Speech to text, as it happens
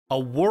A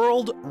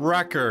world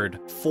record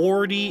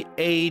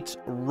 48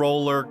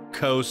 roller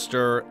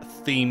coaster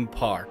theme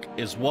park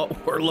is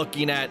what we're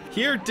looking at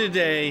here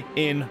today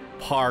in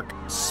Park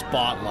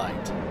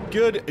Spotlight.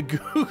 Good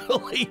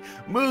googly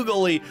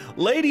moogly,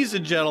 ladies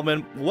and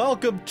gentlemen,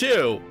 welcome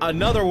to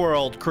another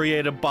world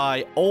created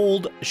by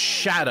Old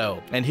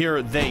Shadow. And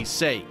here they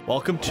say,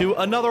 welcome to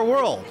another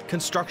world.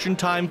 Construction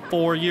time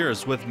 4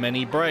 years with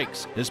many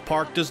breaks. This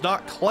park does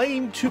not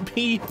claim to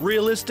be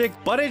realistic,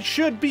 but it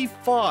should be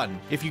fun.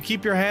 If you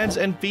keep your hands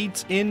and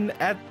feet in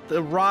at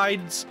the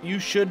rides, you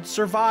should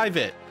survive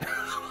it.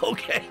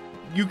 Okay.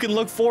 You can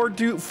look forward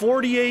to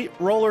 48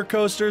 roller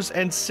coasters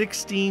and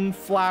 16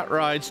 flat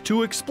rides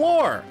to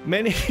explore.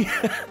 Many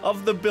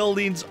of the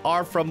buildings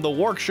are from the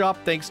workshop,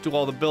 thanks to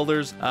all the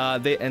builders,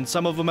 and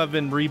some of them have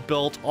been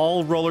rebuilt.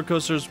 All roller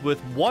coasters, with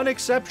one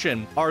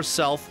exception, are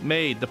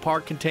self-made. The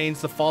park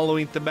contains the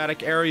following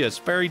thematic areas: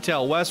 Fairy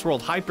Tale,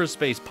 Westworld,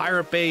 Hyperspace,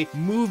 Pirate Bay,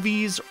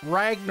 Movies,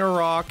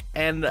 Ragnarok,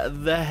 and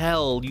the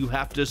hell you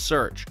have to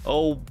search.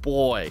 Oh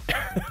boy.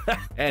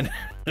 And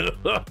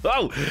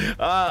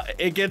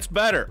it gets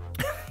better.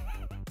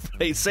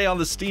 They say on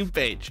the Steam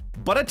page.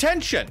 But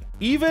attention,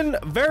 even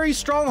very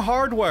strong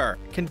hardware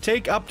can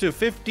take up to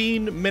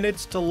 15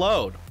 minutes to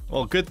load.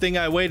 Well, good thing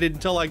I waited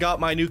until I got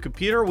my new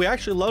computer. We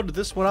actually loaded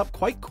this one up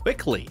quite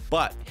quickly.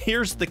 But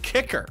here's the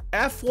kicker.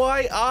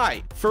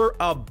 FYI, for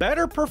a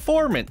better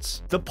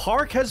performance, the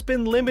park has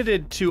been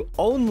limited to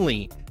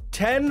only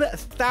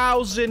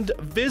 10,000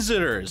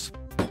 visitors.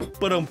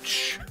 But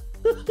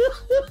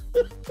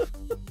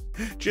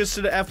just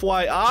an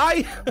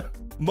FYI,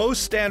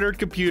 most standard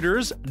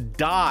computers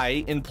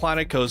die in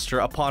Planet Coaster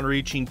upon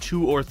reaching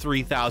 2,000 or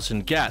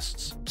 3,000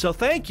 guests. So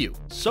thank you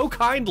so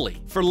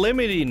kindly for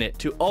limiting it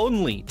to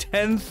only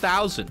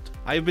 10,000.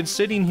 I've been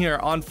sitting here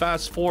on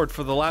fast forward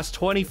for the last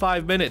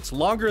 25 minutes,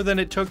 longer than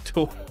it took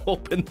to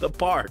open the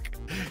park,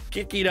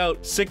 kicking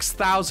out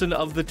 6,000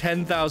 of the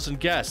 10,000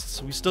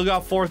 guests. We still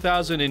got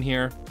 4,000 in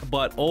here,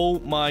 but oh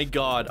my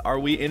god, are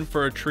we in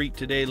for a treat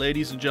today,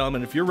 ladies and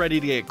gentlemen. If you're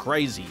ready to get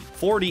crazy,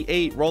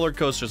 48 roller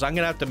coasters. I'm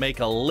gonna have to make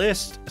a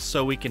list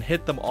so we can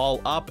hit them all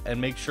up and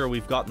make sure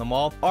we've gotten them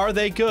all. Are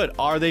they good?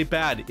 Are they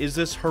bad? Is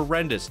this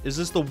horrendous? Is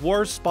this the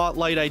worst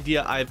spotlight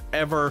idea I've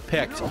ever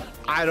picked?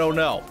 I don't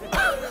know.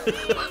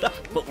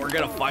 But we're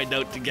gonna find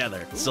out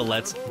together. So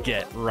let's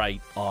get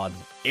right on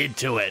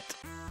into it.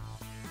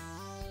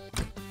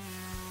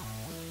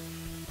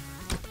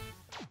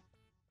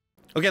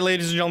 Okay,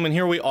 ladies and gentlemen,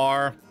 here we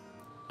are.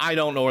 I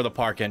don't know where the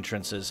park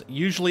entrance is.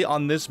 Usually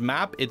on this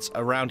map, it's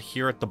around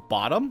here at the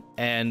bottom.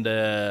 And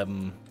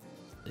we're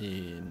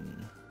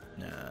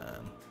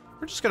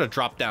just gonna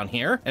drop down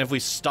here. And if we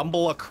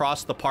stumble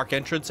across the park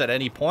entrance at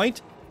any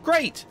point,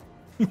 great.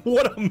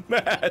 What a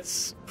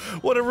mess.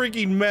 What a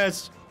freaking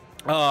mess.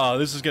 Oh,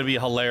 this is gonna be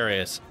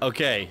hilarious.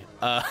 Okay,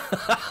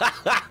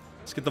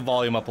 let's get the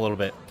volume up a little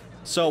bit.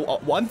 So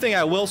one thing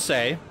I will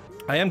say,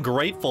 I am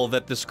grateful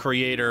that this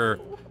creator,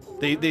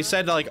 they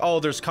said like, oh,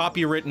 there's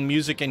copywritten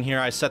music in here.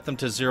 I set them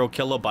to 0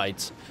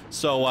 kilobytes.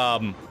 So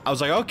I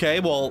was like, okay,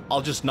 well,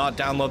 I'll just not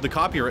download the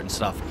copywritten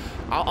stuff.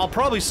 I'll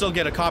probably still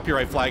get a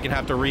copyright flag and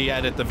have to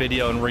re-edit the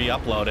video and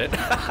re-upload it.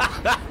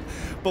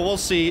 But we'll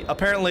see.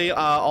 Apparently,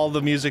 all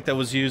the music that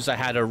was used, I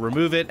had to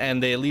remove it,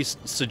 and they at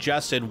least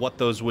suggested what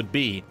those would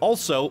be.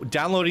 Also,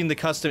 downloading the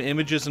custom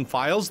images and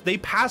files, they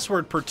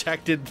password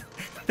protected.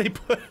 They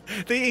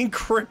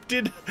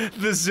encrypted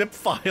the zip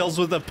files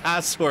with a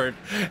password,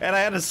 and I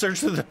had to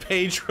search through the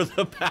page for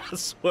the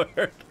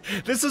password.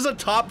 This is a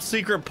top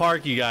secret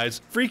park, you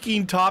guys.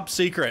 Freaking top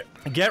secret.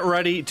 Get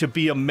ready to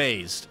be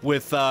amazed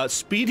with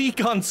Speedy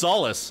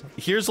Gonzales.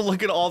 Here's a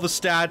look at all the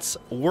stats.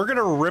 We're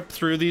gonna rip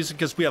through these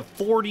because we have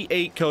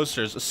 48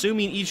 coasters.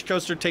 Assuming each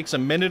coaster takes a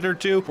minute or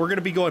two, we're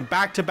gonna be going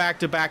back to back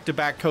to back to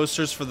back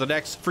coasters for the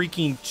next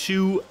freaking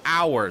 2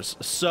 hours.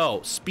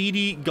 So,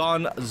 Speedy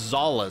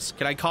Gonzales.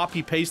 Can I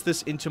copy paste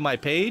this into my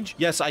page?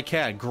 Yes, I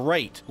can.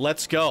 Great.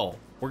 Let's go.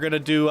 We're gonna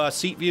do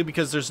seat view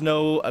because there's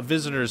no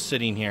visitors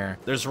sitting here.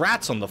 There's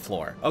rats on the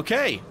floor.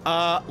 Okay,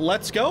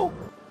 let's go.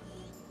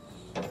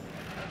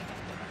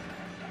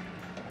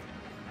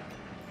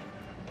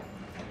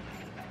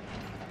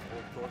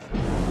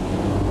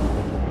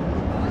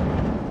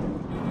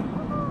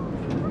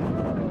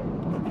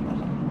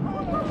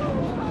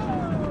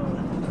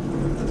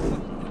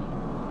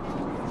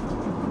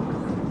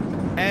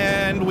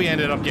 And we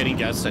ended up getting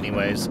guests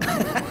anyways.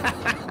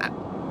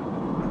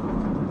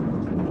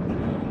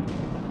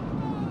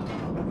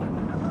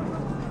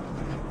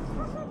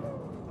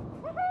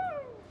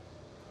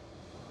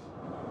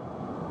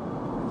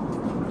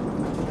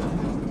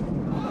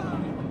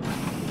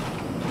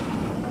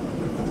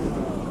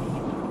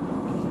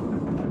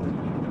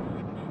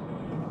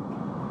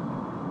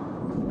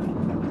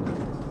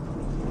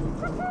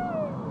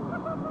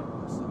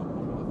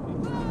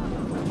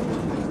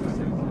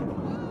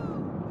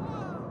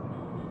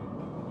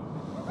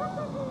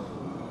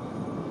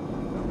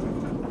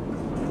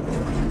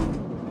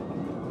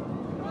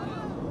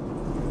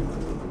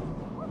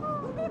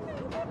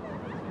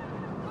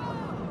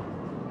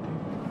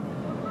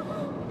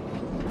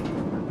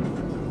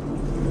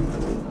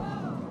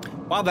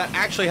 Wow, that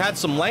actually had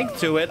some length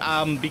to it.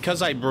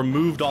 Because I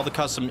removed all the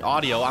custom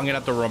audio, I'm gonna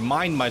have to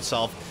remind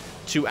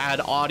myself to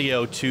add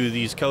audio to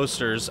these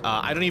coasters.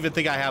 I don't even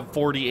think I have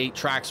 48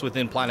 tracks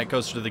within Planet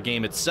Coaster, the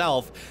game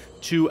itself,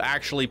 to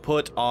actually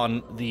put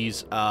on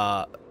these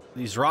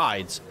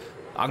rides.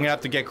 I'm gonna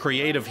have to get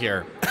creative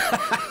here.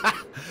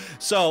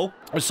 So,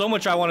 there's so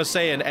much I want to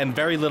say and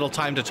very little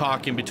time to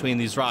talk in between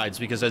these rides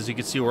because as you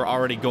can see, we're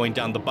already going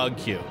down the bug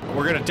queue.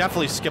 We're gonna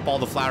definitely skip all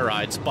the flat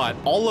rides, but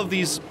all of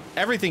these,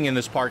 everything in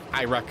this park,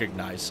 I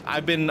recognize.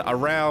 I've been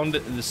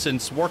around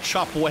since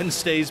Workshop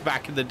Wednesdays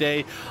back in the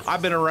day.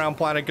 I've been around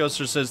Planet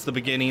Coaster since the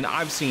beginning.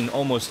 I've seen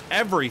almost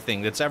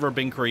everything that's ever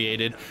been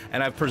created,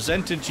 and I've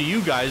presented to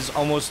you guys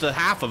almost a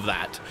half of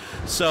that.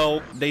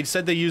 So, they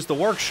said they used the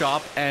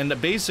workshop, and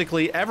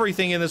basically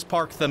everything in this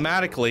park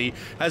thematically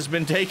has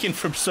been taken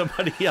from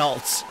somebody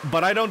else.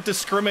 But I don't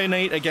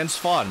discriminate against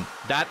fun.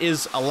 That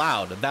is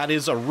allowed. That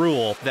is a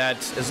rule that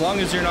as long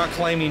as you're not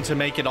claiming to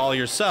make it all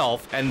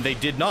yourself, and they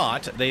did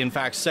not, they in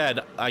fact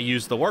said I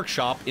used the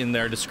workshop in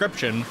their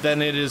description,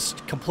 then it is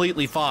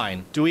completely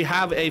fine. Do we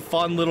have a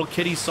fun little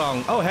kitty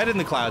song? Oh, Head in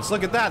the Clouds.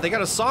 Look at that. They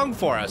got a song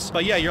for us.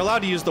 But yeah, you're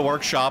allowed to use the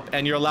workshop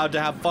and you're allowed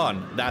to have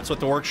fun. That's what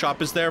the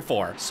workshop is there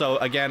for. So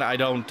again, I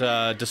don't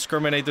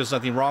discriminate. There's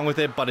nothing wrong with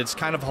it, but it's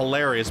kind of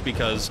hilarious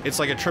because it's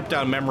like a trip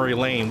down memory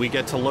lane. We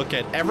get to look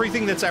at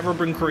everything that's ever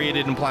been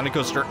created in Planet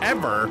Coaster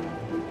ever,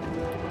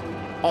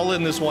 all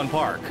in this one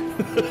park.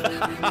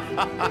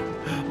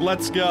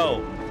 Let's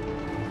go.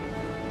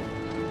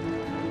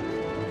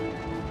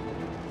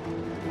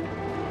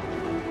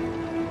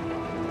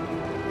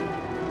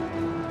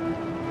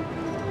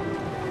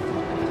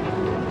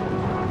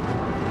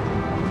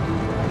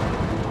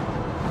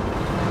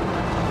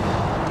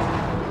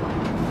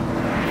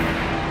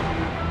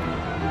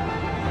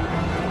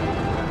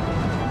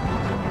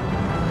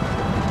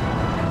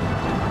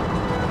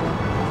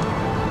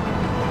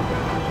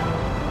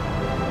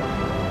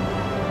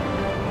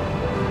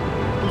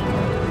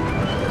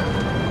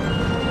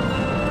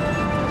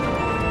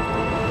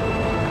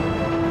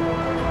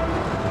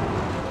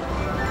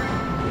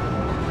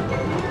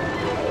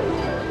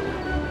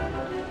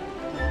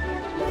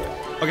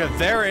 Okay,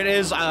 there it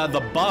is,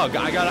 the bug.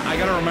 I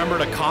gotta remember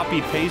to copy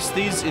paste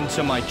these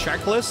into my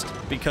checklist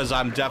because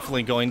I'm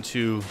definitely going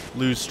to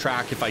lose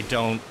track if I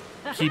don't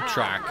keep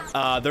track.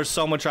 There's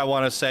so much I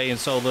want to say and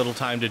so little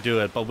time to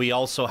do it, but we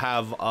also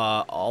have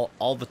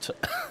all the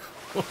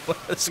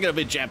this is gonna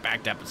be a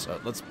jam-packed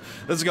episode.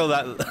 Let's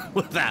go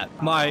with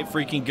that. My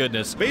freaking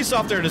goodness. Based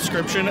off their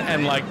description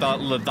and like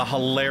the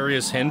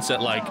hilarious hints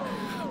at like,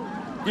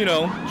 you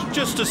know,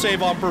 just to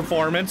save on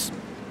performance,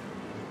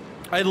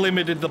 I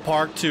limited the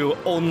park to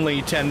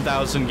only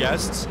 10,000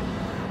 guests.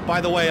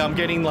 By the way, I'm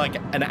getting like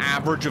an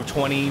average of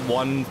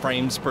 21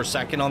 frames per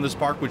second on this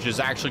park, which is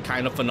actually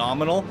kind of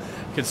phenomenal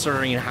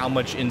considering how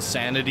much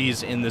insanity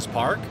is in this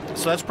park.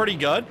 So that's pretty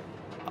good.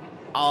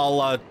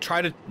 I'll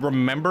try to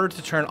remember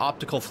to turn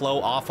optical flow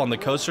off on the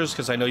coasters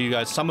because I know you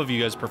guys, some of you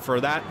guys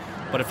prefer that.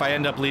 But if I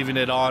end up leaving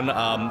it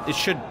on, it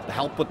should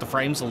help with the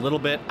frames a little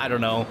bit. I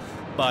don't know.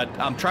 But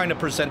I'm trying to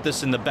present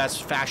this in the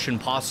best fashion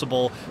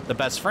possible, the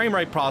best frame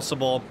rate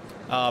possible.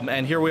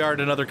 And here we are at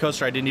another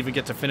coaster. I didn't even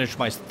get to finish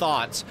my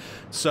thoughts.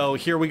 So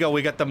here we go.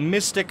 We got the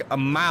Mystic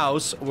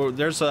Mouse.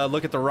 There's a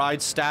look at the ride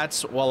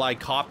stats while I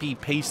copy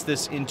paste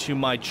this into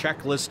my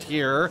checklist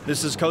here.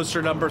 This is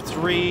coaster number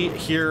 3.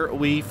 Here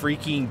we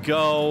freaking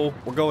go.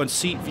 We're going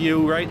seat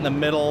view right in the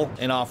middle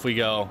and off we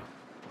go.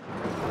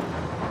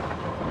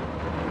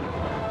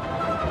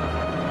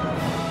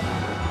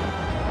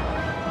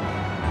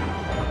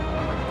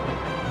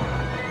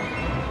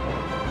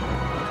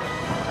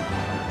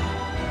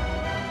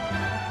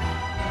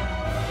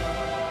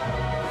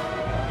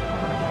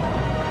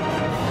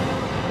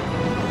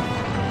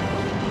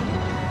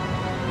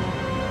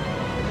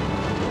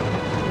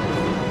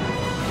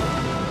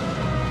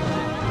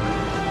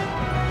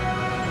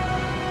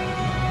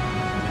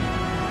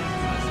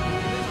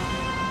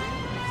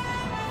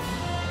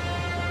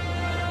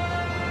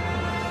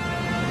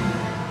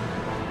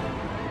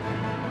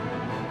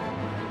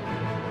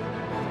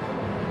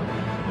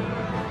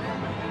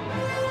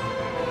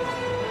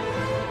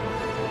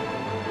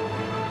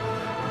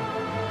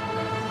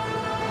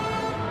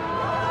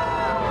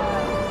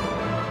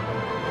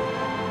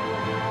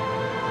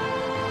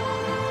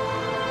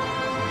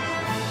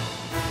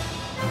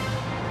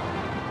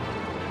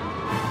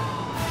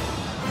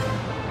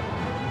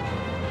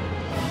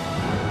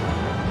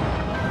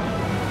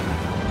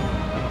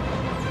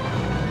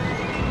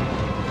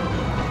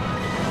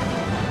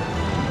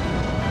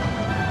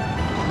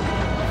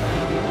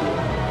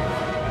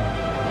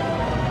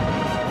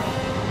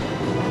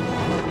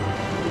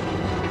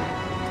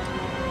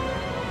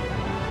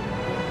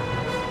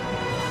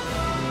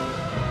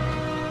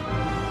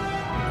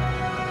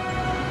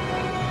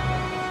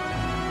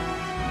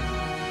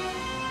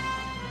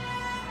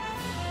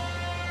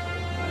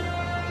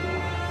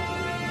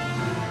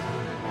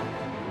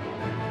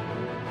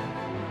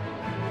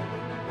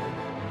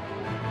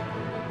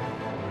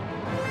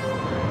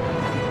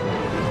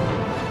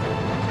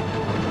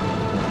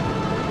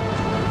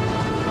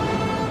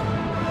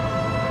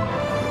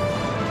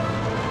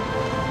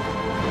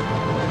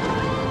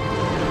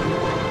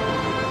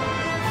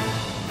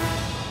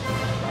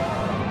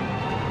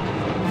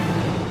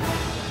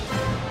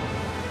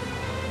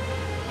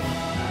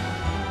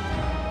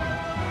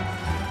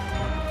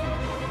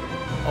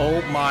 Oh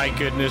my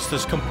goodness,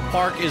 this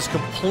park is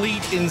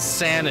complete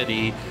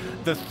insanity.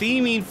 The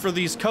theming for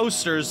these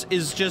coasters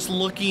is just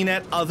looking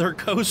at other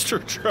coaster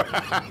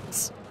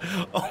tracks.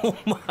 Oh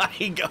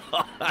my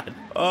god.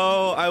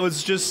 Oh, I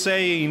was just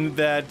saying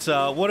that,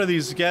 what are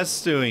these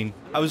guests doing?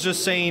 I was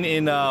just saying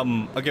in,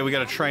 okay, we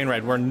got a train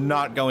ride. We're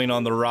not going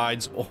on the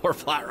rides or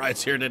flat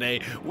rides here today.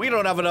 We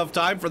don't have enough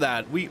time for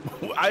that.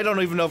 I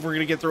don't even know if we're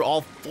gonna get through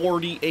all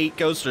 48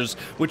 coasters,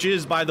 which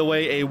is, by the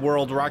way, a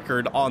world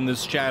record on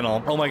this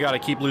channel. Oh my god, I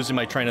keep losing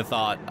my train of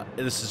thought.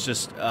 This is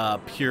just,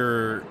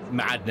 pure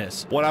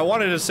madness. What I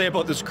wanted to say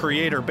about this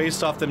creator,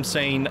 based off them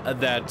saying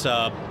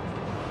that,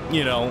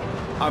 you know,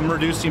 I'm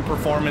reducing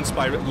performance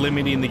by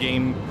limiting the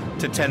game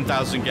to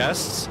 10,000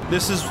 guests.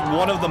 This is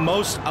one of the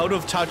most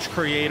out-of-touch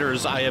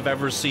creators I have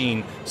ever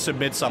seen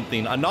submit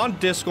something. A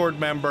non-Discord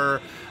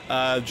member,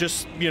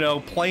 just, you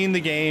know, playing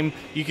the game.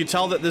 You can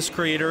tell that this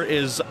creator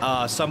is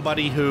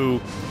somebody who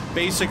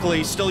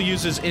basically still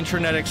uses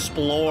Internet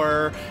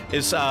Explorer,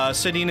 is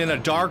sitting in a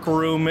dark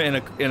room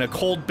in a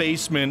cold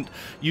basement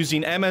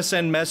using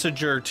MSN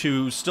Messenger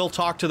to still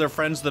talk to their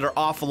friends that are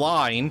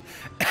offline,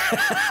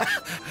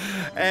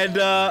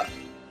 and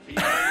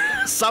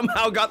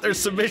somehow got their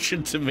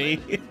submission to me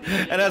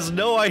and has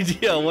no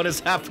idea what is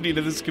happening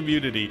in this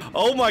community.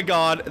 Oh my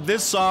god,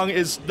 this song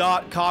is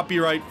not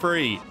copyright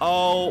free.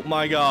 Oh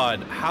my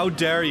god, how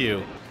dare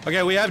you?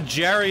 Okay, we have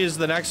Jerry as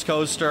the next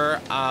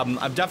coaster. I'm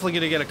definitely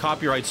gonna get a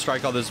copyright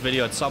strike on this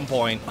video at some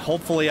point.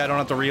 Hopefully I don't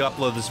have to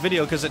re-upload this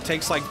video because it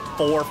takes like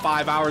 4 or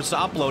 5 hours to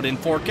upload in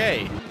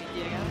 4K.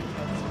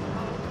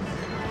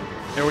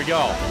 Here we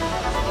go.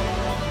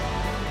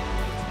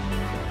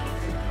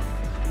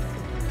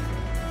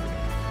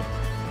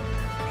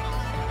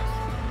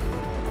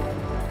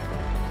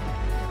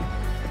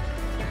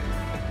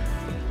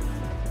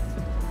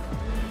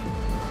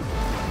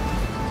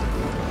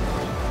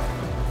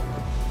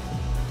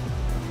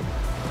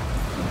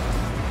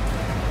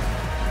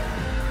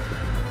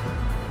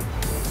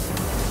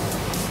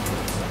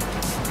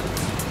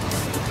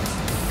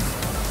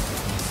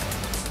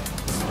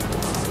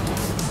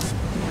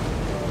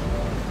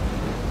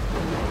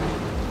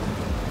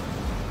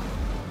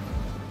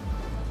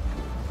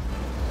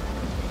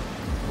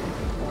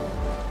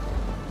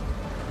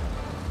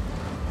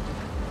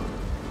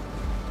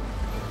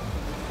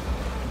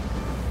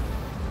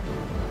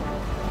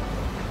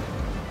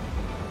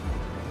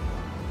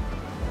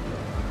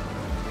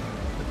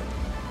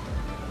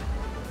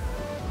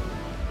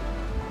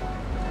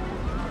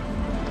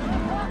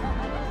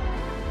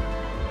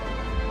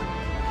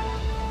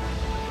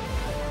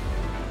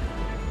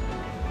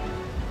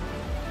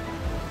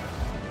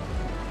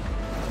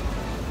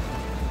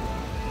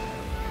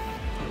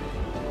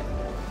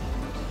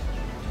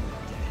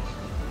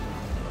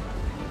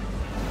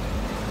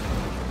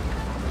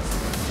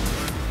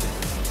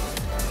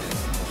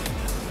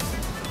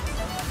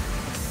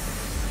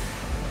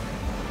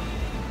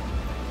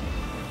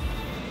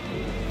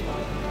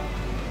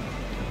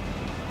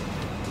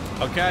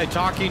 Okay,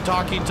 talking,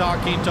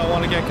 don't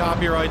want to get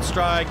copyright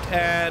striked,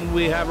 and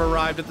we have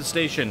arrived at the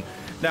station.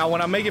 Now,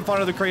 when I'm making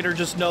fun of the creator,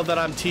 just know that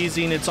I'm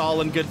teasing. It's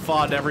all in good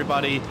fun,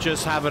 everybody.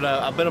 Just having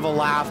a bit of a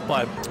laugh,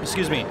 but,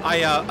 excuse me,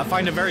 I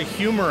find it very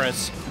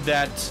humorous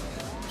that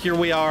here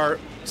we are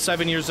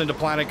 7 years into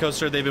Planet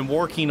Coaster. They've been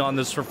working on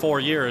this for 4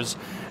 years,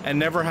 and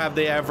never have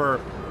they ever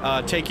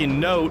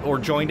taken note or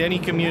joined any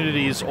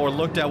communities or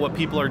looked at what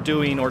people are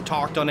doing or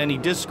talked on any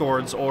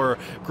Discords or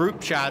group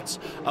chats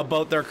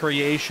about their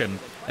creation.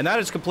 And that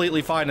is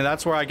completely fine, and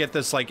that's where I get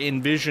this, like,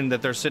 envision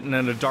that they're sitting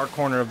in a dark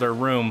corner of their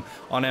room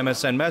on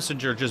MSN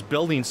Messenger just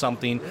building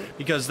something,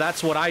 because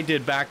that's what I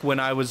did back when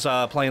I was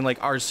playing, like,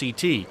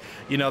 RCT.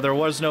 You know, there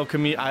was no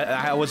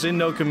I was in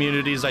no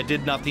communities, I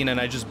did nothing, and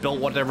I just built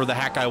whatever the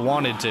heck I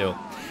wanted to.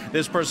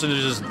 This person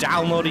is just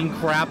downloading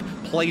crap,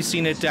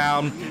 placing it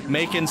down,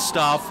 making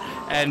stuff,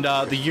 and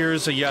the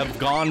years have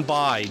gone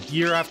by.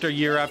 Year after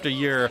year after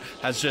year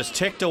has just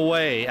ticked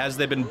away as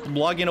they've been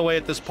lugging away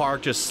at this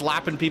park, just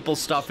slapping people's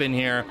stuff in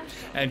here,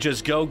 and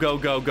just go,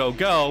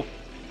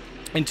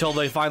 until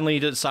they finally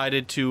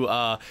decided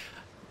to,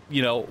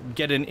 you know,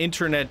 get an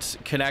internet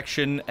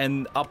connection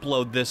and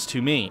upload this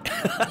to me.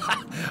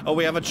 Oh,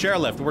 we have a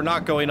chairlift. We're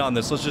not going on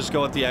this. Let's just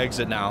go at the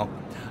exit now.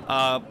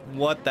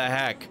 What the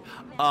heck?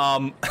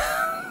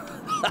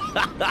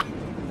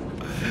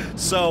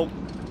 So,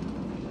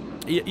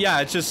 yeah,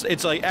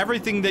 it's like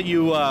everything that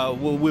you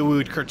we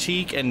would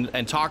critique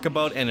and talk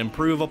about and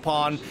improve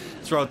upon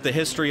throughout the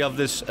history of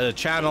this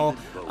channel.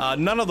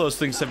 None of those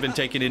things have been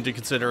taken into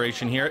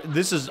consideration here.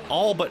 This is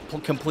all but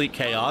complete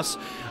chaos.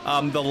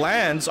 The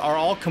lands are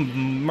all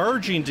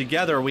merging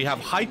together. We have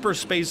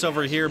hyperspace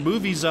over here,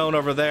 movie zone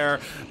over there,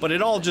 but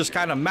it all just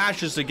kind of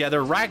mashes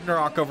together.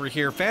 Ragnarok over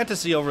here,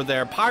 fantasy over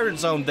there, pirate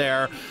zone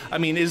there. I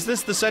mean, is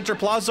this the Center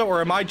Plaza,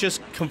 or am I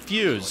just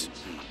confused?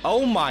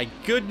 Oh my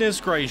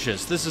goodness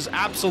gracious, this is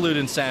absolute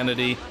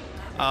insanity.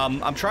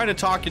 I'm trying to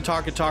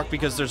talk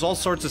because there's all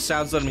sorts of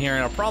sounds that I'm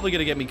hearing. I'm probably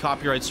gonna get me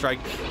copyright strike,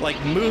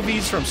 like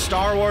movies from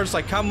Star Wars.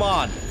 Like, come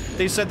on,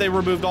 They said they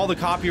removed all the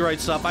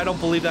copyright stuff. I don't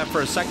believe that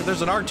for a second.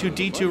 There's an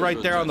R2-D2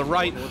 right there on the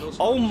right.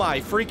 Oh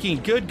my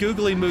freaking good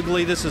googly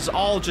moogly. This is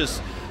all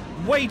just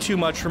way too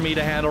much for me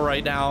to handle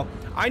right now.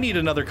 I need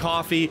another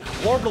coffee.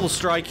 Orbital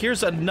Strike.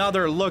 Here's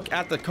another look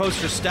at the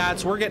coaster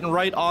stats. We're getting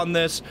right on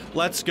this.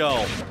 Let's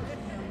go.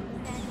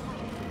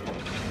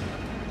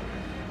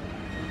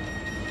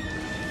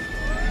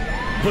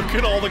 Look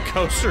at all the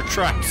coaster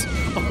tracks.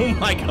 Oh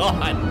my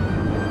god.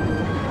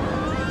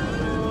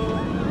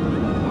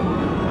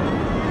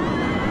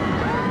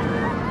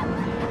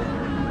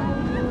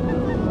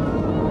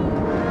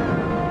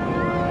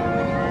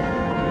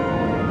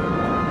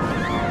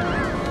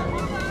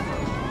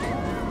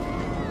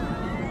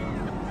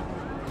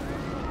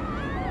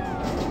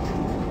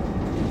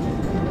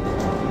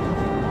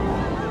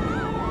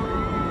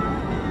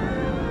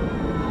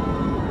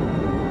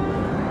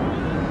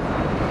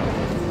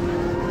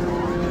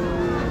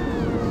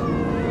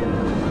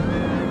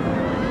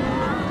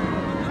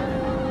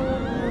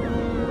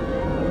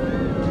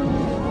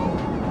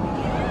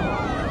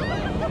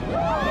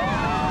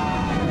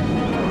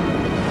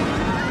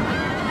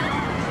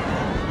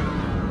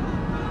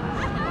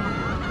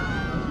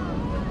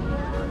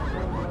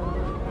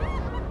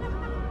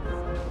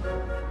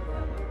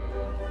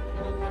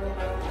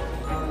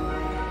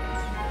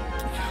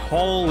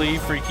 Holy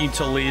freaking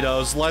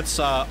Toledo's. Let's,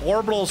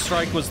 Orbital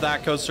Strike was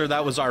that coaster.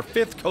 That was our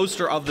 5th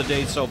coaster of the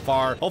day so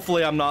far.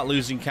 Hopefully I'm not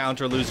losing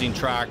count or losing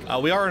track.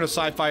 We are in a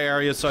sci-fi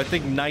area, so I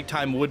think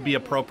nighttime would be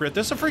appropriate.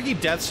 There's a freaking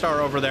Death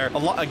Star over there.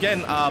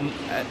 Again,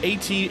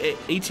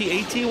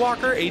 AT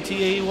Walker?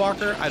 ATA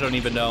Walker? I don't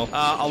even know.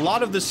 A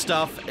lot of this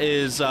stuff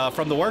is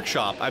from the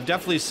workshop. I've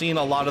definitely seen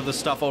a lot of the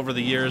stuff over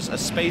the years. A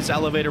space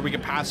elevator, we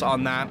can pass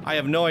on that. I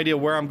have no idea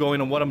where I'm going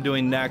and what I'm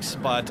doing next,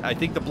 but I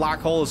think the black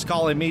hole is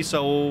calling me,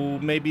 so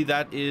maybe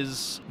that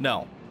is...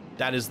 No,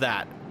 that is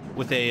that.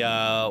 With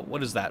a,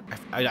 what is that?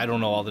 I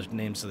don't know all the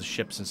names of the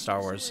ships in Star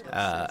Wars.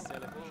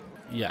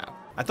 Yeah.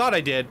 I thought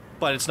I did,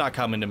 but it's not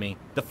coming to me.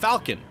 The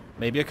Falcon.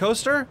 Maybe a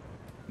coaster?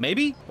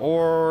 Maybe?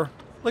 Or...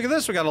 Look at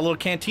this, we got a little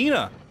cantina.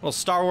 A little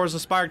Star Wars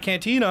inspired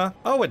cantina.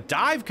 Oh, a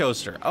dive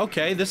coaster.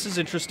 Okay, this is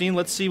interesting.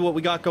 Let's see what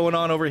we got going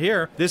on over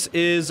here. This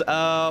is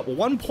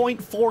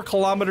 1.4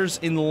 kilometers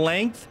in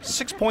length,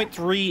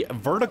 6.3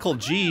 vertical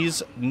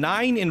Gs,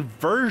 9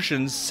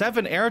 inversions,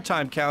 7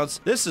 airtime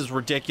counts. This is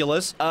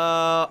ridiculous.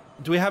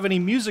 Do we have any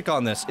music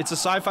on this? It's a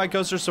sci-fi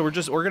coaster, so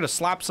we're gonna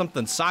slap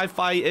something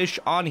sci-fi-ish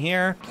on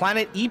here.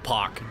 Planet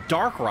Epoch,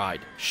 Dark Ride.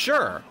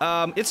 Sure.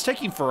 It's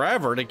taking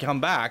forever to come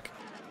back.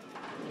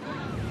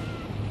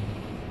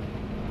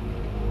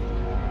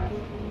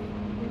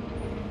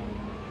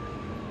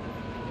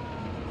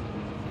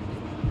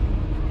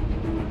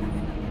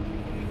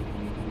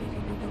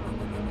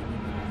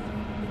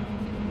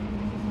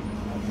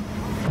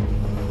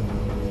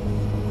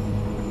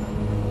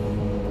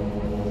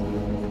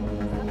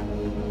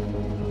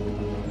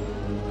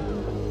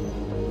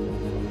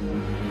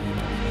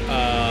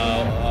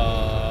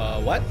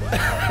 What?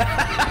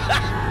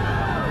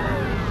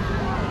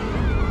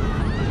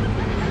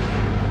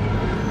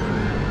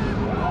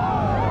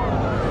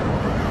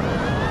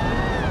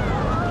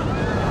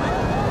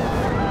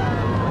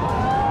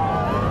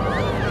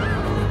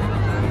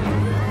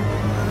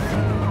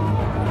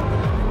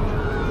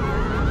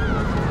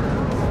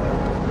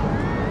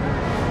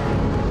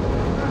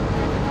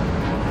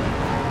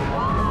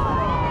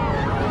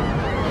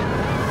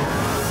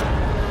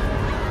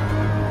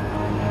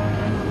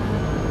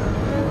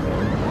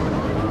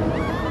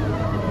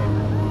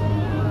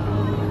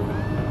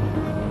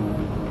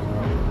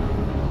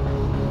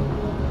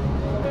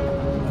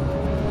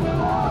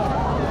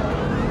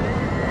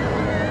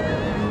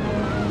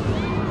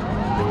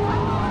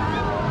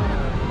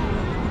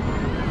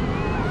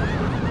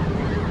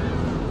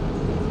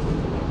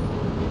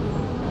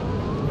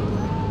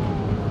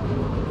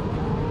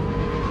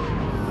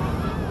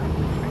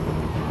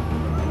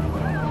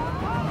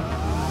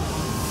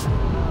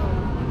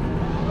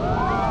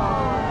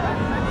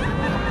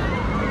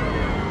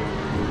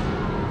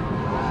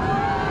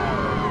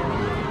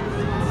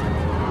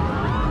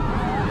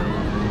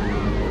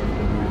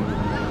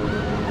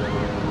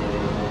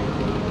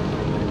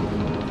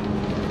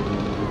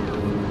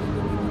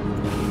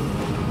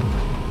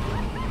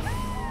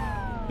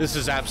 This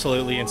is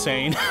absolutely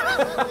insane.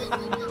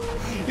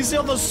 You see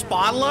all those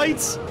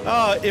spotlights?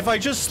 If I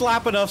just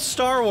slap enough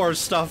Star Wars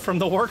stuff from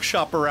the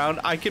workshop around,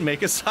 I can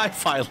make a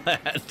sci-fi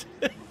land.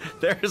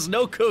 There is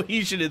no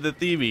cohesion in the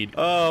theming.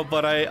 Oh,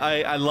 but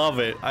I love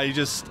it. I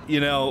just, you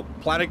know,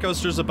 Planet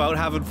Coaster's about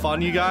having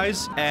fun, you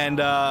guys.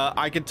 And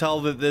I could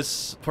tell that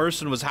this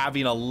person was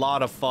having a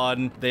lot of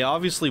fun. They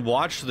obviously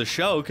watched the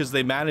show because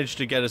they managed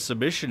to get a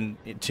submission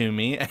to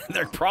me. And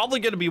they're probably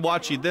going to be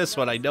watching this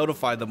when I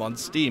notify them on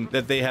Steam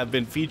that they have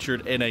been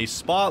featured in a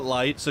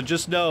spotlight. So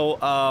just know,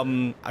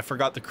 I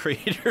forgot the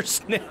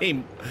creator's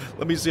name.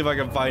 Let me see if I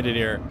can find it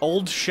here.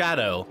 Old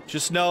Shadow.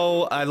 Just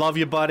know, I love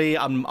you, buddy.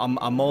 I'm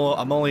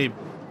only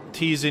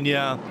teasing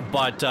you,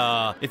 but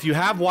if you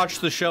have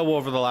watched the show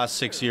over the last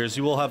 6 years,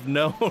 you will have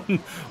known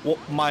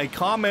my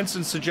comments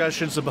and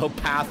suggestions about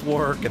path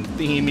work and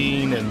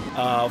theming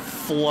and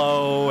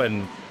flow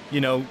and, you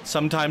know,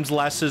 sometimes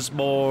less is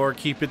more,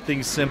 keeping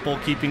things simple,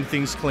 keeping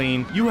things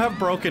clean. You have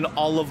broken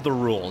all of the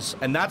rules,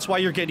 and that's why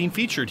you're getting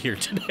featured here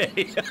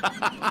today.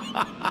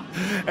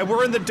 And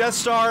we're in the Death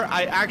Star.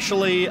 I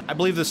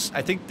believe this,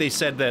 I think they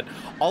said that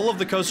all of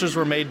the coasters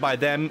were made by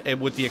them,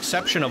 with the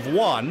exception of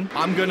one.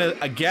 I'm gonna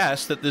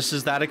guess that this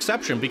is that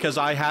exception because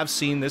I have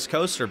seen this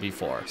coaster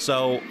before.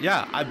 So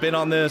yeah, I've been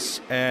on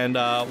this, and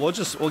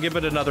we'll give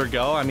it another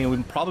go. I mean,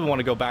 we probably want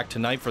to go back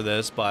tonight for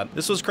this, but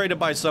this was created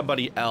by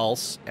somebody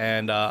else,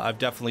 and I've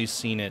definitely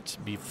seen it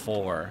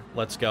before.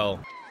 Let's go.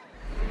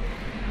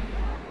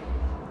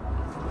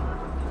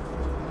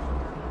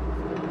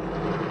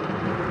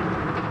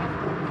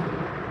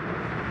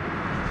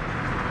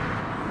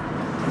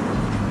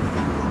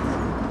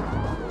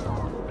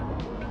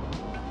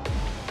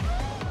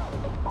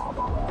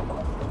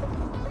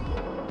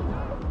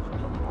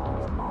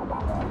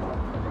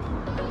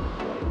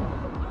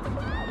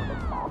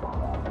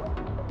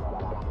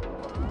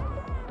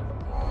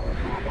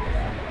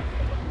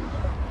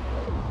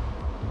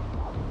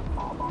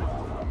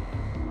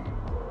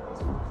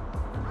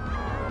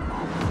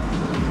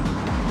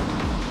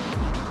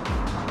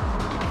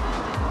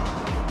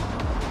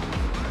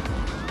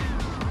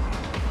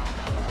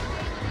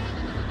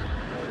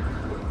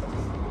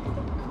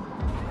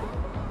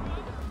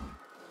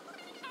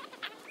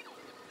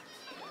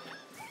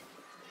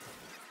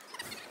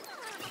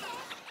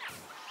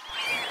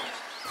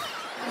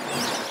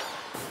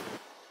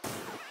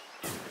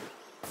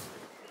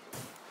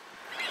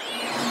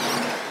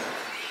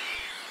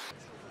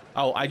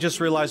 Oh, I just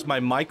realized my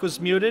mic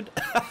was muted.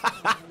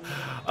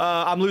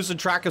 I'm losing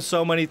track of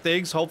so many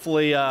things.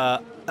 Hopefully, I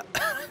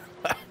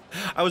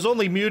was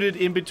only muted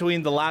in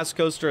between the last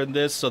coaster and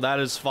this, so that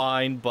is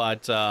fine.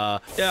 But,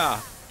 yeah.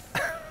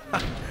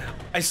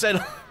 I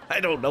said,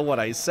 I don't know what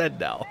I said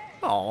now.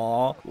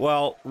 Aw.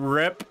 Well,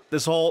 rip.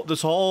 This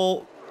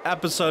whole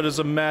episode is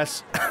a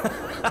mess.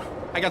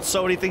 I got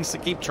so many things to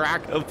keep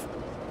track of.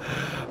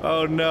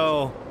 Oh,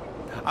 no.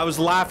 I was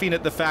laughing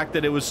at the fact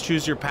that it was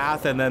choose your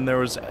path and then there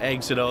was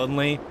exit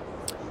only.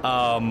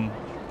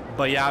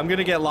 But yeah, I'm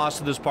gonna get lost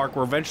in this park.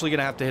 We're eventually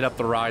gonna have to hit up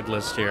the ride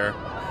list here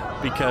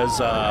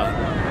because I'm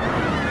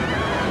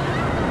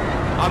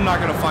not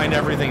gonna find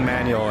everything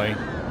manually.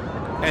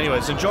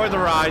 Anyways, enjoy the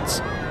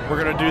rides.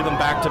 We're gonna do them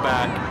back to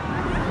back.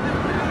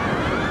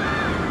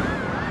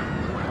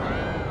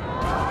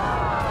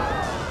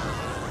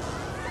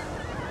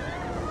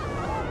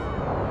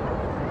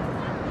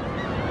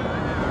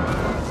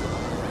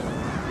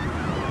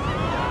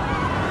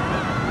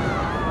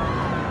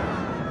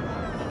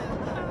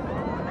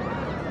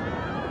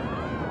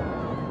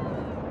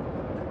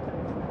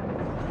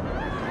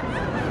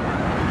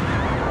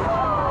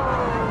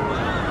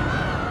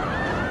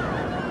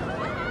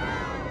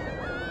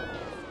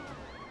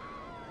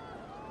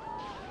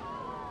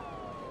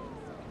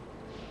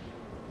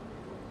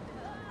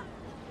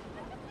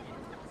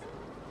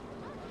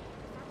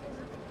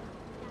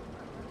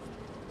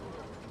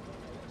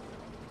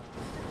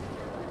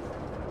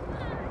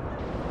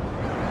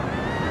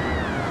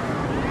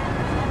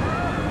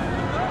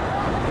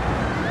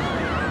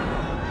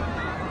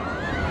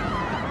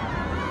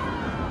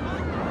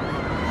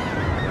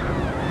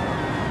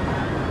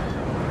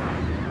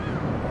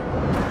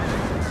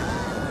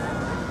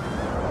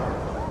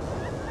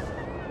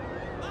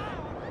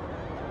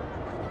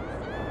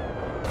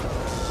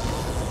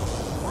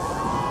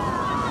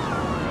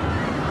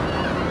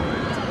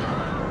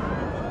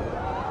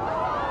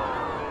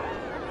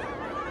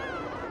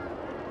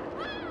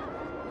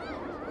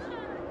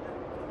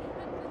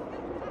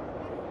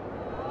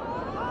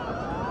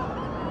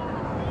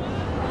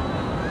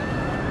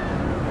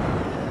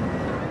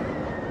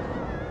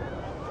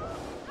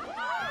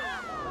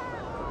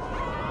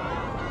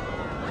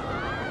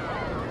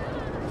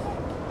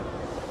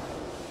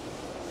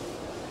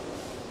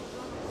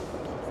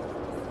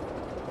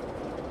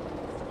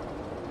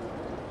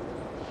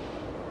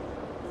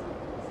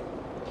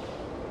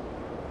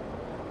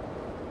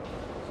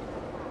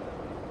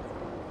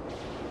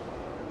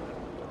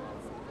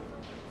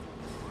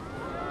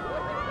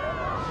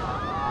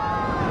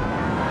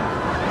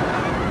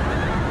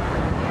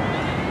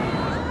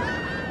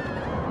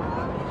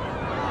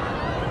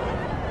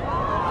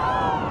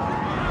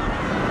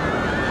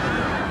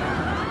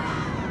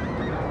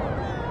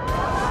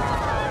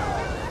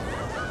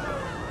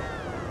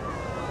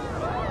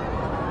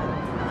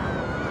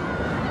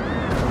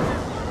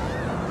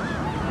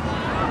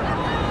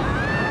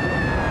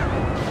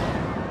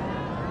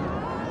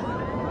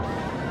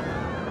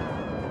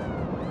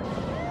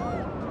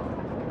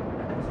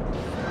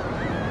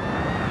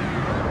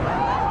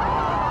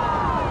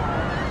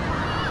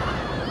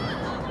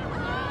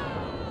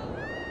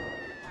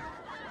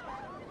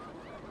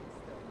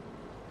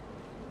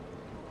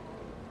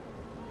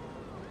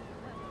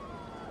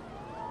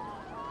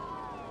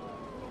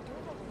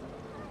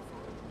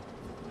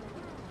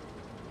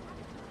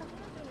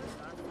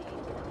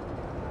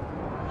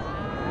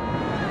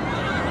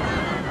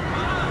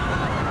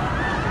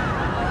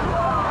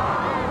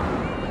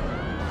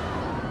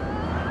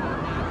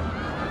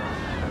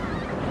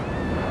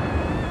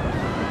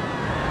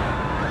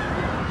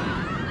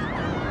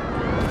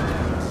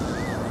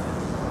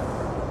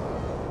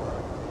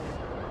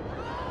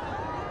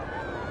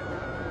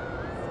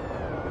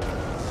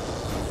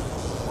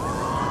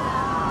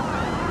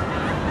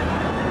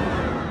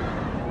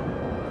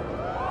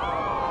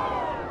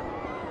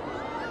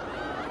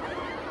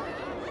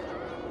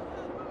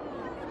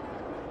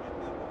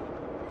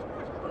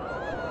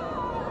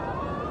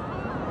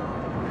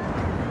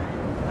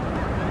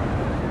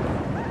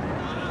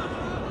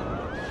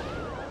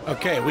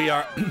 Okay, we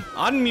are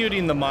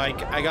unmuting the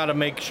mic. I gotta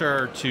make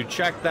sure to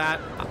check that.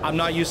 I'm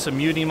not used to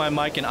muting my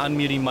mic and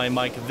unmuting my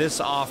mic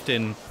this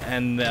often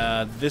and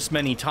this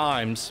many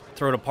times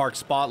through the park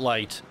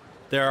spotlight.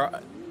 There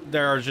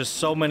are just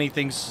so many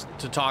things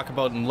to talk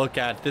about and look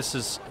at.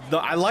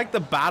 I like the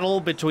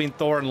battle between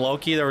Thor and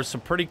Loki. There were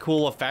some pretty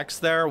cool effects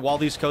there. While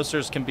these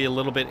coasters can be a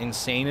little bit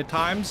insane at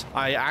times,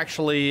 I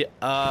actually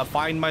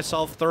find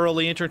myself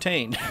thoroughly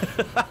entertained.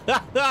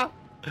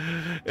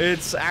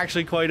 It's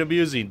actually quite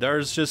amusing.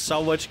 There's just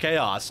so much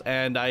chaos,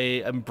 and I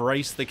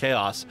embrace the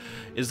chaos.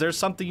 Is there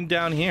something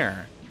down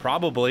here?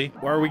 Probably.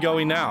 Where are we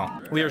going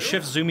now? We are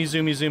shift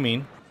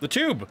zooming. The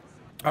tube.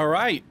 All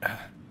right.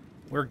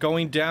 We're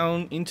going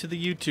down into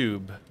the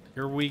YouTube.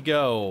 Here we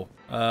go.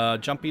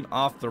 Jumping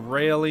off the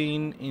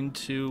railing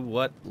into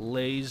what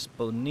lays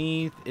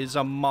beneath is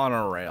a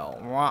monorail.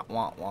 Wah,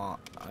 wah, wah.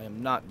 I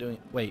am not doing...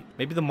 Wait,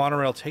 maybe the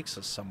monorail takes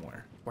us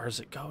somewhere. Where is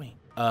it going?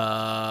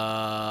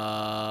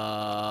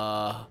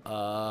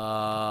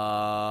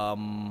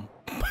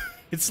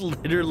 It's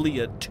literally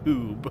a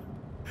tube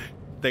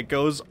that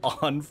goes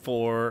on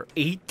for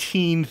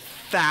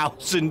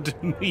 18,000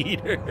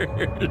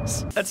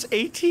 meters. That's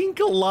 18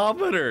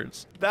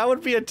 kilometers. That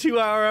would be a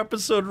 2-hour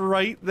episode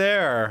right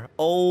there.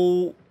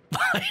 Oh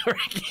my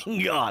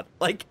freaking God.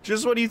 Like,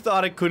 just when you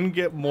thought it couldn't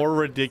get more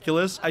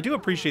ridiculous. I do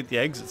appreciate the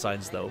exit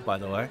signs though, by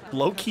the way.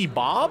 Loki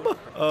Bob?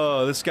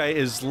 Oh, this guy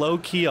is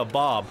Loki a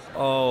Bob.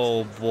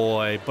 Oh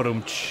boy.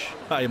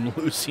 I am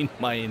losing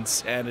my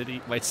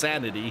sanity.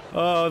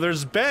 Oh,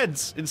 there's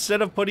beds.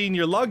 Instead of putting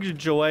your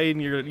luggage away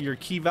and your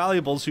key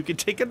valuables, you can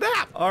take a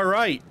nap. All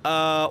right.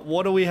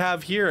 What do we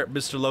have here,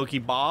 Mr. Loki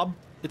Bob?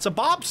 It's a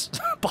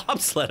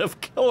bobsled, of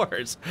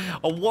course.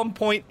 A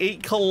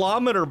 1.8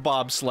 kilometer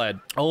bobsled.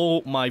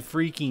 Oh my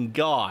freaking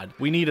God.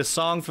 We need a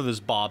song for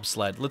this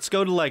bobsled. Let's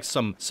go to like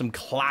some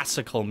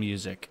classical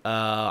music.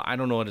 I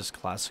don't know what is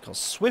classical.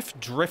 Swift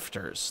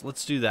Drifters.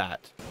 Let's do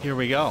that. Here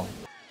we go.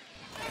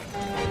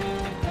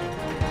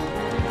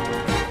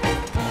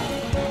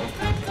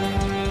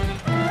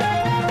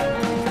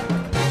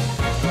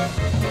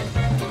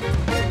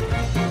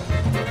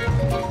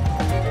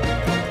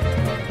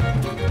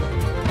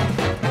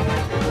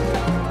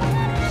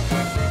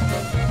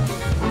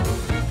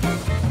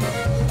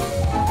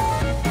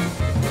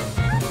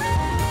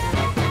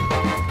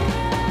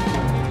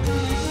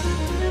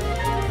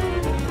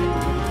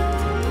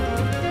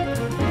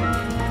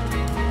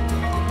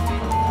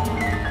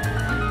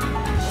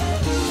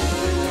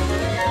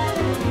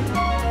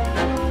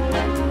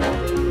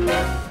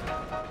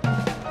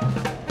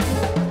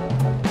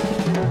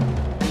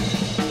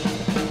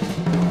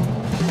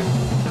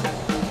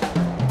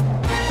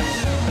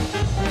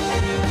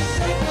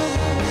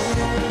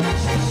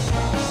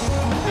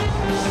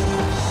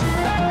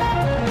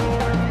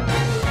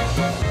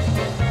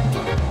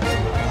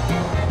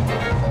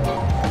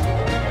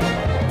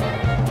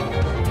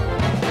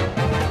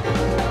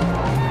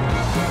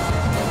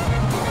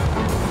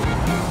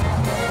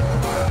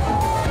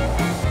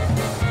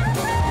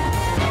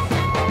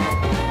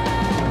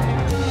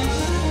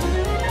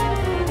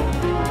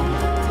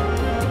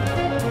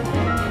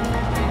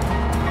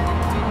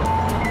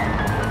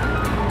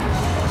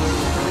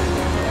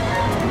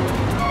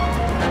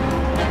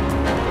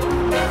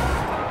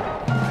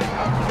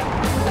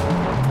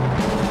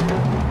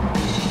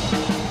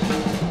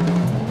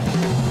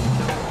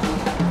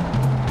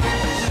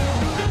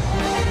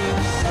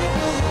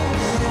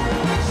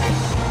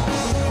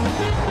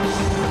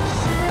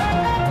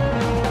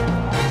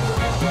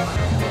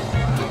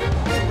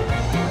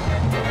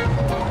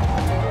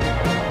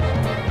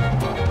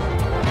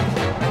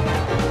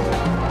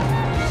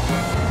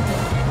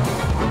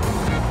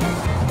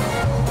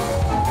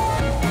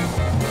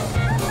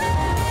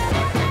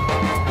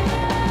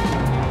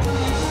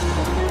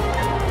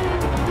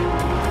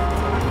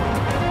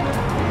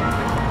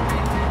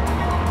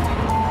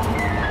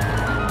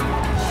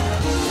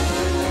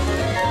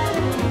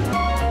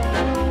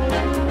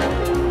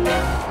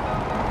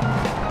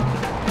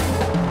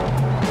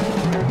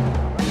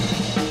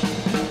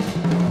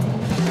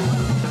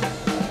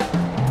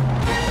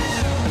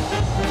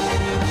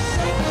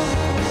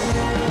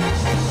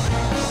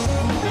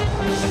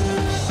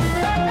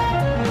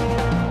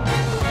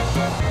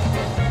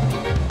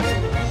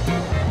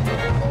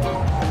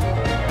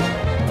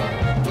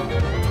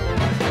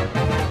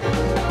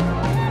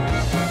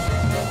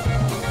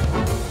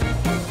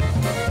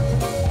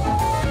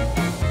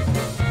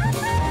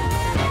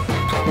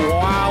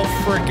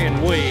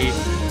 Frickin' wait.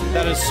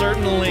 That is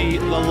certainly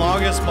the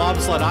longest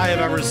bobsled I have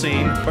ever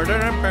seen.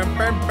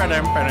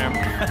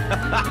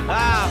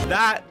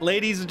 That,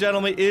 ladies and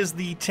gentlemen, is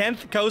the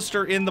 10th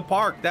coaster in the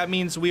park. That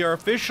means we are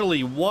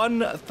officially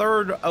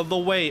 1/3 of the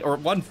way, or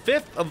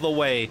 1/5 of the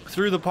way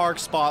through the park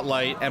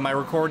spotlight, and my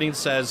recording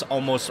says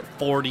almost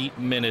 40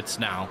 minutes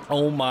now.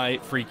 Oh my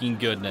freaking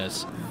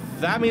goodness.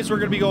 That means we're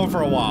gonna be going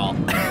for a while.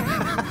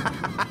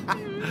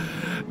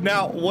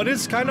 Now, what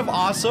is kind of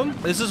awesome,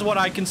 this is what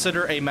I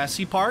consider a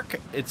messy park.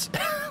 It's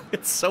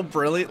It's so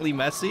brilliantly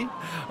messy.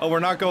 Oh, we're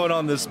not going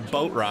on this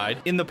boat ride.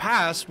 In the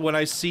past, when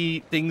I see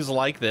things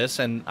like this,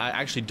 and I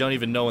actually don't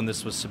even know when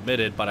this was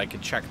submitted, but I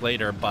could check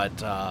later, but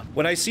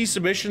when I see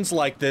submissions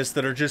like this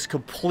that are just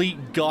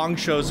complete gong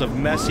shows of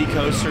messy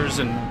coasters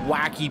and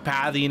wacky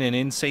pathing and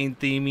insane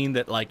theming,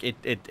 that like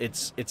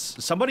it's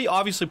somebody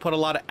obviously put a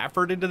lot of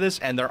effort into this,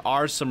 and there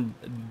are some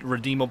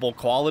redeemable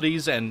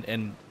qualities,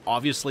 and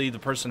obviously the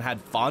person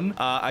had fun.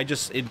 I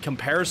just, in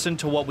comparison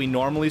to what we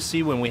normally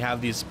see when we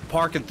have these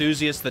park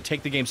enthusiasts that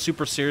take the game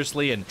super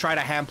seriously and try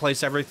to hand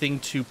place everything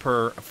to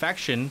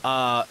perfection,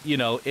 you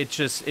know,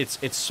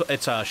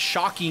 it's a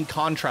shocking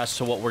contrast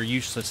to what we're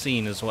used to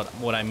seeing, is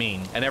what I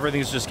mean. And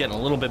everything's just getting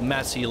a little bit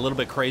messy, a little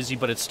bit crazy,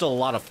 but it's still a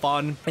lot of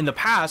fun. In the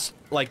past,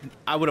 like,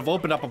 I would have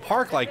opened up a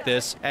park like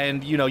this,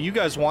 and, you know, you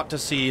guys want to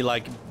see,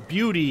 like,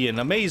 beauty and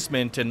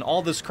amazement and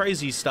all this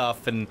crazy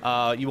stuff, and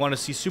you want to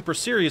see super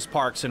serious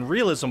parks and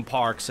realism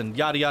parks and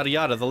yada yada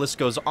yada, the list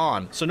goes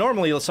on. So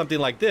normally something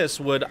like this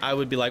I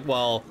would be like,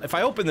 well, if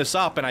I open this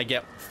up and I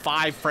get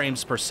 5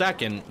 frames per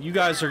second, you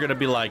guys are gonna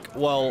be like,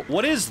 well,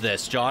 what is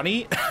this,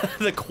 Johnny?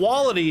 The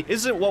quality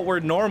isn't what we're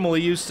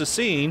normally used to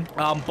seeing,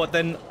 but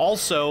then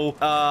also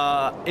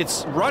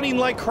it's running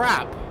like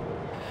crap.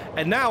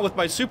 And now with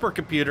my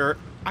supercomputer,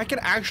 I can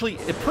actually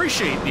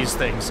appreciate these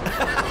things.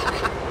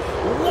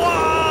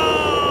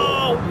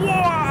 Whoa!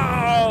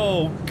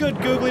 Whoa! Good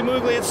googly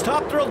moogly, it's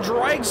Top Thrill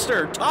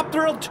Dragster. Top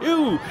Thrill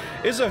 2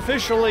 is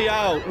officially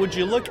out. Would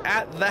you look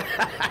at that?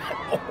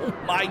 Oh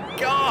my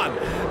god!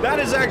 That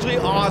is actually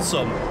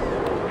awesome.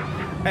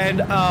 And,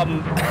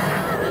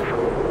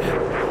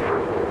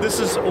 this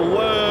is,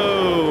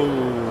 whoa!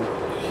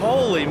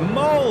 Holy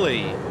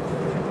moly!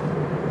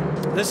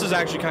 This is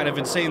actually kind of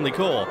insanely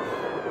cool.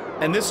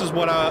 And this is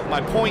what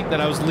my point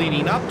that I was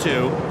leading up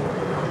to,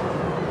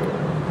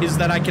 is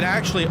that I can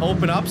actually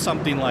open up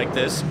something like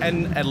this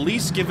and at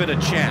least give it a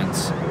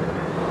chance.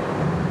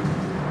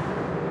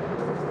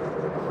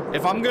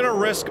 If I'm gonna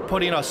risk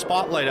putting a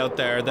spotlight out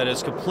there that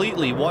is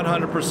completely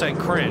 100%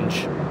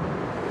 cringe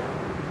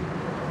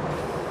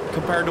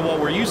compared to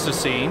what we're used to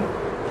seeing,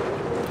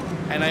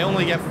 and I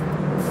only get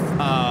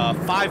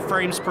 5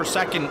 frames per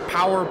second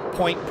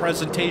PowerPoint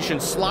presentation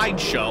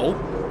slideshow,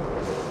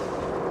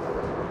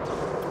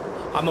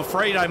 I'm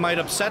afraid I might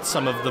upset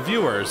some of the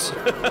viewers.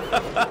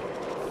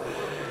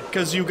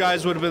 Because you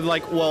guys would have been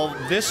like, well,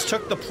 this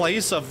took the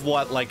place of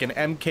what, like an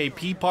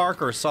MKP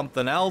park or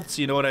something else,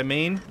 you know what I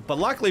mean? But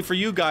luckily for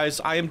you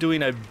guys, I am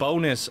doing a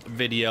bonus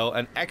video,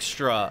 an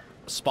extra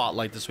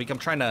spotlight this week. I'm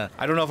trying to,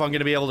 I don't know if I'm going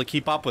to be able to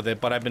keep up with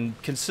it, but I've been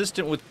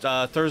consistent with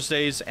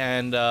Thursdays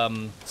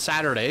and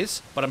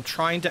Saturdays, but I'm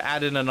trying to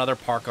add in another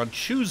park on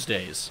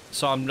Tuesdays.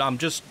 So I'm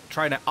just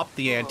trying to up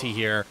the ante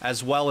here,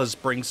 as well as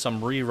bring some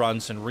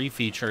reruns and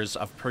refeatures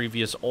of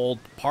previous old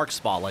park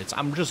spotlights.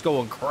 I'm just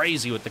going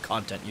crazy with the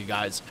content, you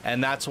guys,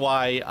 and that's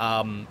why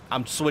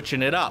I'm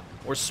switching it up.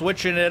 We're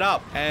switching it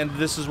up, and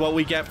this is what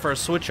we get for a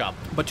switch up.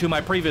 But to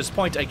my previous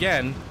point,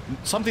 again,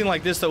 something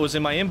like this that was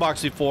in my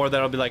inbox before,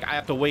 that'll be like, I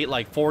have to wait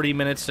like 40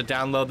 minutes to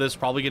download this,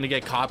 probably gonna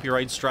get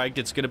copyright striked,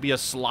 it's gonna be a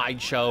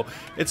slideshow,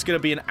 it's gonna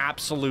be an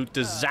absolute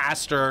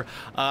disaster.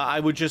 I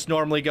would just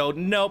normally go,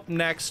 nope,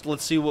 next,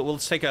 let's see what,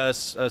 let's take a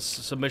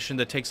submission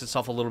that takes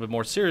itself a little bit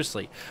more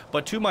seriously.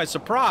 But to my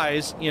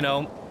surprise, you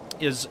know,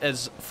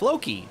 is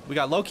Floki. We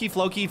got Loki,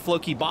 Floki,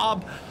 Loki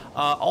Bob.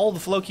 All the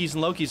Flokis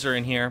and Lokis are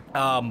in here.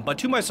 But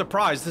to my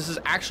surprise, this is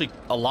actually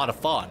a lot of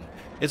fun.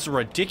 It's a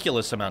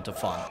ridiculous amount of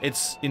fun.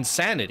 It's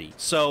insanity.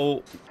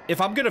 So if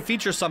I'm gonna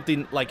feature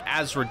something like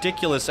as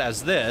ridiculous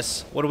as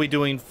this, what are we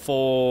doing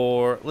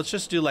for, let's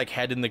just do like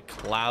Head in the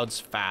Clouds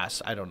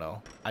Fast. I don't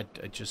know. I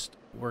just,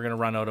 we're gonna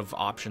run out of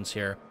options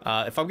here.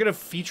 If I'm gonna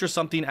feature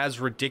something as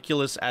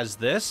ridiculous as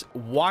this,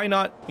 why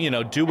not, you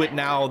know, do it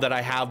now that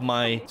I have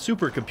my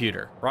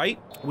supercomputer, right?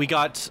 We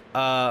got,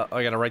 I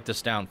gotta write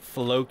this down,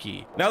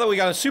 Floki. Now that we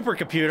got a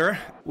supercomputer,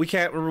 we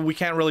can't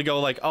really go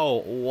like,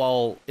 oh,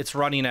 well, it's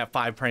running at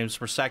 5 frames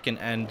per second,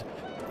 and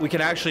we can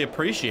actually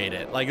appreciate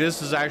it. Like,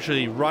 this is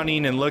actually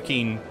running and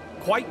looking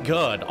quite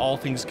good, all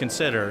things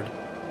considered.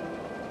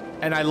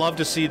 And I love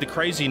to see the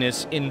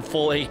craziness in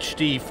full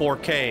HD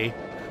 4K.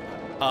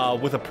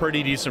 With a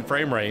pretty decent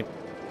frame rate.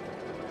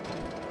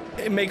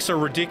 It makes a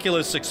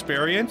ridiculous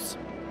experience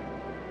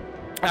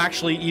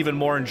actually even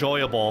more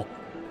enjoyable.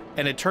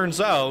 And it turns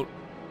out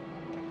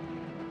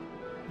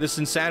this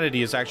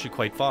insanity is actually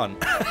quite fun.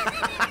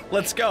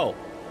 Let's go.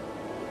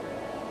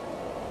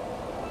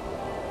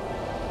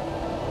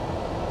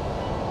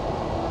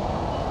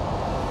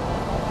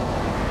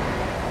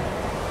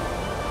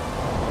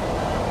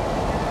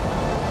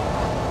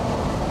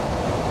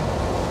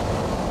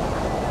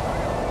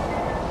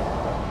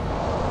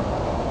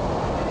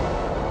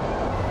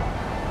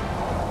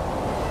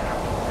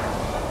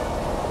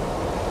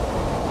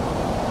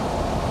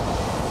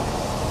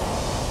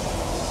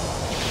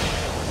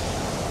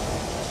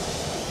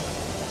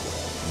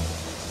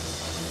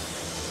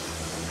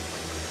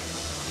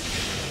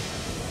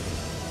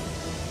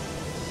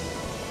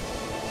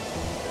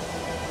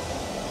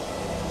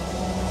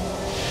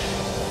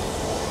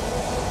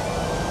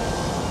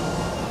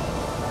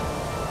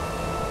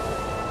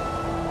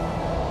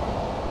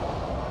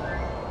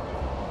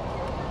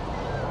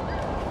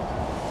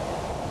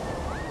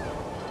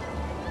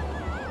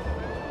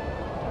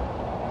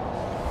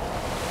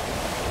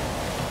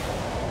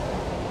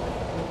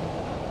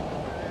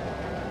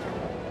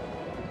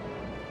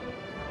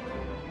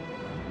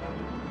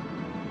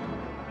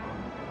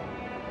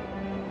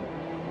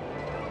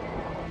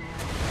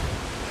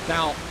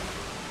 Now,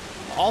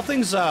 all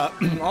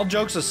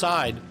jokes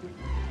aside,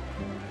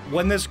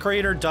 when this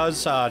creator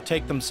does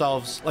take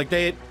themselves, like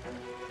they...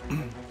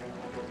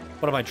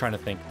 What am I trying to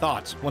think?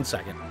 Thoughts. 1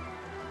 second.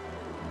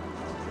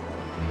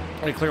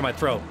 Let me clear my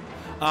throat.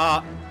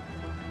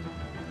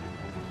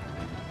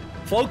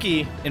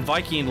 Floki in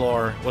Viking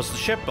lore was the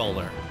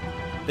shipbuilder.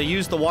 They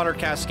used the water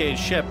cascade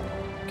ship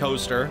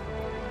coaster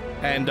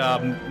and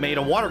made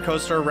a water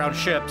coaster around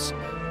ships,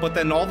 but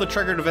then all the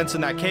triggered events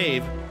in that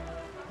cave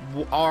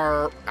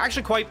are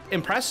actually quite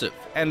impressive,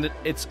 and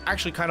it's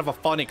actually kind of a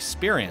fun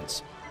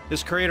experience.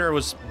 This creator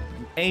was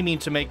aiming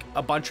to make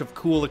a bunch of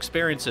cool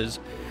experiences,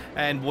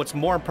 and what's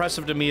more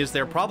impressive to me is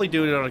they're probably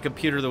doing it on a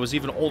computer that was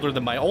even older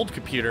than my old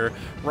computer,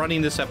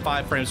 running this at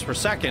 5 frames per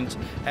second,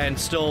 and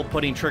still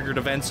putting triggered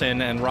events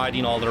in and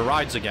riding all their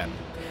rides again.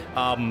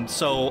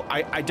 So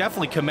I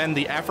definitely commend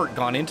the effort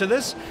gone into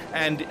this,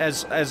 and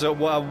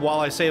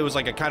while I say it was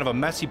like a kind of a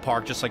messy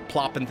park, just like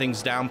plopping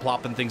things down,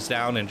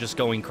 and just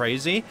going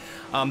crazy,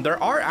 there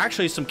are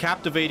actually some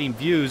captivating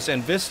views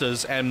and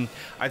vistas, and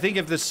I think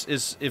if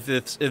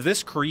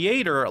this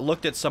creator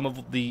looked at some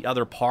of the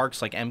other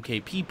parks like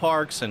MKP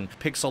parks and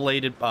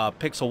pixelated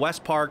Pixel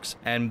West parks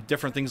and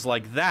different things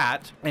like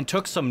that, and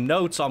took some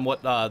notes on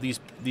what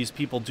these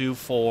people do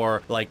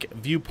for like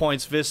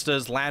viewpoints,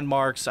 vistas,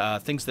 landmarks,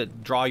 things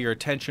that draw your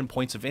attention,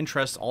 points of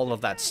interest, all of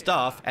that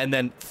stuff, and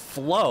then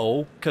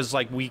flow, because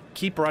like we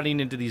keep running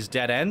into these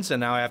dead ends and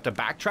now I have to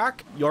backtrack.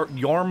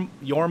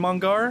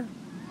 Jörmungandr.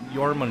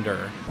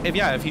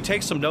 If you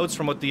take some notes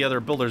from what the other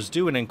builders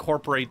do and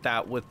incorporate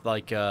that with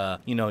like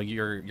you know,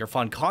 your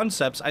fun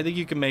concepts, I think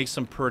you can make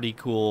some pretty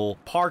cool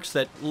parks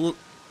that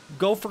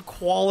go for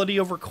quality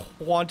over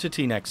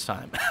quantity next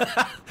time.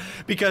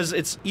 Because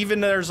it's even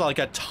there's like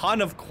a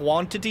ton of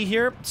quantity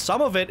here,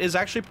 some of it is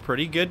actually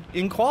pretty good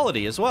in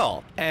quality as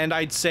well. And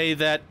I'd say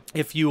that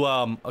if you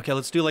okay,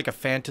 let's do like a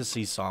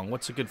fantasy song.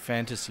 What's a good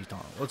fantasy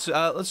song? Let's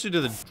do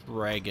the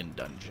Dragon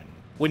Dungeon.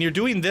 When you're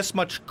doing this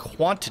much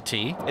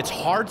quantity, it's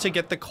hard to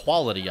get the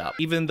quality up.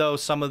 Even though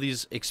some of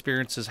these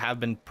experiences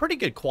have been pretty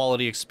good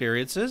quality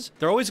experiences,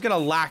 they're always gonna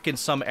lack in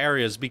some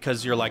areas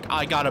because you're like,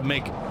 I gotta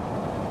make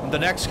the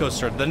next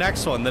coaster, the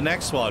next one,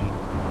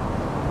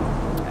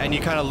 and you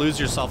kind of lose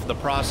yourself in the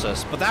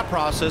process. But that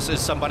process is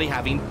somebody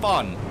having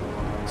fun.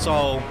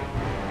 So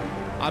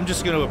I'm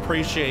just going to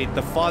appreciate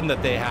the fun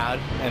that they had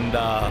and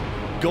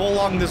go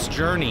along this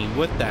journey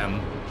with them.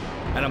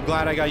 And I'm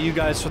glad I got you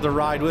guys for the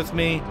ride with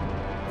me.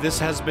 This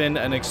has been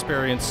an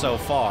experience so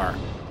far.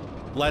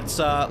 Let's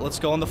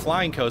go on the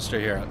flying coaster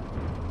here.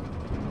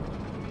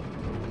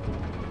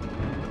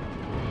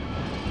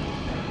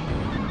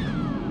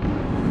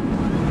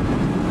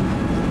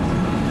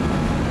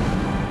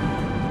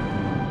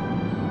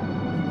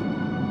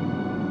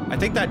 I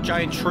think that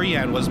giant tree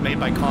end was made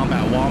by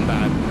Combat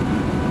Wombat.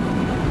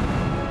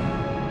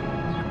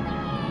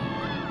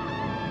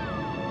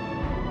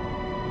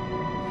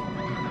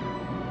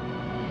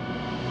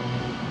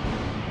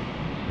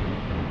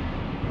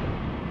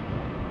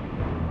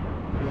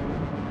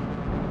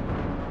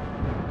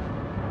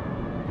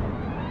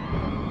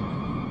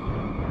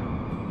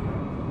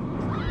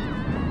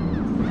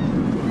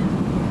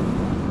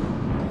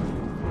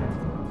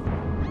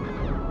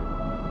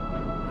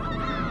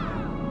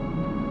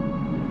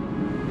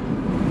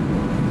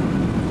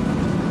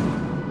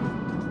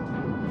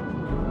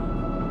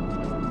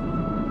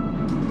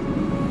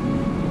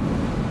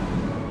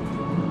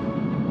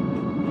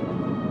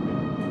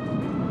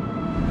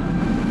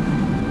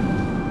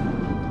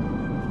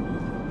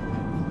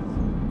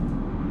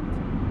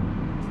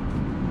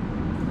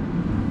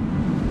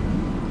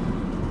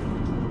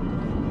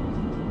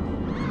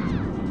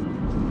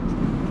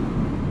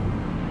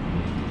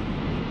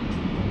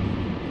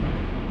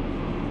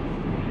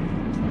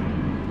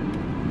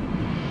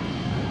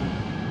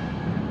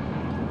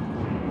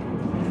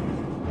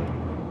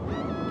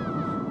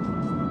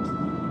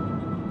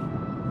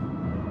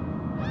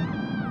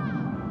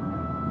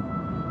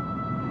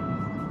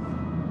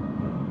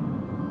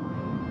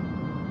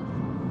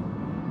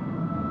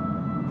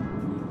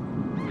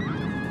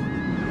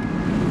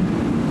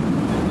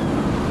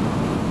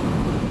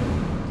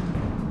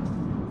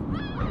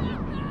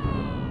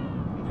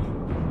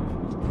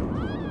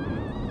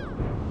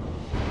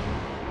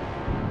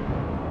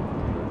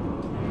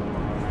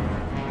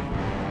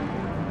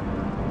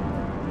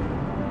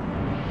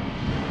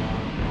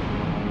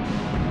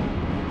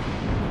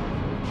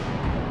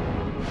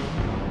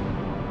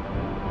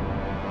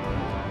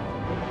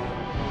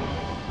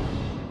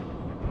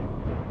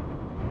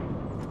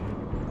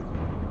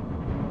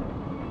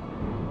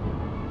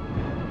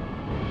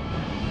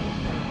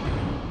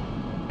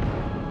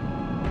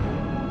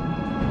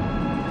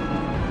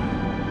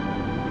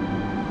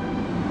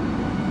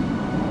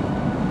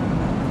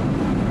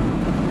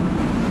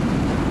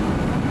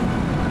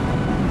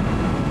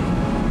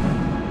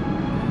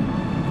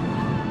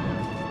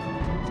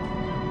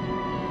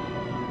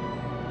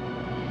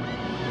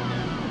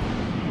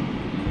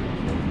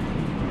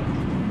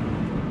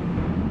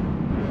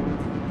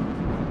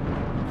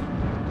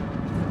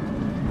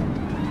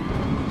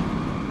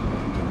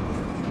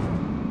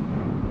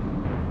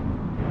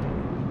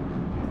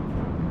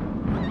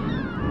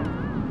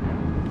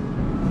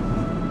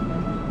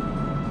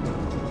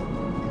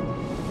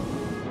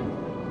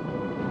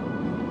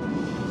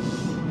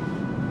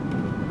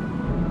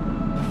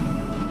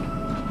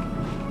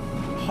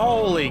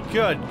 Holy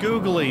good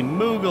googly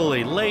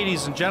moogly.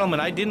 Ladies and gentlemen,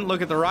 I didn't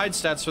look at the ride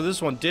stats for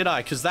this one, did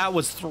I? Because that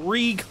was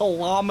 3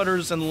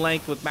 kilometers in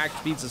length with max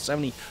speeds of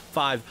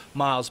 75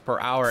 miles per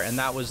hour, and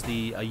that was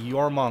the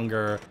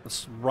Jörmungandr.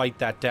 Let's write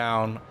that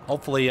down.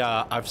 Hopefully,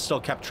 I've still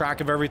kept track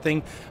of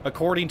everything.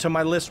 According to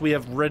my list, we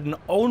have ridden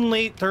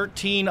only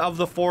 13 of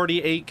the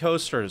 48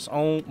 coasters.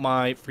 Oh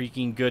my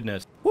freaking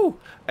goodness. Whew.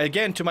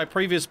 Again, to my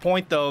previous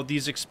point, though,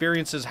 these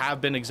experiences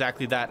have been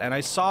exactly that. And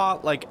I saw,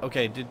 like,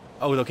 okay,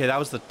 that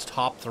was the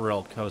top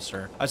thrill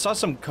coaster. I saw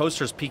some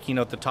coasters peeking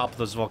out the top of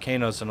those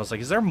volcanoes, and I was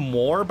like, is there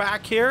more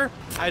back here?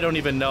 I don't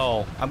even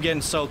know. I'm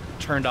getting so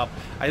turned up.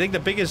 I think the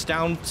biggest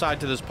downside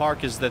to this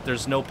park is that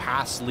there's no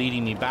paths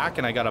leading me back,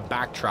 and I gotta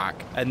backtrack.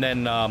 And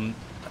then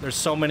there's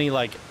so many,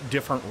 like,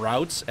 different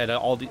routes at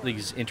all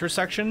these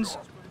intersections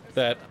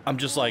that I'm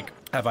just like,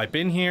 have I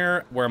been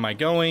here? Where am I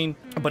going?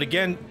 But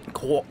again,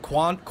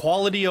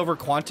 quality over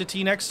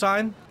quantity next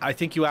time. I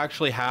think you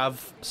actually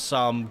have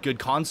some good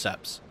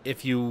concepts.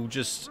 If you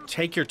just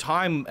take your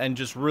time and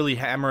just really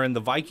hammer in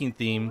the Viking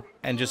theme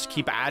and just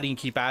keep adding,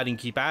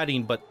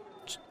 but,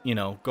 you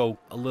know, go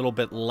a little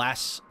bit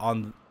less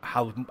on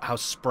how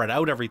spread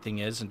out everything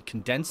is and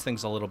condense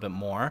things a little bit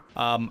more.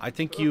 I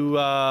think you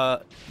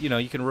know,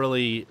 you can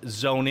really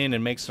zone in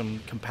and make some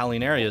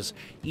compelling areas,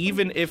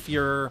 even if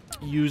you're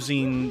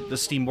using the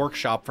Steam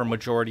Workshop for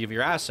majority of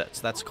your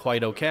assets. That's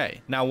quite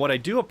okay. Now, what I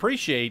do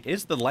appreciate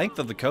is the length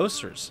of the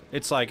coasters.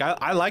 It's like,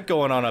 I like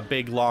going on a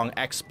big, long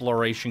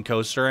exploration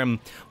coaster, and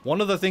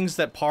one of the things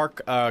that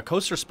Park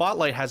Coaster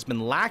Spotlight has been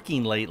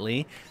lacking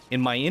lately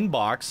in my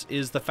inbox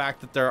is the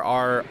fact that there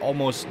are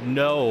almost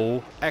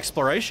no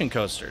exploration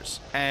coasters.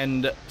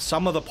 And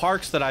some of the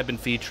parks that I've been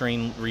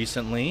featuring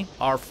recently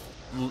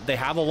they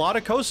have a lot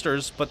of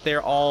coasters, but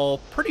they're all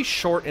pretty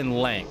short in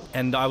length.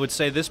 And I would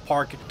say this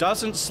park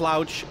doesn't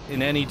slouch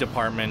in any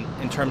department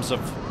in terms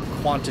of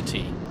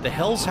quantity. The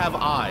hills have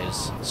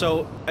eyes.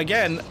 So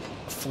again,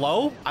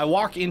 flow, I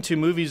walk into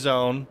Movie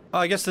Zone. Oh,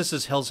 I guess this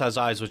is Hills Has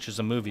Eyes, which is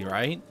a movie,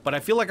 right? But I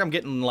feel like I'm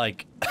getting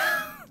like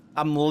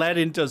I'm led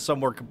into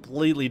somewhere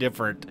completely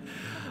different.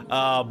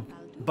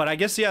 But I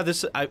guess, yeah,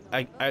 this,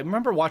 I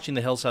remember watching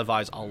The Hills Have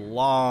Eyes a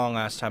long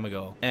ass time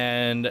ago,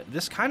 and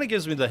this kind of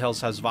gives me the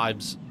Hills Has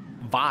vibes.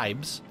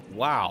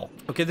 Wow.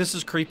 Okay, this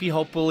is creepy.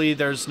 Hopefully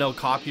there's no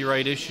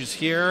copyright issues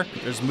here.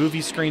 There's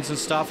movie screens and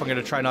stuff. I'm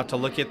gonna try not to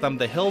look at them.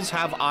 The Hills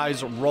Have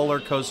Eyes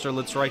roller coaster.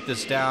 Let's write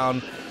this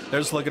down.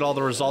 There's look at all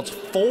the results.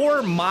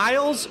 4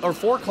 miles or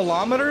 4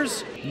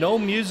 kilometers? No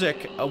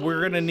music.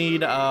 We're gonna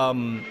need,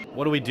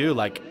 what do we do?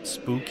 Like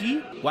spooky?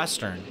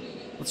 Western.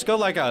 Let's go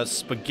like a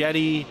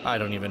spaghetti. I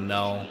don't even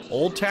know.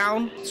 Old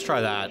Town? Let's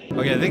try that.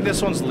 Okay, I think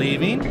this one's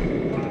leaving.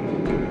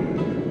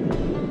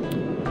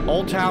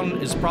 Old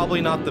Town is probably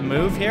not the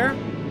move here.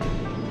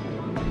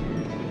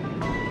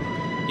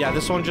 Yeah,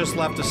 this one just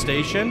left the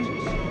station.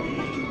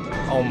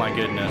 Oh my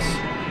goodness.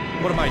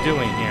 What am I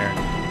doing here?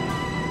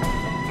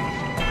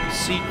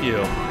 Seat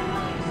view.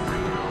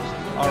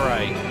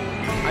 Alright.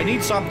 I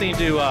need something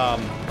to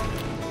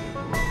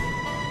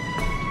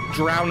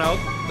drown out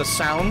the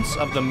sounds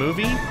of the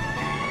movie.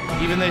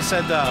 Even they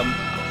said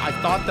I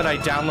thought that I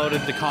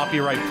downloaded the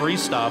copyright-free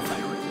stuff.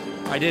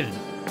 I didn't.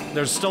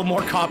 There's still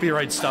more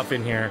copyright stuff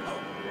in here.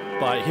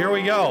 But here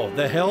we go.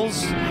 The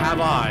Hills Have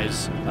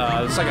Eyes.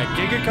 It's like a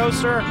Giga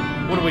Coaster.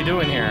 What are we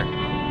doing here?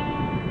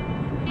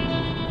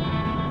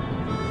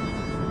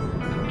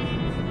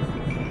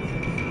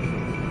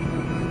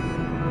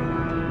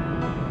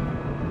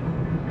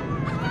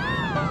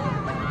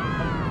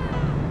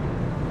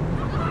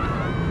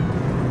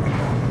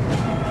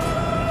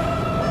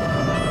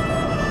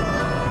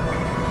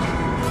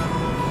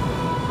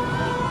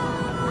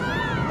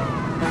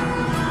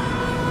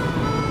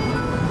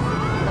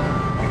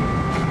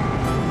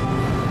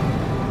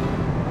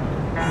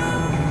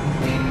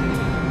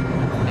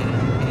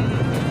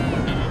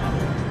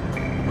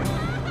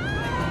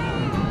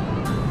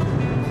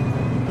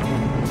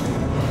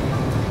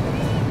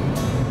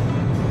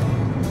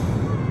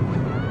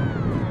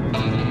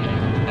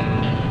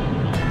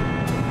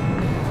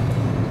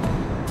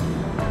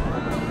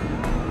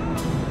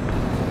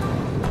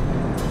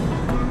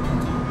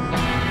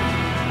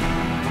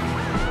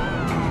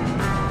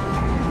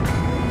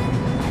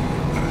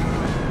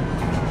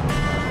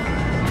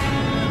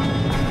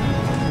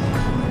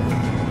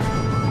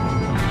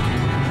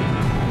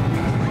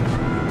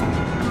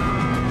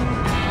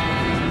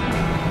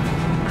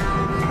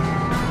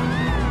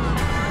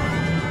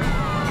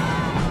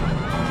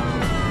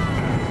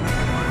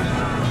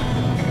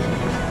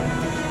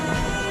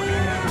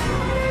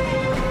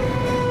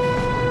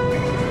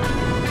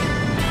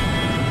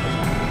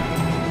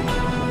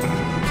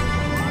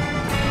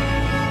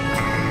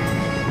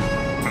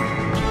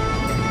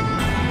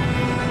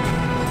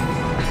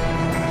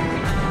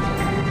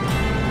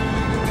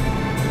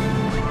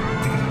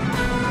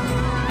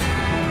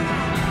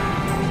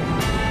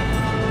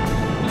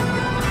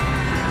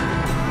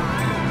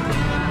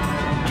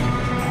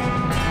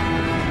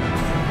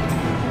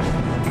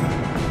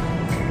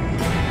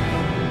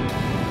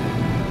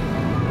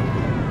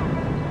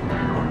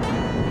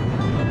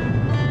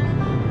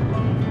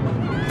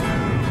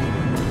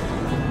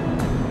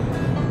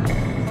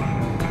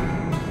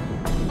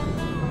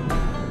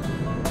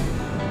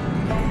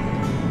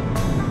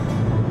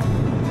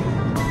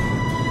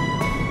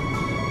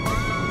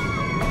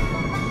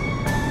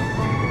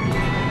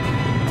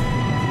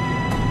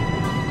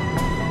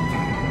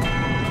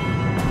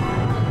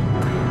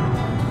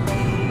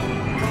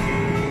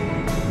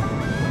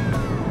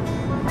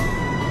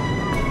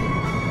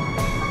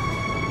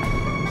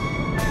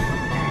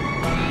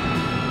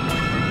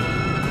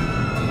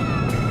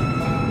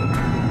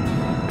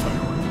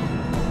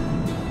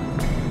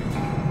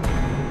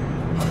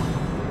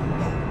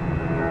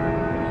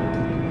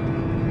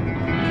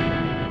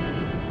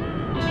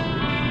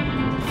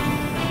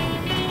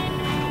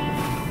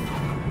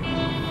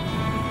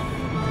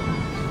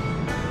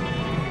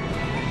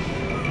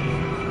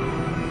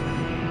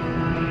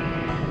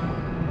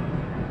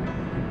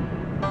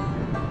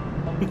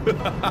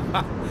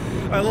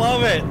 I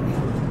love it.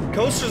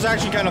 Coaster's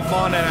actually kind of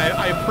fun, and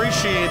I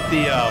appreciate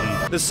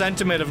the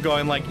sentiment of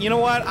going like, you know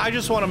what? I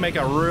just want to make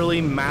a really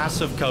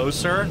massive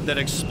coaster that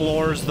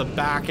explores the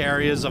back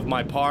areas of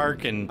my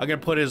park, and I'm gonna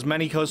put as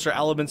many coaster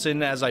elements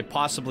in as I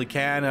possibly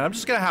can, and I'm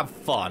just gonna have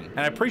fun.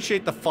 And I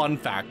appreciate the fun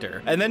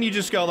factor. And then you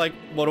just go like,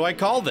 what do I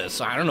call this?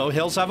 I don't know.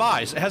 Hills Have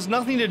Eyes. It has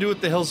nothing to do with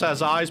the Hills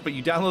Has Eyes, but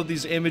you download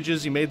these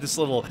images, you made this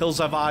little Hills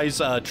Have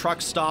Eyes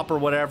truck stop or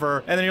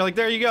whatever, and then you're like,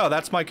 there you go.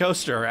 That's my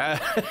coaster.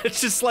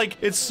 It's just like,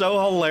 it's so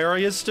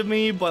hilarious to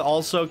me, but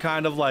also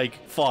kind of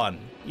like fun.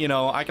 You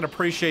know, I can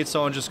appreciate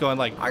someone just going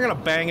like, I'm gonna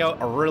bang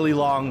out a really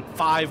long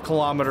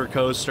 5-kilometer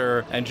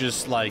coaster and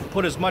just like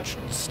put as much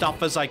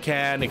stuff as I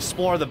can,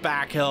 explore the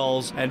back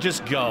hills, and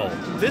just go.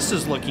 This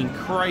is looking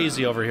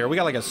crazy over here. We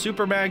got like a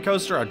Superman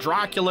coaster, a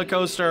Dracula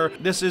coaster.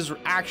 This is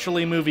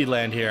actually movie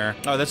land here.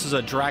 Oh, this is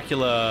a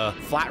Dracula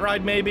flat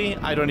ride maybe?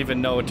 I don't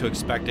even know what to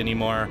expect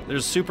anymore.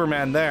 There's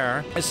Superman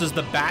there. This is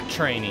the bat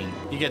training.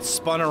 You get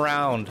spun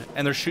around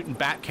and they're shooting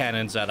bat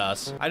cannons at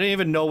us. I didn't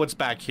even know what's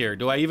back here.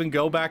 Do I even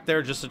go back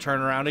there just to turn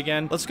around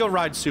again? Let's go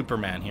ride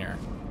Superman here.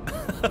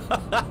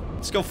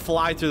 Let's go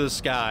fly through the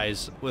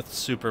skies with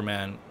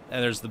Superman.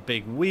 And there's the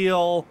big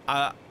wheel.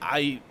 Why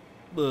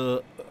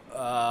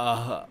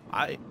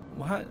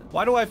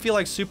do I feel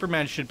like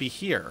Superman should be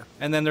here?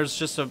 And then there's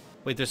just a,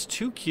 wait, there's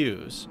 2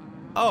 queues.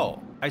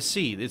 Oh, I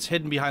see. It's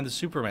hidden behind the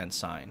Superman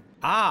sign.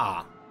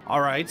 Ah,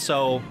 all right.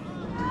 So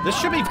this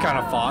should be kind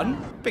of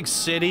fun. Big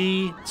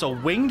city. It's a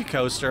winged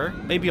coaster.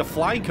 Maybe a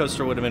flying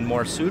coaster would have been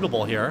more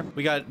suitable here.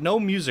 We got no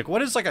music.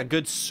 What is like a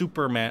good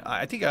Superman?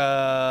 I think,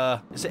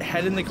 is it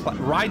Head in the Cloud?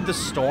 Ride the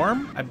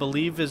Storm, I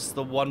believe is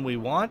the one we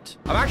want.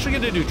 I'm actually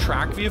going to do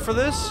track view for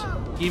this,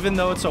 even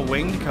though it's a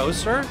winged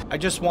coaster. I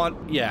just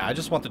want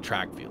the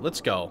track view.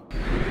 Let's go.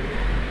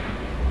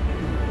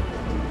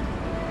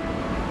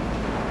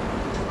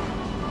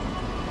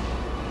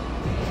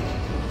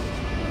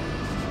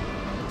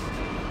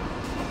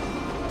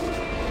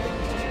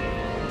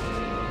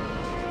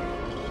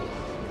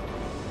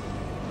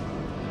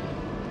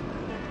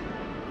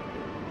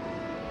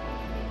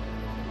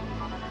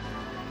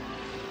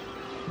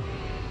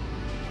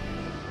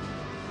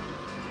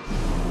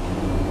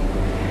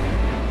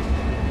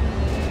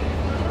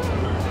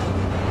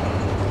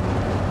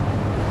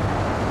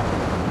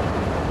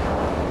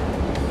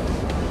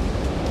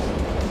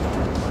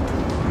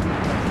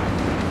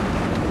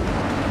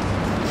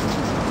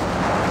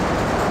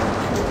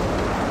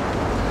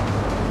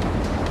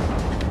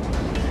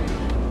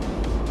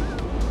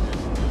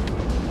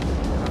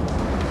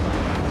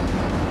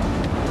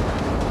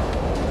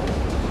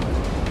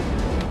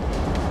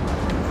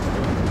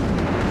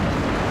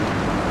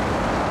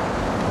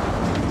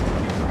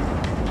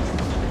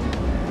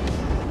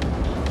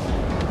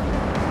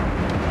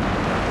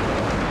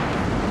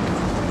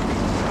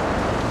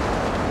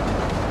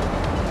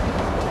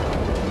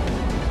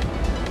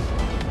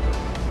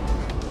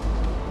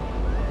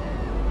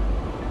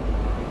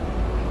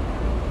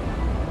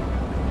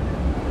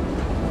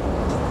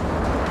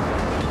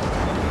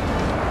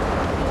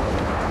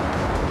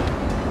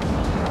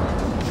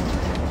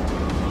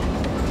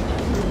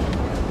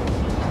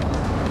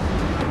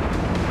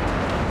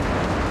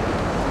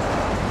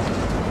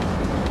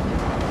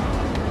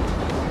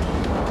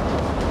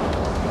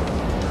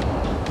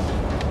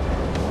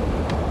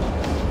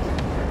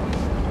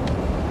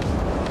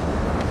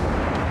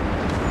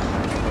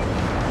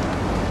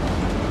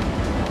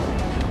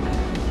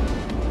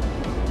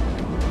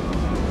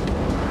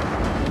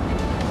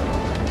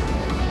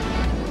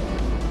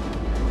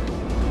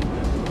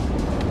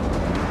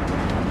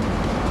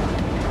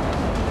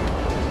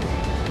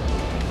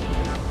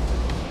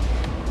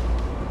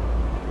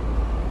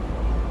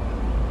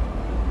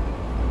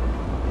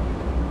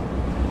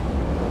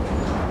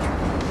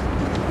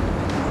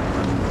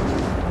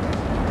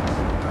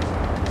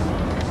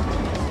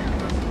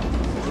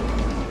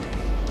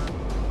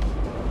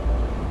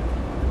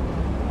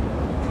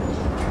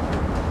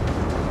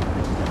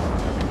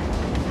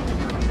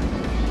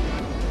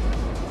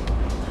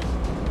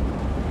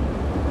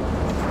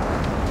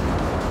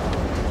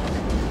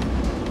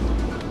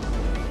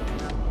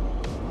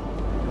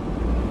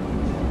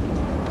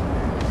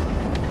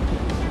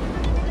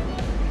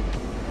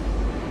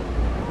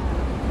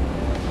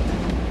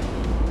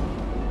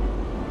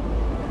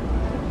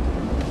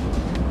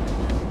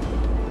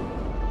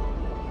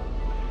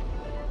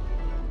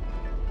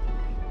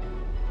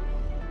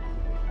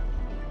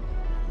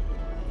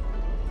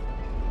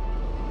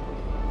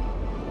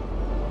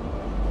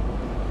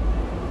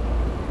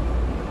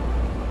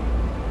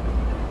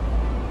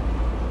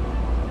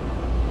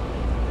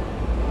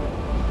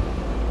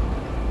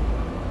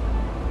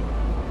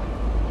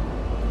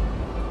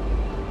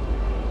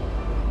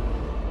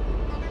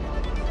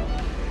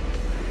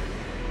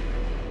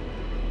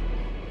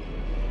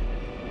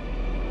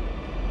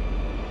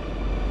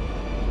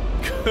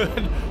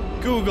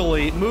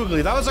 Googly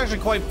moogly. That was actually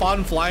quite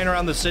fun flying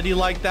around the city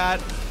like that.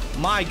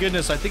 My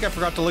goodness, I think I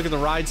forgot to look at the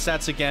ride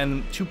stats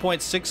again.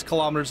 2.6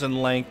 kilometers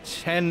in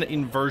length, 10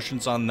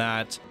 inversions on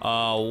that.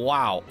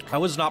 Wow. I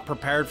was not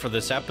prepared for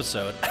this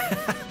episode.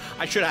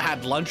 I should have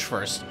had lunch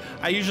first.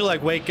 I usually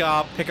like wake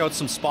up, pick out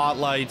some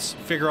spotlights,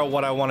 figure out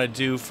what I want to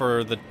do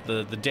for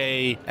the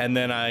day, and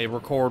then I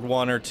record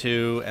one or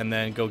two and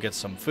then go get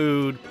some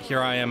food. Here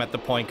I am at the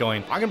point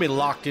going, I'm gonna be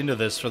locked into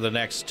this for the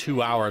next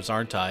 2 hours,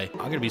 aren't I?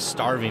 I'm gonna be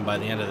starving by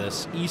the end of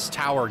this. East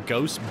Tower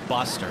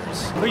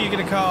Ghostbusters. Who are you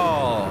gonna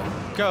call?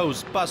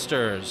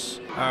 Ghostbusters.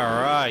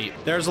 All right,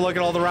 there's a look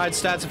at all the ride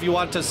stats if you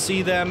want to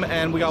see them,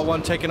 and we got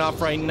one taken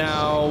off right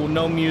now.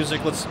 No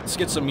music. Let's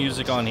get some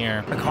music on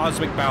here. A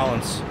cosmic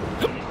balance.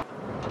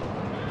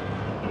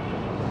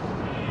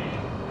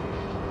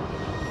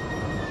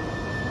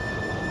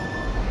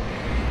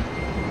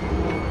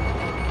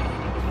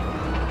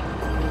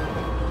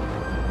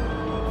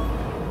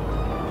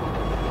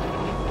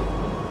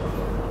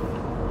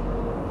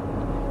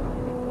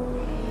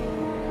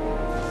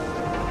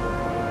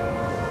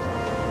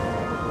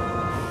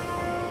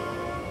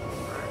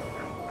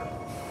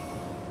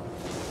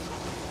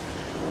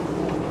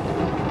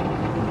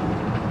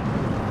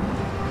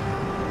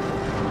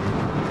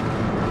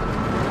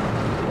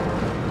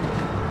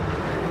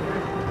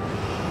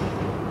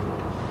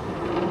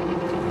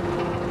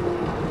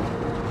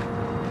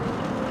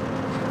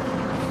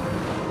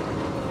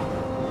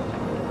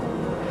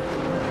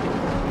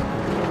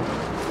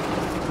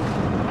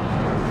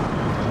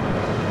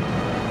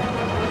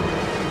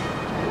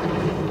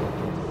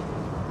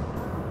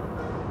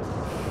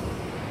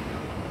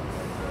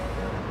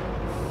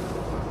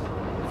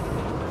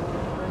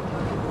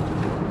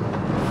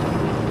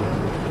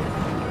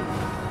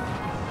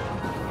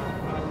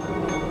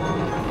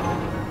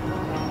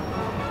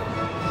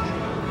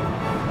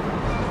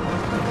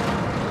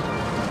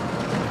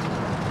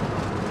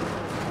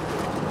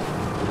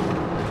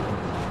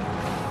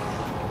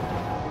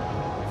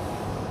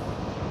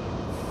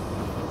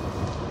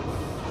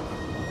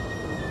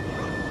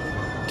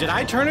 Did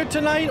I turn it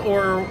tonight,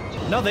 or...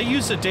 No, they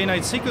used a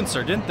day-night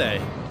sequencer, didn't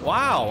they?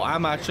 Wow,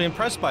 I'm actually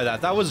impressed by that.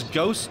 That was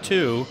Ghost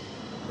 2.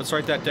 Let's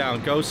write that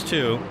down, Ghost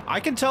 2. I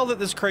can tell that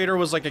this creator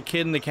was like a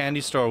kid in the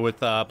candy store with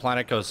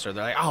Planet Coaster.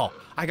 They're like, oh,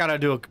 I gotta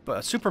do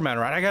a Superman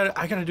ride.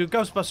 I gotta do a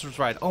Ghostbusters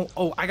ride.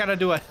 Oh, I gotta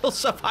do a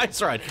Hills of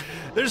Ice ride.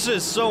 There's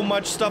just so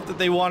much stuff that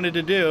they wanted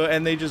to do,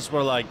 and they just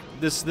were like,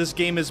 this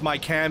game is my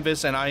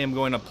canvas, and I am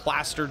going to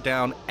plaster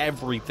down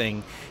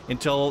everything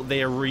until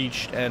they are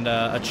reached and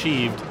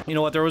achieved. You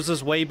know what? There was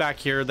this way back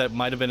here that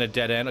might have been a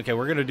dead end. Okay,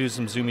 we're gonna do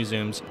some zoomy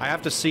zooms. I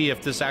have to see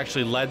if this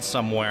actually led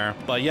somewhere.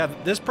 But yeah,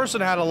 this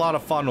person had a lot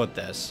of fun with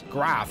this.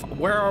 Graph,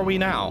 where are we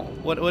now?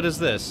 What is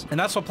this? And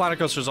that's what Planet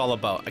Coaster is all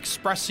about,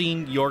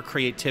 expressing your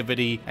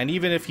creativity. And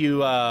even if you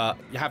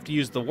have to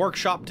use the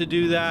workshop to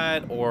do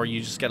that, or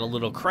you just get a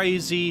little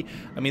crazy,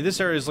 I mean, this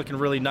area is looking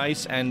really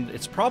nice, and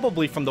it's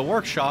probably from the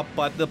workshop,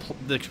 but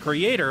the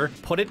creator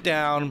put it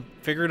down,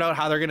 figured out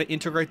how they're going to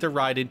integrate their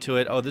ride into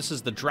it. Oh, this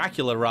is the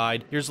Dracula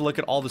ride. Here's a look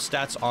at all the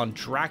stats on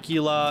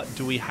Dracula.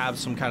 Do we have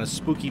some kind of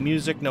spooky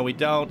music? No, we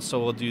don't,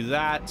 so we'll do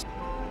that.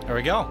 There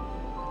we go.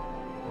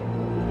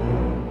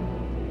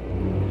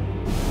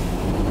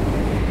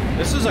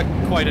 This is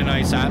quite a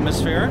nice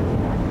atmosphere.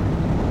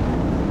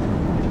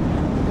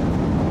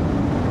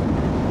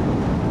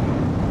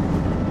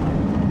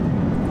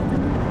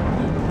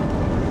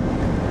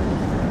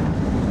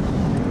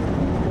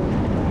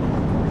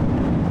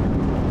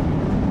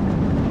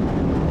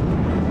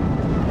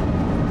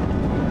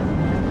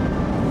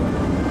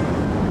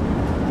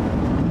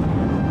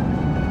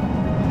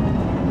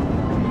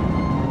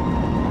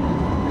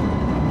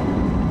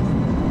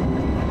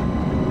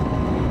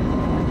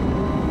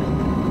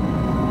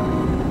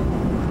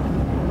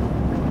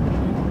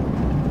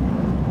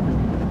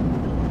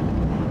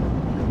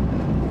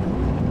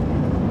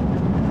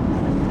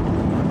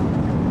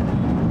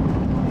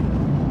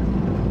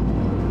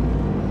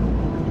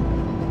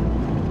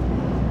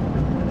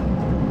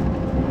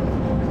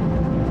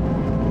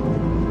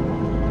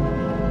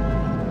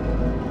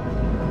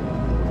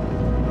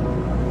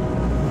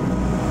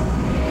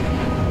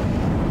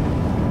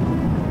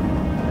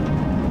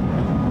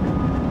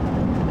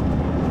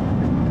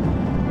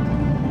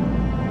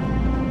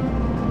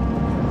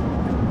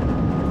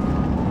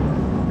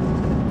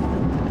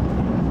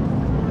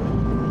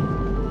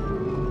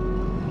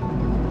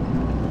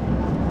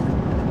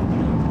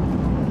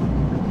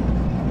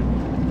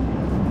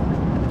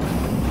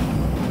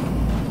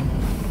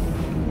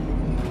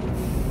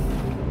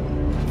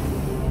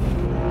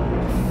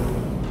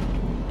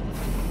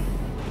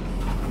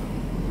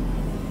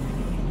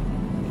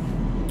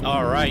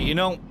 You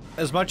know,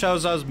 as much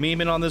as I was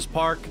memeing on this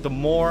park, the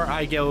more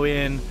I go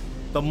in,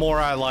 the more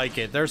I like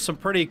it. There's some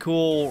pretty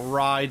cool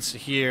rides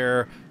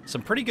here.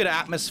 some pretty good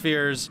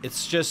atmospheres.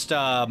 It's just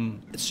a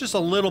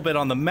little bit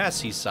on the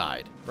messy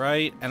side,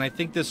 right? And I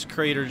think this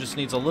creator just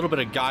needs a little bit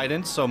of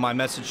guidance. So my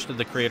message to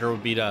the creator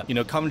would be to, you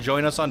know, come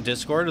join us on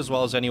Discord, as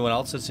well as anyone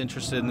else that's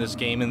interested in this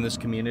game, in this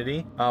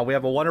community. We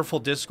have a wonderful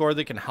Discord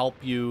that can help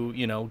you,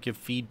 you know, give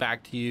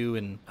feedback to you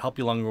and help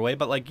you along your way.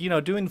 But like, you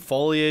know, doing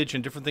foliage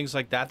and different things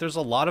like that, there's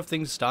a lot of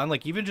things done.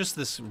 Like even just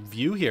this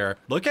view here,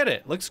 look at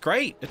it, looks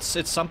great.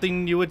 It's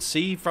something you would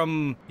see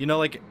from, you know,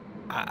 like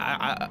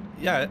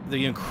yeah,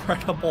 the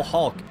Incredible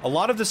Hulk. A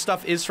lot of this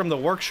stuff is from the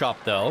workshop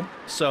though,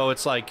 so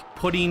it's like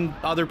putting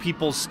other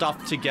people's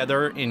stuff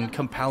together in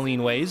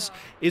compelling ways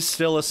is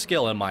still a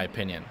skill, in my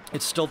opinion.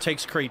 It still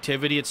takes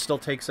creativity, it still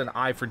takes an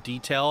eye for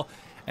detail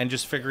and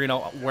just figuring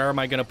out where am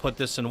I going to put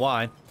this and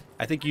why.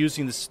 I think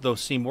using the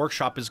Steam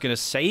Workshop is going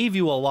to save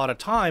you a lot of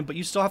time, but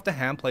you still have to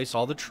hand place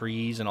all the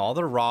trees and all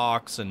the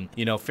rocks and,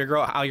 you know, figure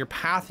out how your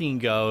pathing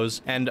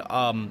goes. And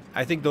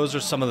I think those are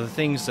some of the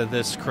things that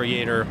this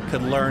creator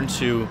could learn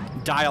to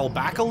dial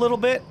back a little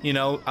bit, you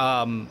know,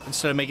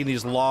 instead of making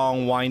these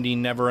long,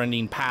 winding,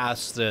 never-ending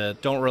paths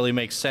that don't really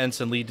make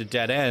sense and lead to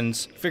dead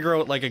ends. Figure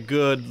out like a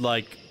good,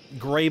 like,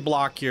 gray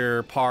block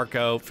your park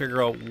out,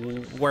 figure out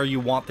where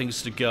you want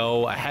things to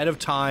go ahead of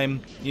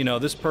time. You know,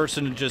 this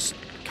person just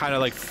kind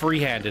of like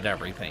free-handed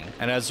everything,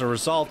 and as a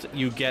result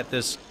you get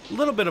this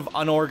little bit of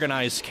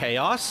unorganized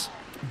chaos.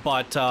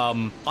 But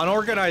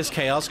unorganized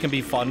chaos can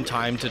be fun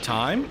time to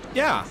time.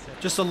 Yeah,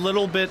 just a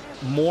little bit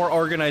more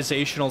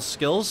organizational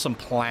skills, some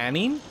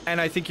planning,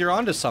 and I think you're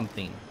onto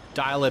something.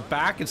 Dial it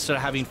back. Instead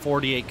of having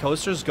 48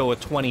 coasters, go with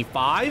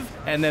 25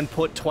 and then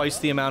put twice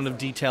the amount of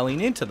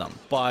detailing into them.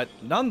 But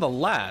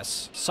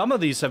nonetheless, some of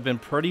these have been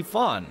pretty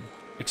fun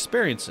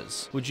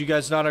experiences. Would you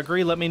guys not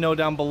agree? Let me know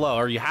down below.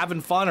 Are you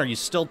having fun? Are you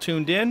still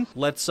tuned in?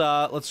 Let's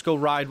go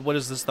ride. What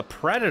is this? The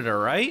Predator,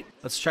 right?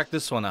 Let's check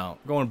this one out.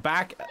 Going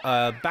back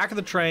of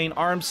the train,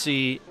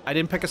 RMC. I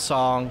didn't pick a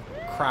song.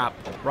 Crap.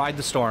 Ride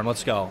the Storm.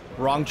 Let's go.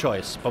 Wrong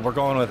choice, but we're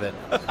going with it.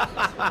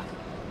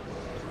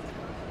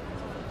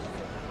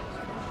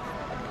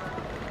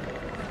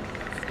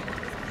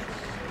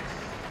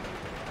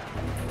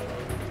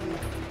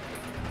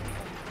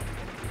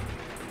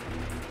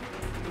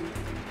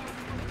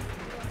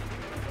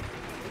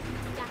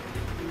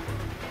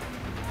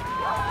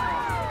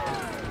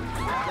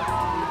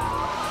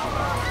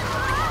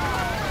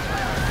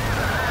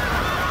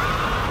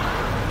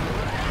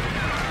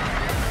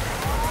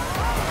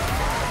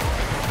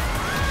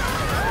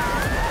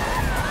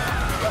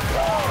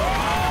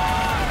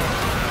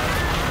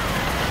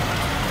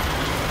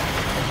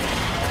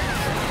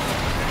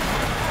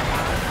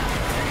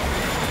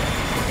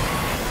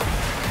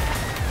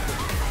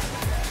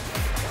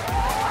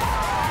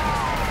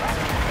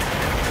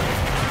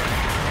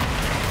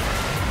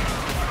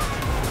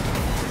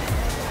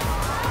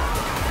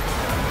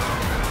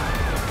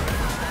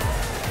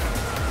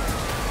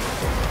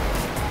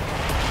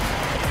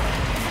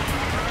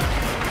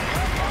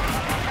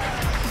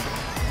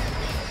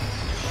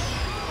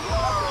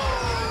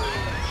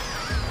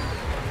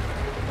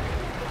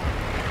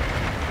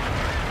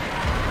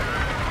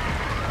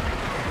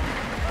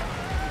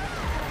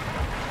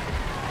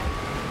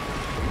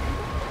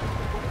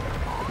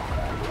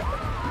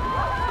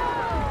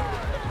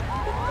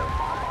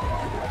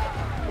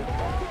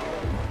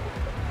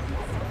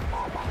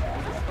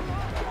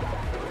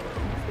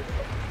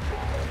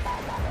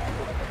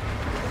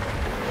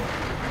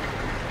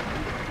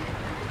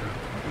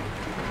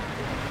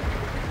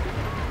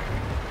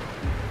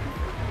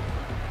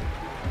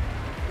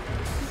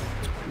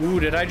 Ooh,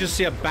 did I just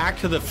see a Back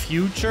to the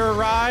Future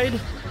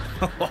ride?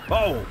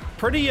 Oh,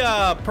 pretty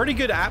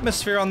good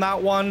atmosphere on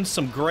that one.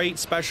 Some great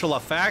special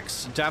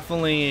effects.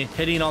 Definitely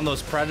hitting on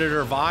those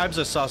Predator vibes.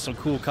 I saw some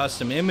cool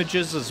custom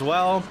images as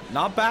well.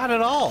 Not bad at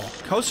all.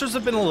 Coasters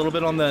have been a little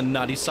bit on the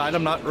nutty side.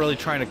 I'm not really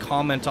trying to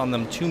comment on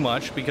them too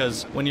much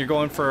because when you're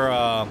going for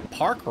a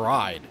park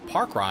ride,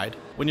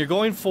 when you're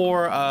going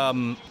for,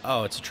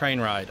 oh, it's a train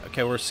ride.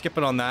 Okay, we're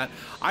skipping on that.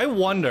 I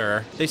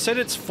wonder, they said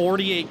it's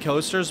 48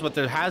 coasters, but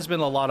there has been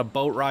a lot of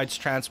boat rides,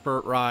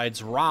 transport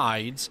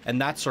rides,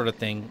 and that sort of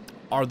thing.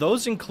 Are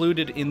those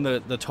included in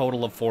the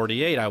total of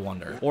 48, I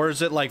wonder? Or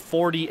is it like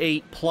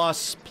 48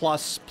 plus?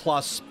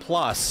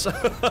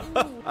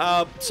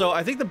 So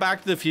I think the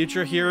Back to the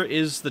Future here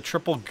is the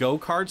triple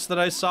go-karts that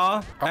I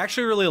saw. I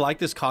actually really like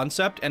this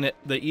concept, and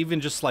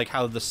even just like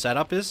how the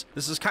setup is.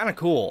 This is kind of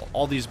cool.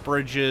 All these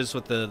bridges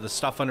with the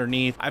stuff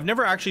underneath. I've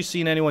never actually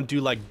seen anyone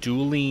do like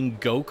dueling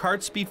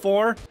go-karts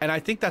before, and I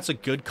think that's a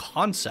good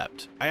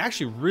concept. I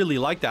actually really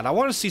like that. I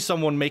want to see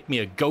someone make me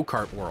a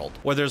go-kart world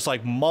where there's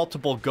like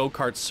multiple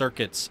go-kart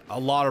circuits, a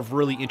lot of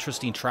really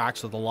interesting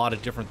tracks with a lot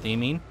of different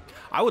theming.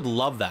 I would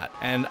love that.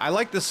 And I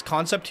like this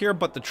concept here,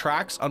 but the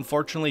tracks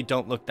unfortunately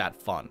don't look that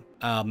fun.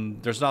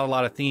 There's not a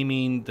lot of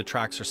theming. The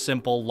tracks are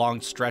simple,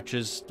 long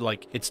stretches.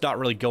 Like, it's not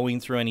really going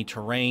through any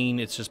terrain.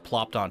 It's just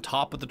plopped on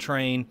top of the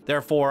train.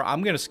 Therefore,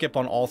 I'm going to skip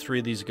on all 3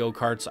 of these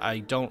go-karts. I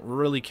don't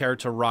really care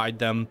to ride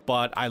them,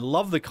 but I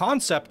love the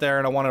concept there,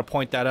 and I want to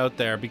point that out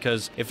there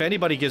because if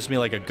anybody gives me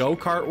like a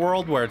go-kart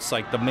world where it's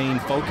like the main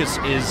focus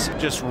is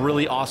just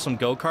really awesome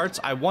go-karts,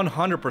 I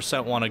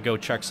 100% want to go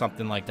check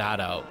something like that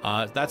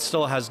out. That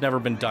still has never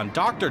been done.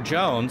 Dr.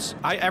 Jones,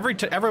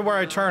 everywhere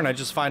I turn, I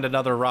just find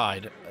another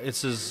ride.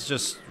 This is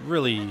just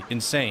really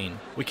insane.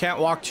 We can't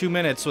walk 2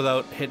 minutes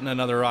without hitting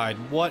another ride.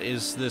 What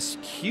is this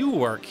queue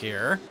work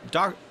here?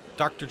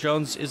 Dr.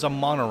 Jones is a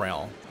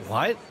monorail.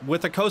 What?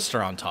 With a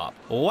coaster on top.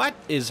 What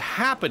is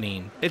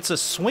happening? It's a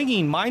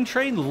swinging mine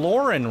train?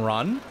 Loren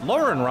Run?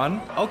 Loren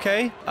Run?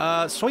 Okay.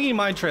 Swinging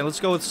mine train. Let's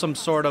go with some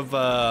sort of,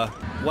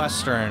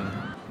 Western.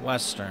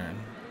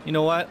 You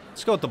know what?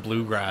 Let's go with the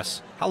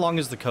bluegrass. How long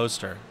is the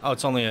coaster? Oh,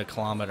 it's only 1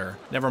 kilometer.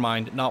 Never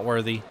mind. Not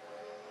worthy.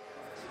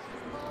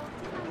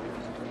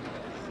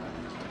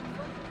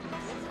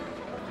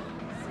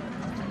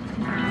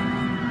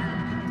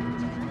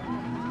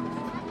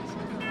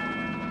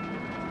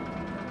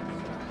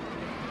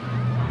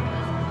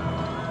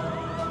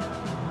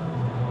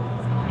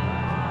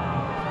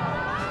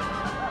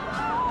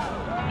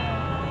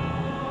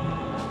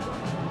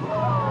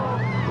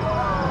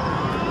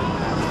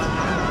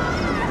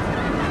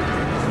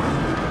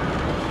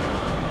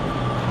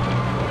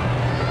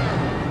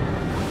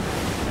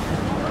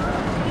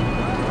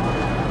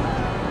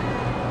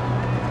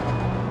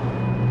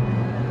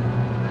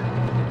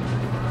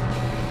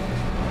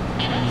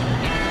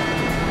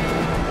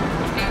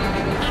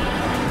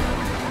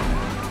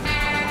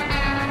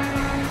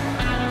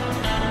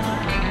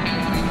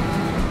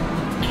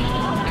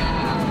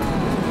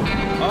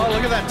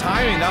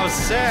 That was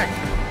sick.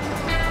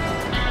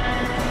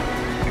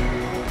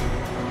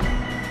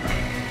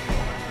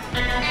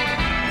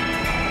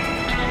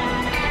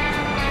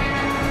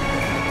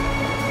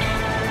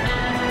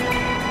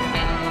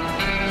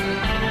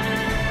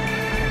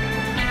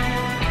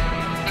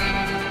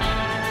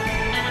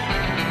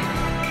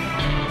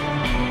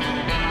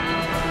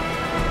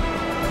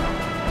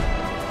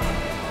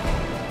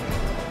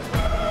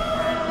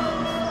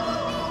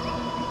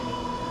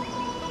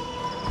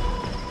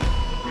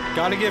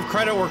 Gotta give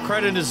credit where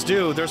credit is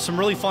due. There's some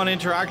really fun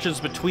interactions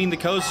between the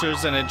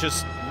coasters, and it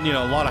just, you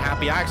know, a lot of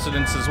happy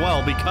accidents as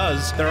well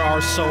because there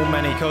are so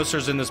many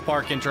coasters in this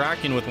park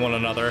interacting with one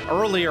another.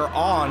 Earlier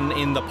on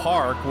in the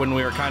park, when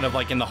we were kind of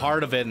like in the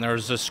heart of it and there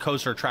was just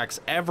coaster tracks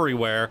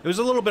everywhere, it was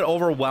a little bit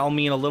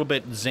overwhelming, a little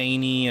bit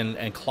zany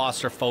and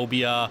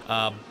claustrophobia,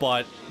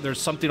 but there's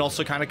something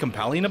also kind of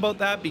compelling about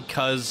that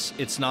because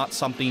it's not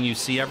something you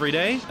see every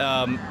day.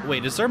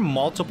 Wait, is there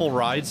multiple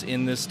rides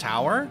in this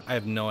tower? I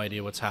have no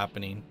idea what's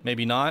happening.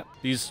 Maybe not.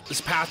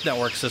 This path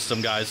network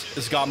system, guys,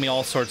 has got me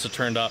all sorts of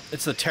turned up.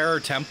 It's the Terror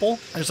Temple.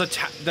 There's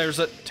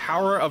a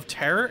Tower of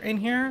Terror in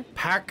here.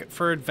 Pack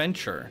for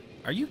Adventure.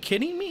 Are you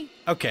kidding me?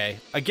 Okay,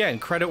 again,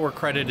 credit where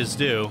credit is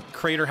due.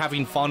 Creator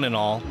having fun and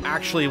all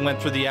actually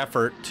went through the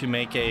effort to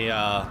make a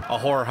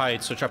Horror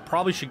Heights, which I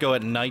probably should go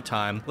at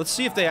nighttime. Let's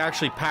see if they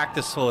actually pack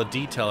this full of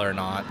detail or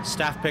not.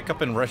 Staff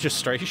pickup and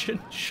registration?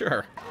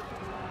 Sure.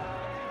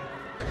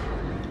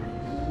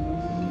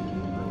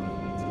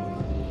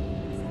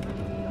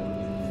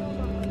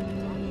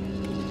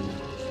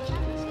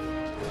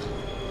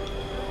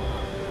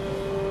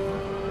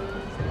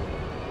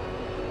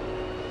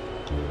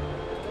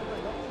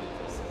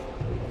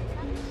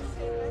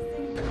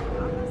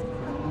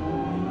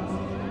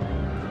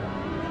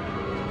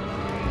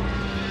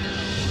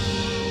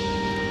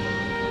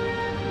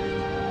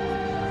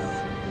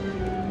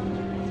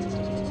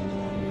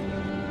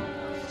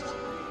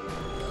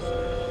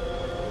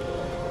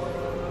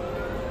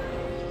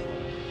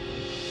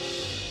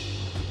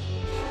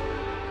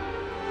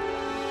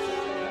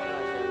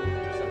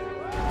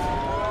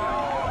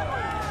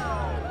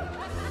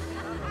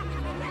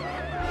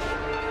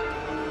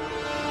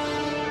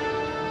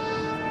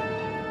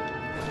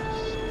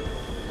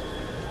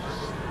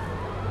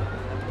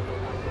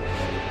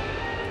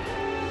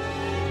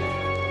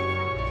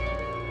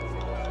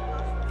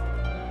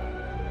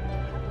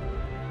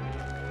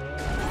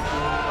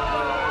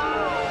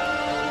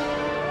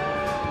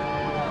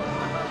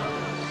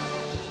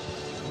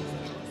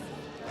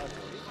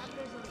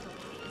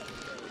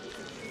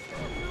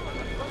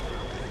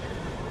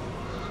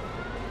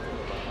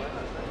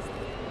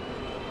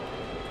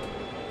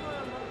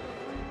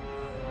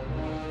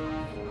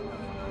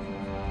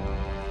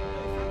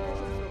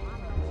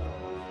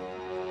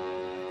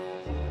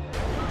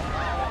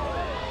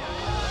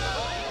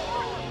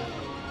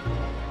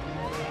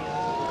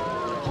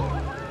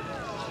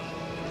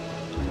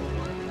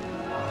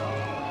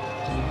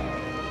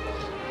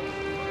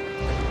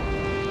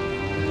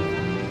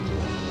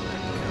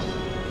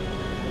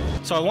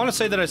 So I want to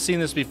say that I've seen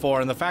this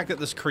before, and the fact that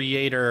this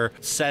creator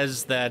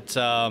says that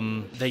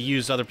they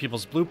use other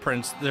people's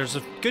blueprints, there's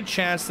a good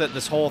chance that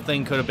this whole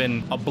thing could have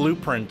been a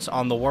blueprint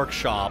on the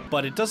workshop,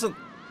 but it doesn't,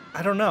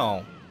 I don't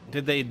know.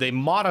 Did they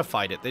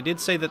modified it? They did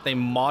say that they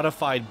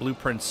modified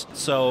blueprints,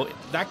 so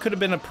that could have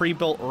been a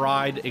pre-built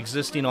ride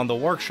existing on the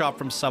workshop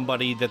from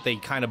somebody that they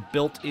kind of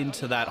built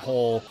into that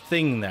whole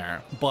thing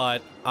there.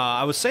 But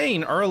I was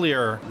saying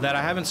earlier that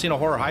I haven't seen a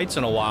Horror Heights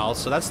in a while,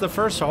 so that's the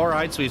first Horror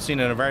Heights we've seen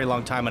in a very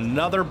long time.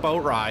 Another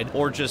boat ride,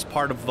 or just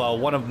part of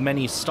one of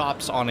many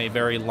stops on a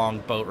very long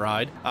boat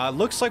ride.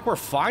 Looks like we're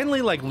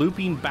finally like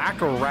looping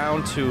back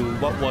around to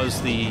what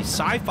was the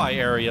sci-fi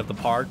area of the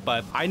park,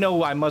 but I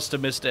know I must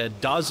have missed a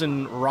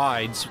dozen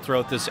rides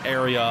throughout this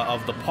area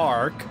of the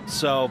park.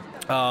 So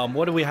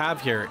what do we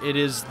have here? It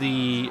is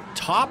the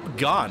Top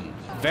Gun.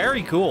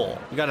 Very cool.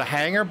 We got a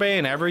hangar bay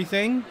and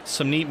everything.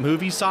 Some neat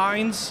movie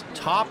signs.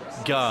 Top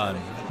Gun.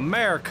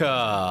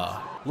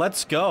 America.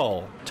 Let's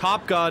go.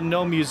 Top Gun,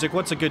 no music.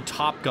 What's a good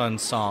Top Gun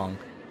song?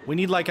 We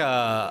need like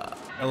a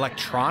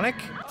electronic?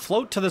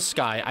 Float to the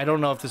Sky. I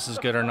don't know if this is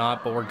good or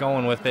not, but we're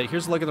going with it.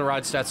 Here's a look at the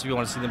ride stats if you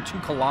want to see them. 2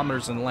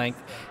 kilometers in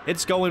length.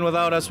 It's going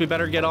without us. We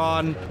better get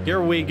on.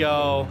 Here we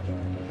go.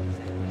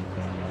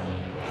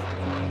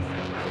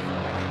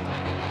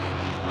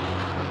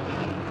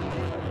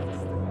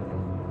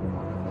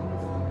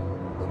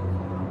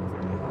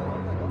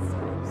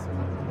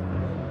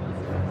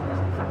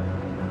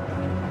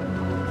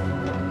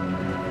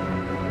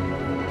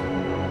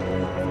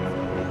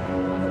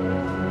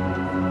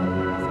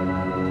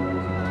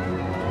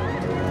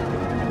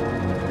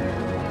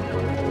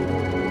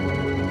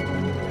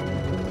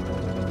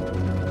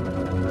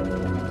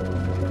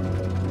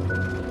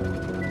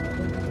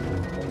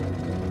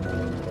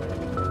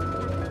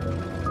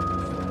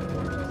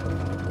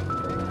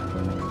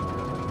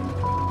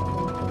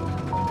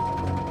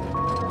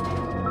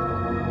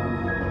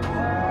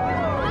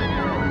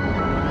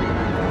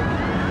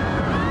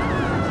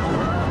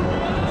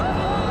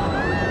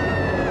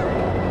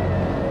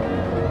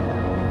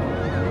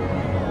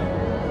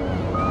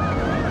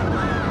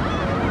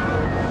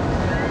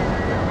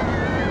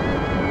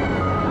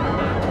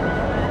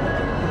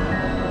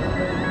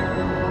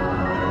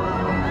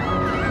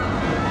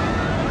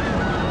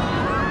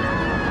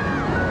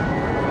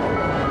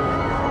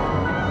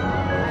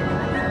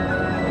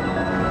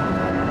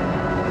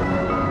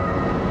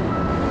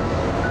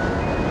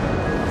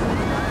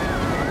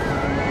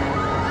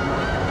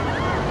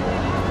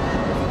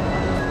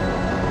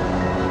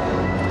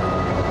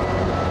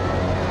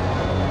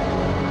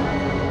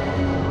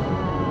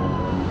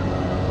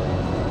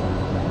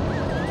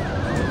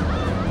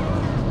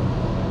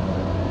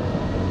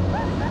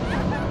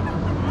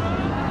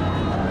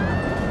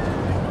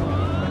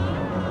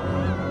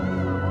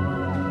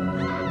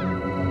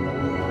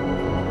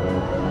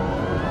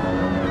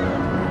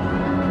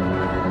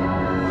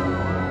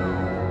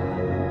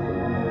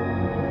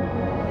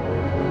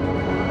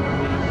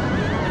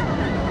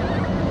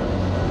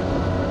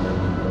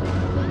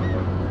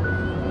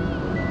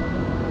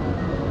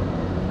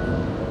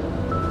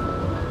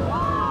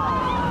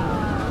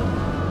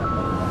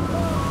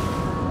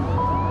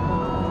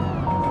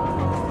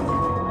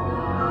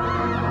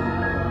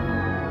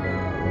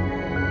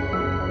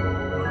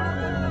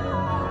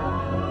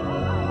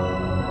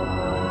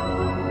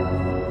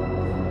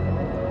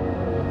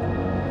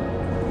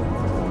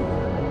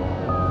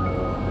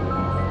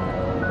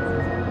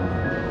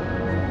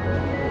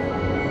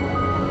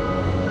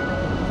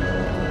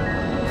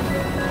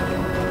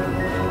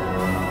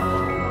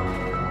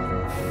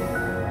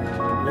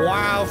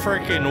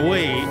 Freaking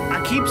wait.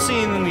 I keep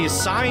seeing these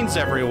signs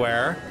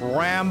everywhere.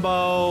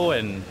 Rambo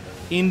and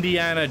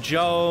Indiana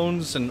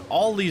Jones and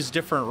all these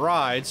different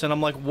rides, and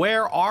I'm like,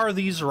 where are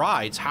these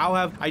rides? How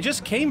have I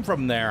just came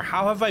from there?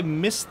 How have I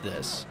missed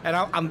this? And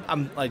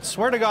I'm like,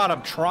 swear to God,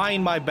 I'm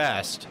trying my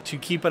best to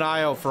keep an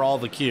eye out for all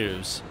the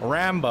cues.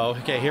 Rambo.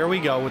 Okay, here we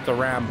go with the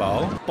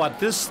Rambo. But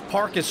this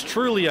park is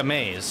truly a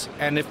maze,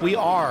 and if we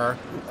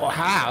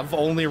have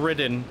only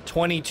ridden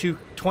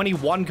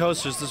 21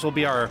 coasters, this will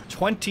be our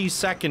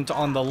 22nd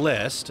on the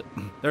list.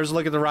 There's a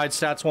look at the ride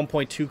stats,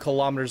 1.2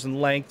 kilometers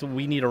in length.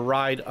 We need a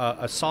ride,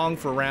 a song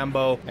for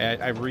Rambo.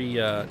 I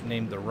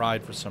renamed the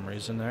ride for some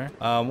reason there.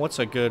 What's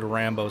a good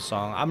Rambo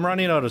song? I'm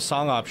running out of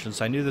song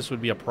options. I knew this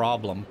would be a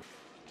problem.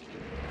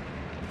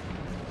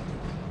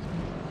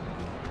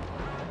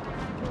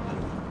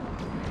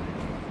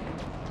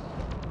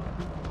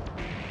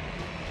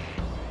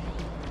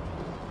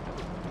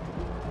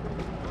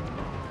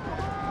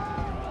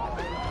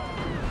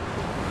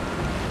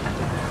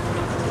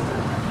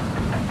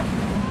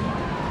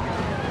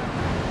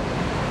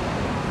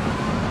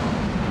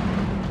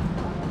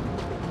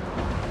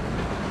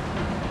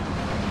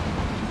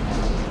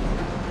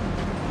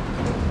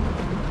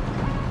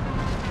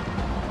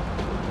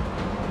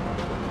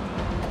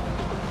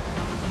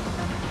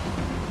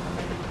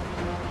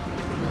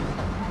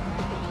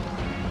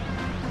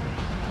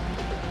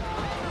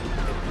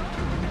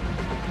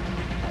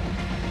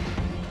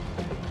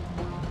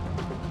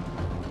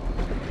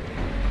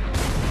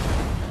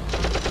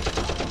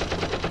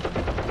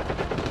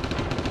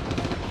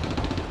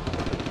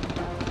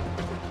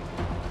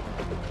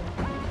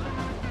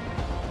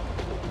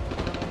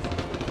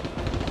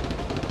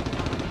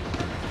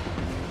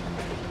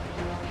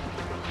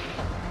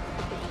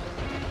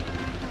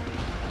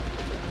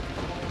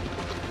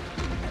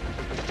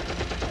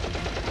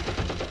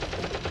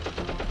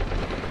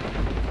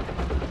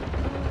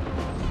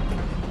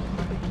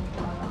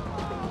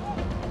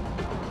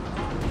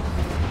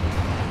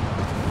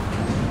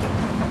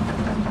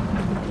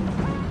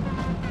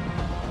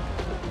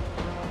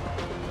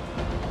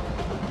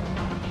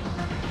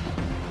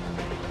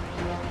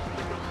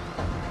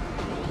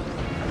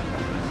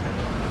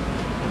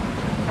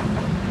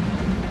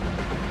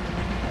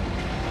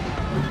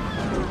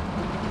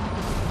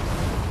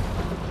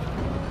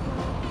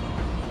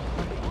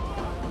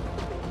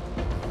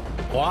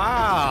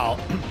 Wow.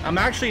 I'm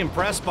actually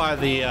impressed by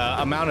the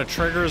amount of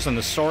triggers and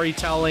the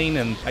storytelling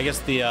and I guess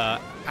the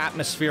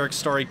atmospheric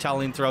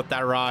storytelling throughout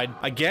that ride.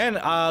 Again,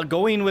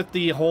 going with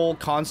the whole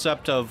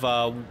concept of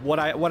what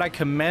I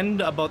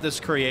commend about this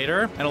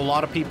creator, and a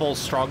lot of people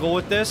struggle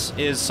with this,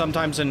 is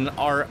sometimes in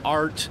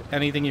art,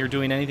 anything you're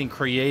doing, anything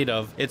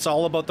creative, it's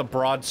all about the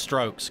broad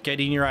strokes,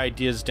 getting your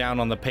ideas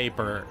down on the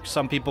paper.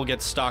 Some people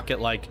get stuck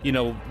at like, you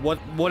know,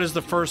 what is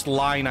the first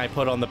line I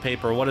put on the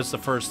paper? What is the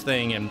first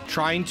thing? And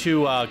trying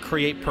to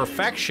create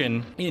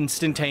perfection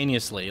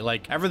instantaneously.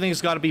 Like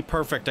everything's got to be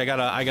perfect. I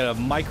gotta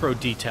micro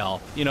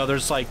detail. You know,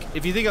 there's like,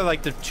 if you think of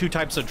like the two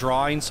types of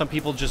drawing, some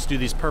people just do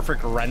these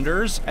perfect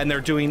renders and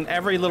they're doing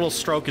every little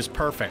stroke is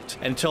perfect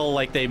until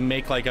like they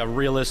make like a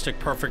realistic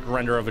perfect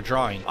render of a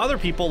drawing. Other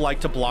people like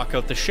to block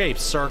out the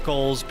shapes,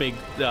 circles, big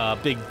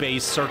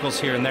base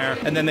circles here and there,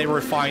 and then they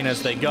refine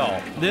as they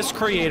go. This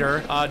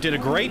creator did a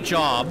great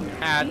job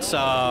at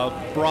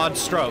broad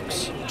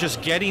strokes,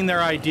 just getting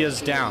their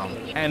ideas down.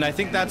 And I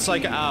think that's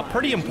like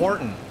pretty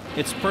important.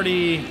 It's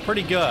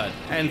pretty good.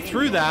 And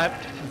through that,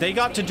 they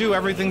got to do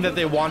everything that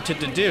they wanted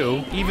to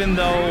do, even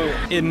though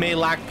it may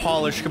lack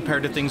polish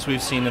compared to things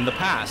we've seen in the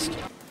past.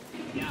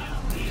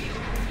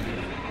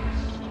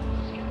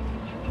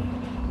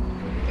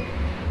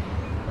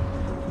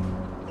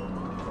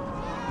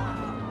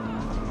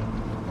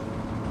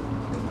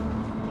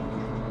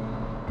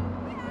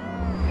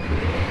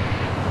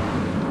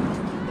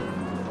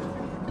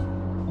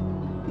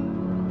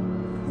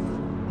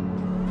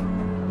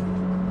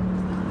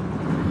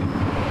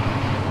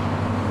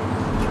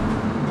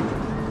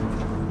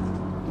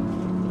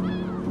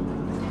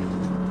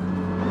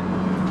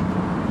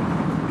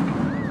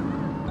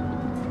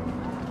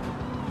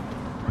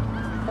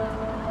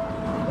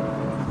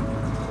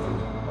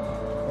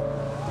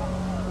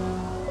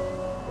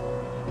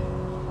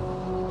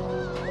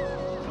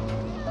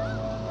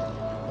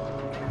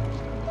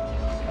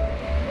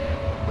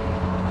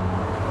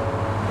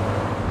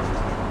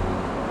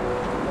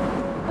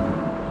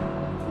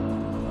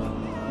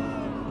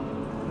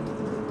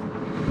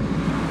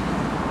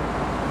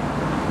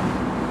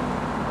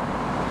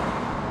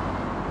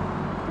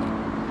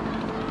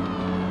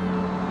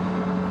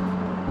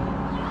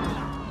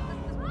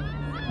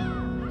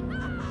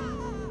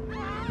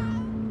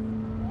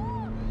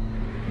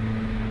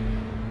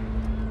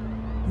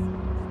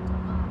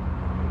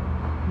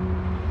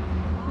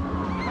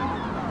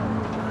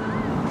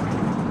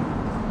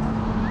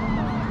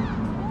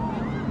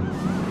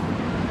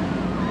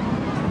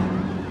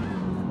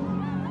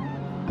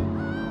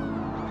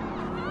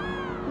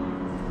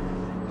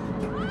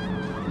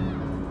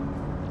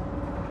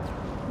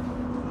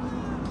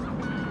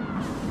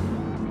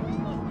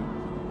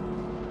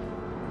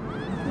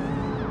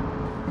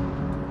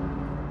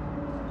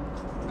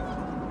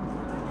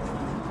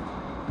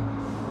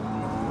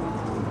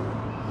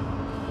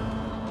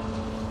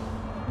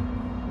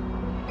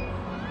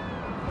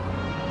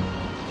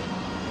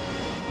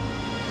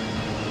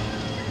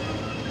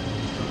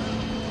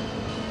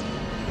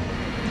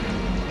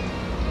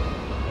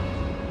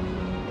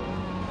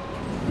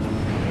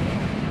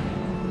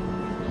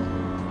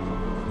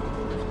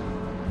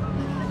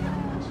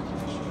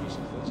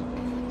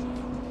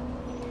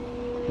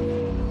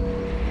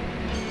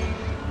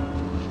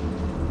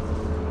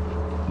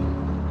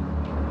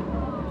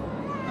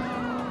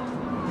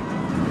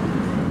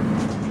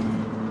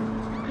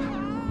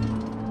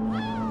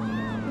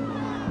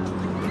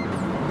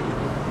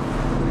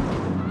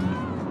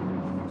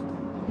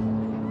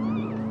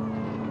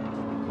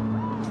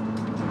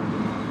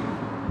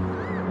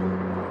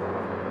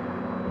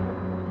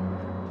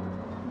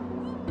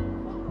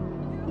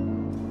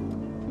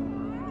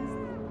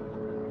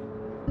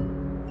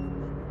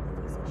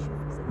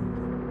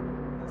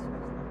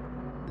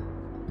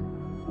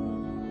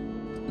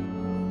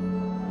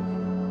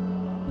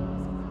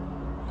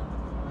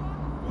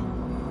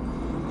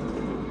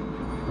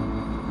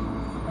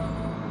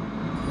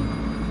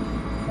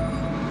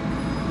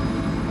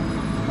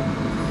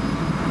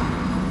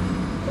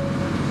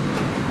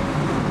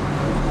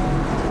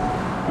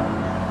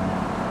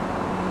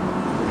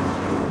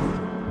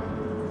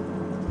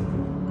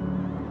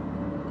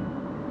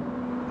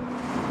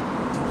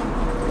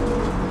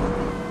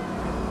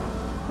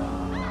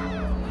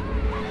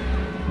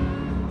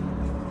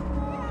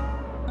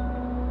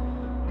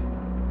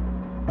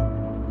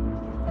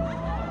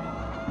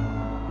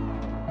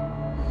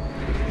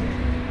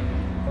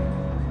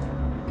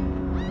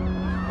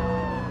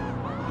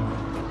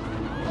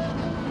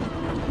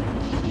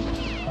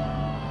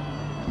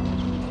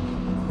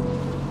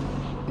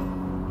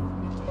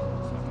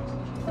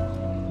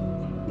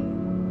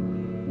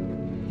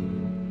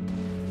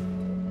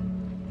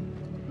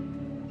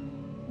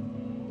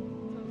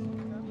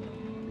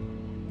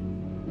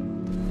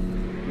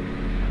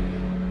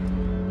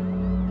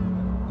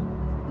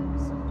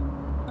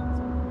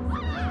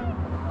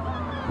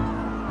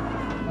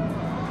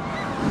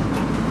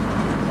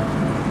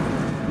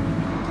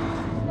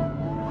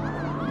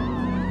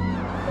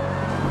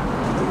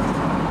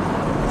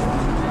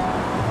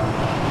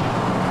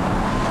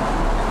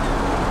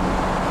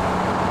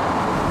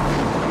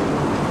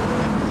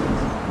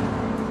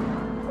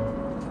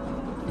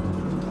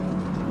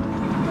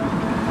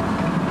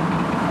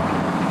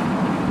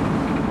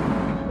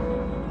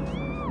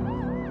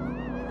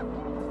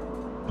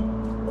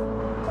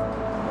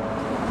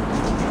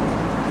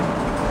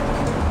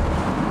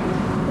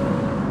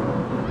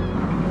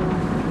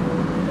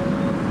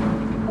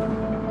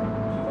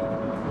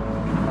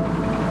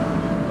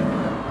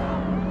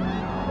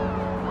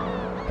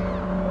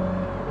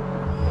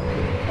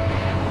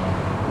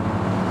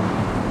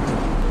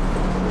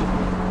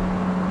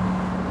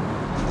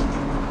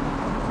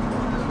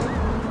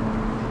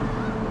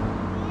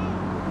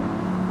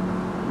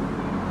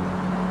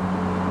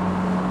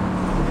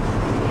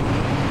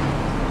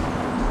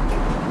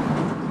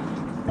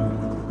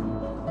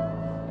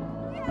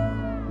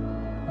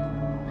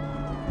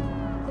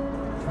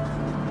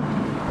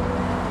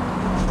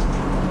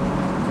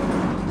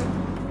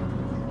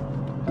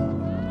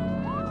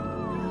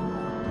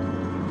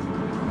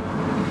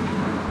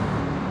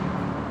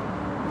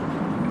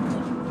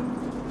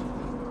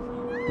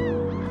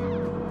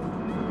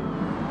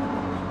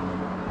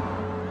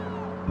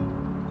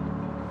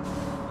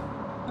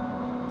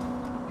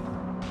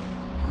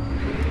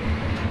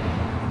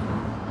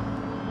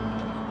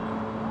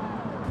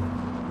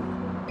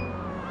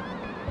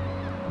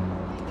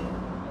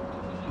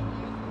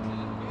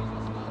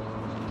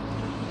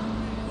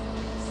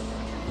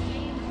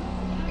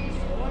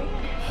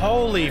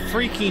 Holy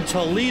freaking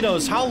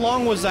Toledos. How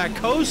long was that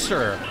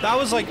coaster? That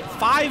was like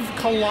 5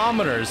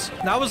 kilometers.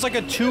 That was like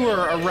a tour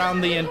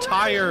around the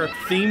entire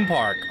theme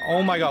park.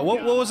 Oh my God.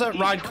 What was that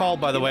ride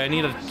called, by the way? I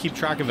need to keep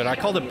track of it. I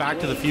called it Back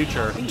to the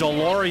Future.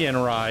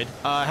 DeLorean Ride.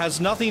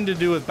 Has nothing to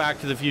do with Back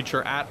to the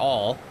Future at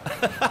all.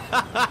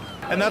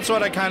 And that's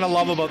what I kind of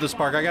love about this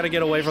park. I got to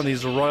get away from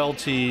these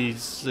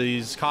royalties,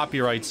 these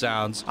copyright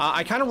sounds.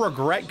 I kind of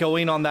regret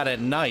going on that at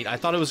night. I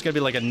thought it was going to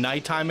be like a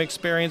nighttime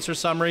experience for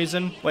some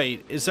reason.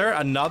 Wait, is there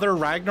another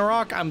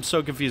Ragnarok? I'm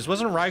so confused.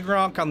 Wasn't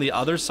Ragnarok on the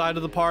other side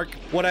of the park?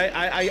 What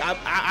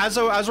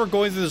as we're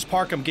going through this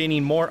park, I'm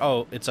gaining more.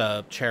 Oh, it's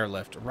a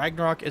chairlift.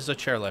 Ragnarok is a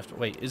chairlift.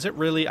 Wait, is it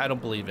really? I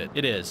don't believe it.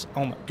 It is.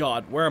 Oh my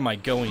God, where am I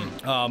going?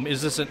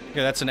 Is this okay,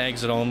 that's an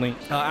exit only.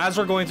 As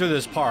we're going through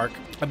this park,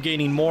 I'm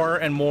gaining more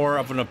and more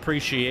of an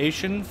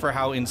appreciation for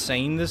how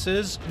insane this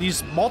is.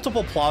 These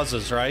multiple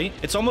plazas, right?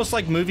 It's almost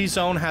like Movie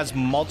Zone has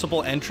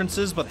multiple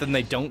entrances, but then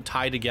they don't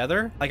tie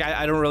together. Like,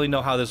 I don't really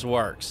know how this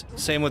works.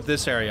 Same with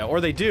this area.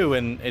 Or they do,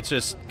 and it's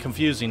just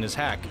confusing as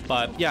heck.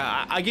 But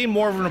yeah, I gain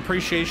more of an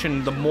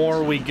appreciation the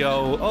more we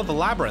go... Oh, the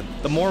labyrinth.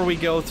 The more we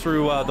go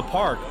through the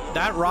park.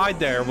 That ride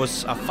there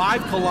was a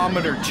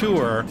 5-kilometer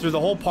tour through the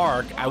whole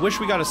park. I wish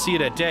we got to see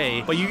it at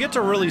day, but you get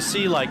to really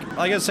see, like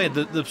I said,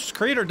 the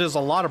creator does a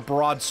lot of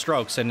broad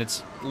strokes, and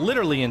it's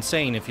literally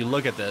insane if you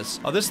look at this.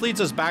 Oh, this leads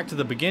us back to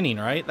the beginning,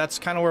 right? That's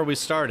kind of where we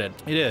started.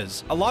 It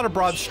is a lot of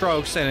broad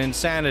strokes and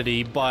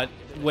insanity, but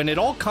when it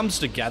all comes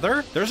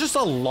together, there's just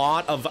a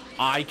lot of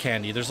eye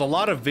candy. There's a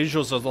lot of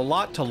visuals. There's a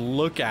lot to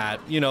look at.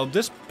 You know,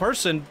 this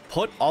person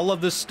put all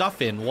of this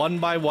stuff in one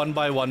by one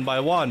by one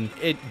by one.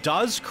 It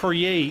does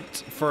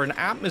create for an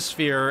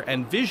atmosphere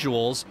and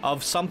visuals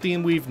of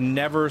something we've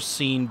never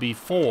seen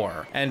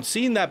before. And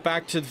seeing that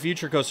Back to the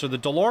Future coaster, the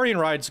DeLorean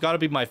ride's got to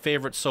be my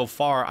favorite so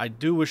far. I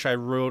do wish I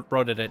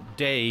rode it at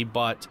day,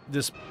 but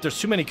there's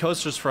too many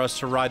coasters for us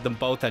to ride them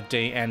both at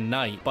day and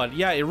night. But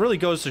yeah, it really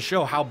goes to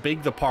show how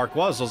big the park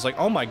was. I was like,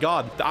 oh my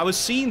God, I was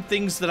seeing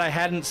things that I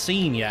hadn't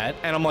seen yet.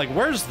 And I'm like,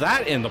 where's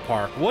that in the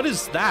park? What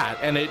is that?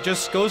 And it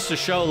just goes to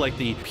show like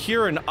the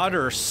pure and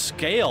utter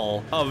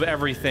scale of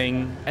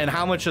everything and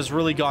how much has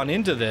really gone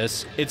into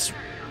this. It's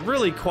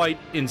really quite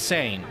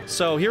insane.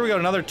 So here we go,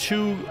 another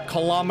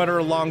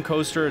 2-kilometer long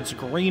coaster. It's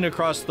green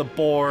across the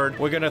board.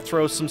 We're gonna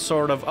throw some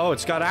sort of, oh,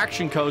 it's got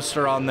action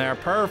coaster on there.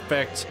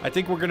 Perfect. I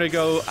think we're gonna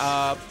go,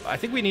 I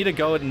think we need to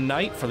go at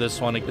night for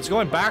this one. It's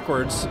going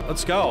backwards.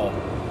 Let's go.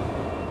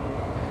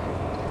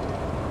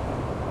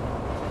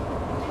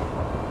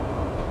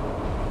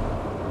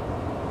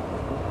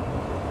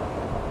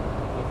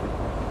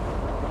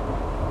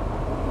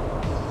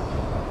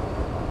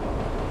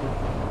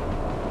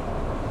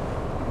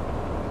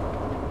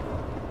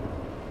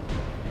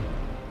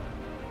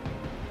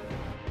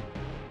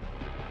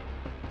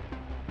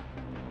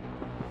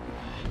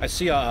 I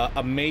see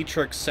a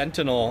Matrix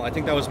Sentinel. I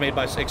think that was made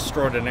by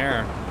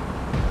Extraordinaire.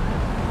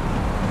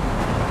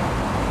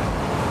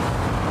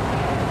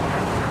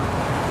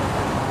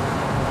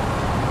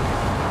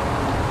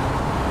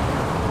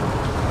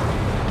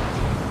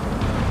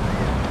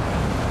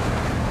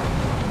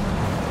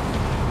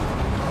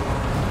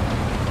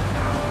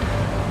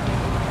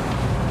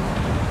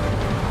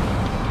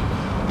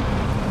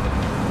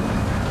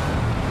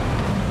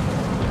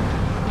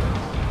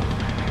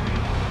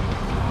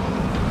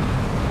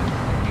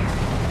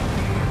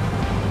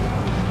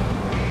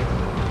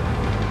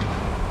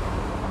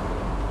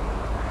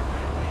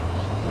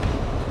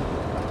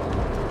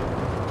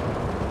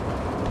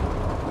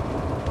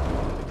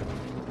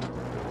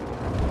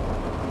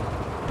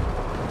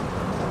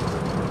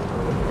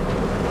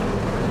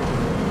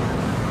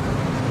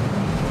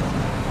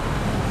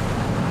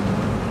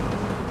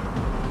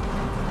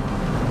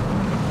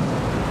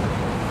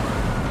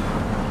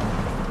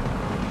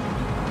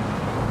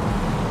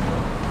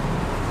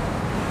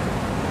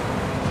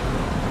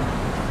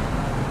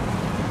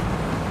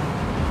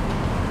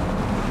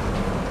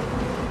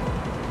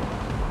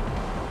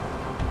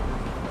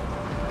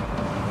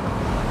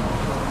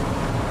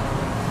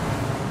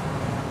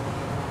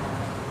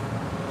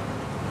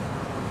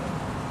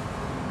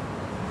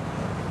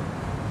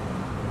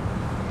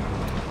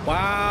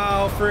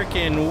 Wow,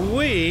 freaking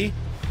wee.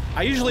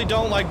 I usually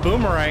don't like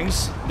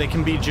boomerangs. They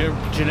can be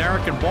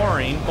generic and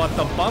boring, but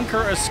the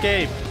bunker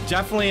escape,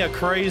 definitely a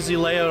crazy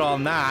layout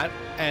on that.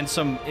 And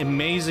some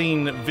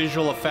amazing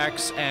visual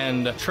effects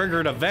and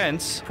triggered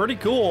events. Pretty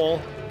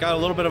cool. Got a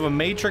little bit of a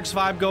Matrix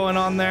vibe going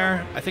on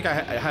there. I think I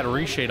had a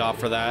reshade off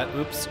for that.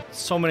 Oops.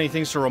 So many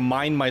things to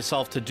remind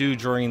myself to do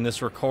during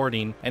this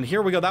recording. And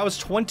here we go. That was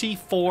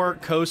 24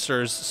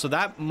 coasters. So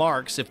that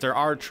marks, if there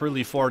are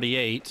truly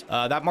 48,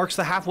 that marks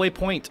the halfway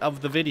point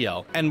of the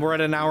video. And we're at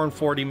 1 hour and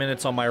 40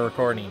 minutes on my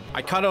recording.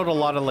 I cut out a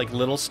lot of like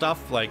little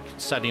stuff, like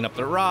setting up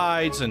the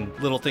rides and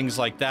little things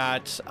like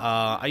that.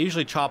 I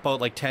usually chop out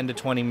like 10 to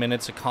 20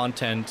 minutes of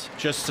content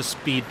just to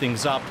speed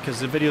things up because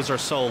the videos are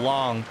so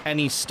long.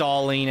 Any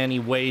stalling, any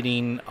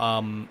waiting,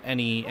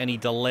 any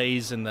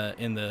delays in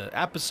the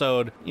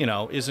episode, you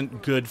know,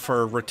 isn't good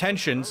for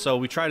retention. So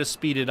we try to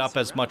speed it up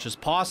as much as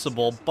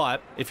possible.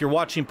 But if you're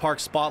watching Park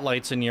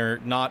Spotlights and you're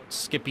not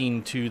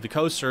skipping to the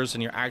coasters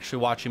and you're actually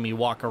watching me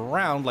walk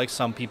around like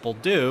some people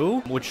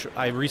do, which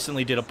I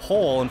recently did a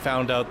poll and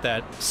found out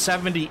that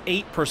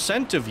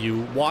 78% of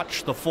you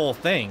watch the full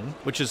thing,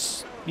 which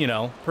is, you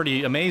know,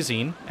 pretty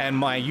amazing. And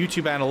my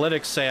YouTube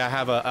analytics say I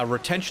have a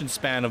retention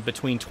span of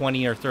between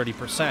 20 or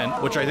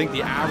 30%, which I think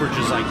the average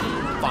is like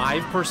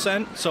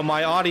 5%. So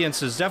my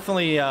audience is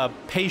definitely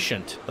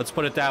patient. Let's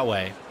put it that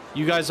way.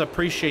 You guys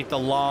appreciate the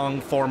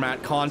long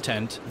format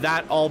content.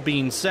 That all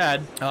being said,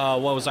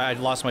 what was I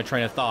lost my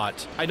train of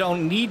thought. I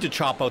don't need to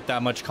chop out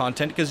that much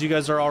content because you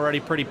guys are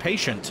already pretty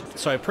patient.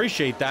 So I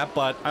appreciate that,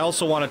 but I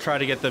also want to try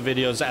to get the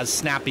videos as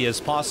snappy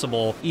as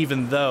possible,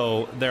 even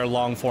though they're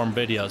long form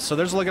videos. So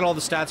there's a look at all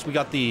the stats. We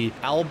got the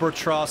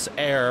Albatros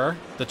AIR,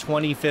 the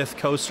 25th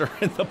coaster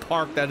in the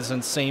park. That is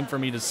insane for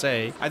me to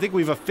say. I think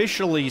we've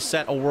officially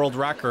set a world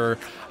record.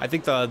 I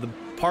think the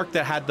park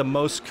that had the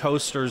most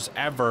coasters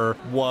ever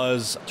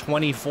was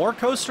 24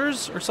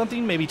 coasters or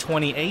something, maybe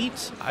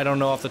 28. I don't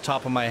know off the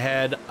top of my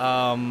head.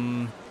 I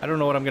don't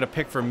know what I'm gonna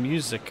pick for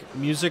music.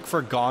 Music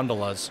for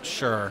gondolas,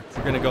 sure.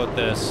 We're gonna go with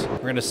this.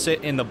 We're gonna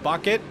sit in the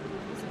bucket.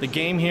 The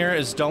game here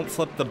is don't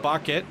flip the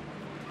bucket.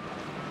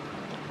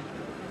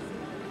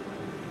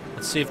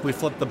 Let's see if we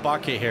flip the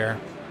bucket here.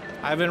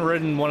 I haven't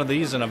ridden one of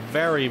these in a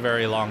very,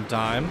 very long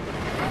time.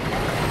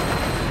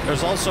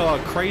 There's also a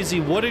crazy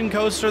wooden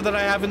coaster that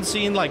I haven't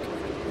seen. Like,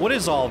 what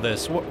is all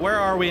this? Where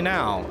are we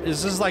now?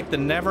 Is this like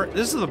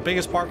this is the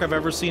biggest park I've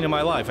ever seen in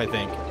my life, I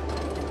think.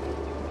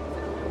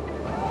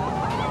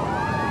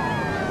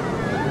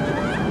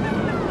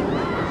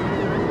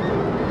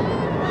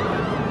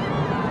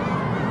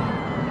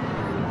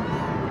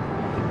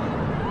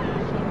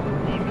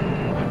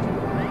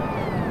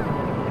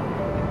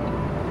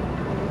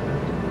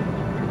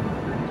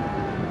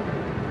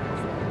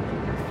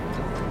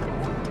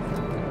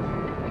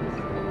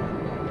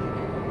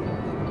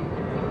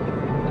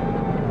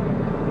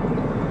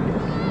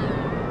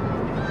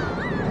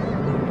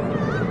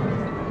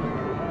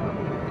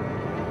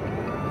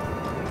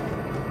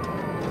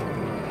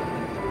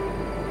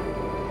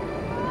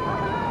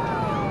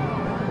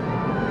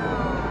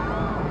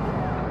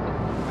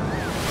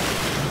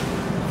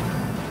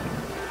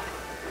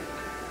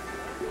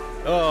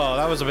 Oh,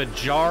 that was a bit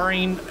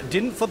jarring.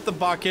 Didn't flip the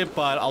bucket,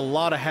 but a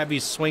lot of heavy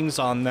swings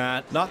on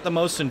that. Not the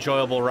most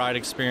enjoyable ride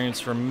experience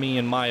for me,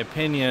 in my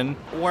opinion.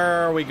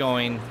 Where are we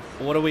going?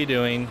 What are we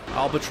doing?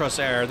 Albatros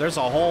AIR. There's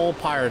a whole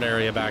pirate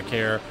area back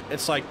here.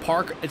 It's like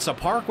it's a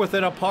park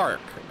within a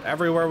park.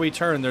 Everywhere we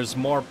turn, there's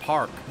more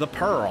park. The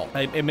Pearl.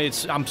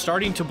 I'm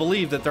starting to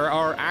believe that there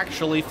are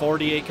actually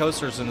 48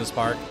 coasters in this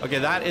park. Okay,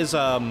 that is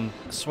a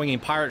swinging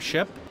pirate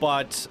ship,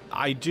 but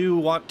I do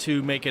want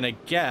to make a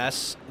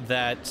guess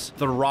that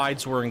the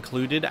rides were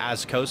included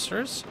as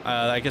coasters.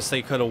 I guess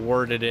they could have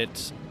worded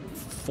it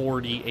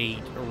 48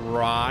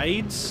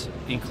 rides,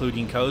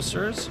 including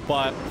coasters.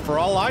 But for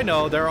all I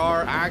know, there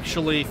are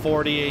actually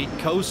 48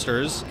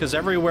 coasters, because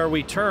everywhere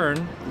we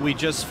turn, we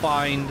just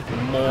find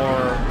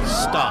more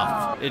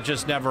stuff. It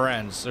just never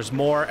ends. There's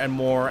more and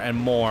more and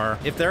more.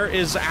 If there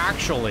is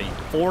actually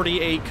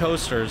 48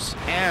 coasters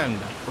and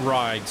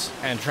rides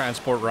and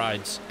transport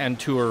rides and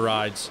tour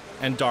rides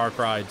and dark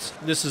rides,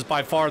 this is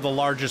by far the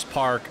largest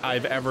park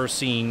I've ever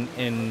seen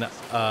in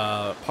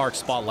Park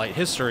Spotlight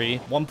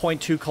history.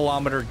 1.2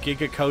 kilometer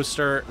giga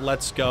coaster.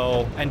 Let's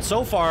go. And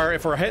so far,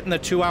 if we're hitting the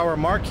 2-hour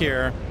mark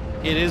here,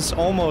 it is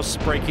almost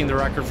breaking the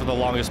record for the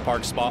longest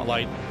Park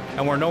Spotlight,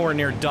 and we're nowhere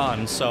near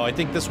done. So I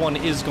think this one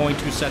is going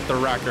to set the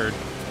record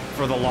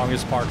for the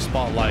longest Park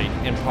Spotlight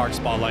in Park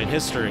Spotlight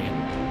history.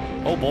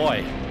 Oh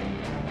boy.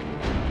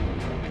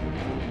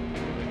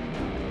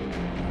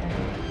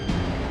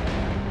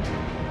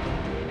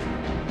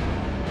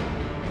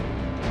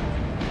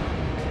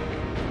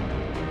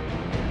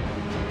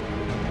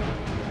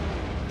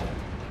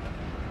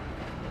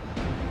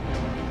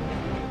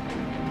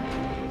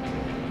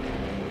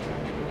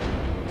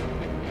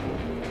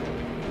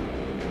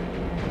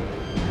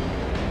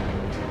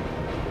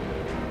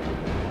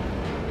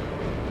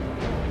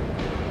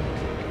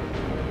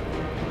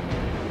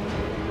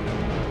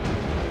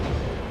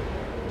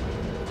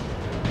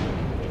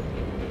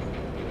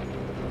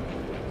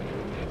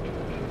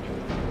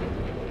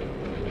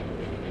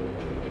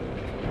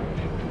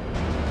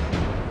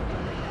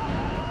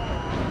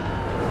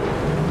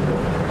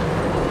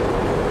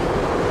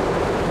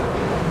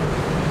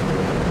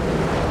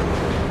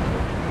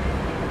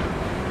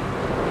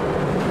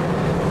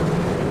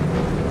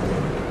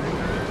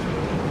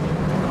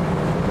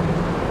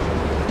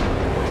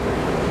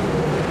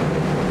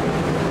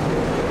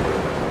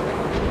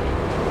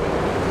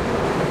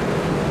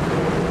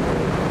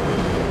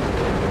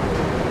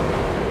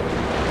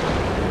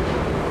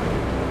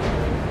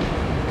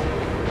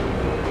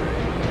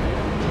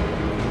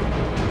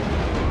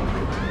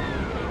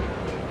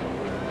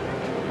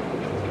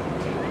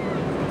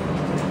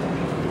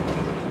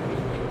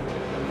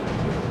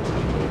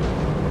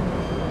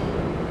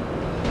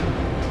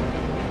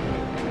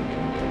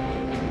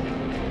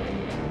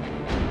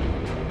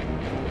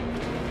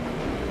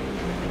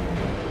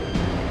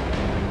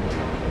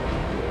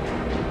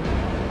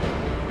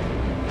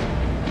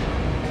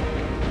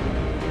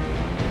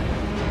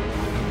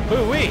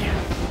 Ooh-wee.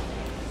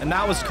 And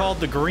that was called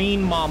the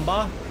Green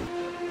Mamba.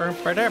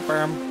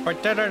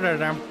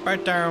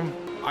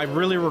 I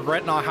really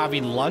regret not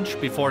having lunch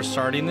before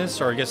starting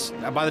this, or I guess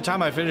by the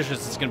time I finish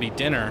this, it's gonna be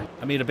dinner.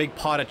 I made a big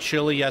pot of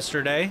chili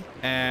yesterday,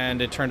 and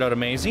it turned out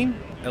amazing.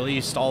 At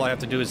least all I have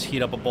to do is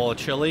heat up a bowl of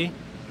chili,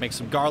 make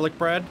some garlic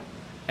bread,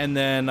 and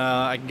then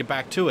I can get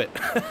back to it.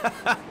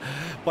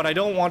 But I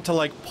don't want to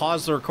like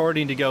pause the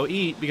recording to go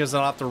eat, because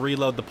then I'll have to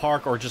reload the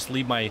park or just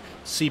leave my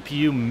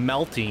CPU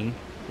melting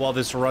while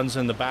this runs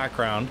in the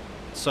background.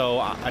 So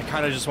I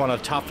kind of just want to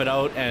tough it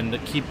out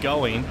and keep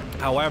going.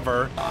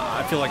 However,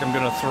 I feel like I'm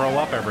going to throw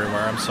up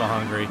everywhere. I'm so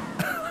hungry.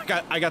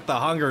 I got the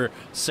hunger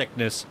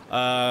sickness.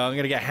 I'm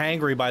going to get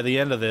hangry by the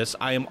end of this.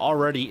 I am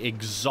already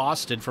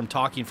exhausted from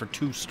talking for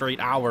 2 straight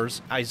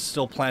hours. I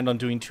still planned on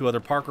doing 2 other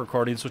park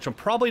recordings, which I'm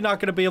probably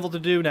not going to be able to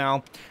do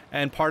now.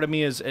 And part of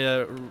me is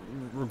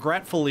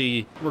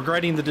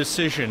regretting the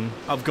decision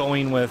of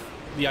going with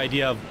the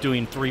idea of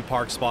doing 3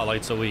 park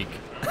spotlights a week.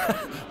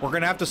 We're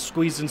gonna have to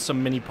squeeze in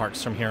some mini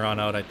parks from here on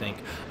out, I think.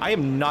 I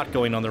am not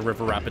going on the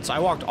river rapids. I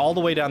walked all the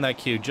way down that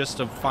queue just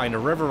to find a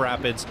river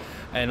rapids,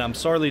 and I'm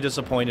sorely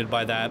disappointed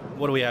by that.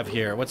 What do we have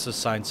here? What's the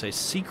sign say?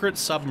 Secret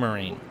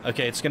submarine.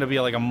 Okay, it's gonna be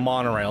like a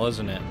monorail,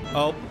 isn't it?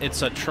 Oh,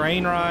 it's a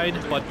train ride,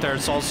 but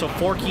there's also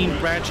forking,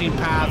 branching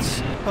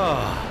paths.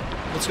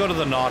 Let's go to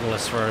the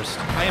Nautilus first.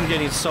 I am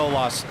getting so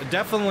lost.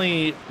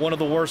 Definitely one of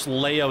the worst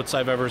layouts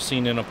I've ever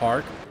seen in a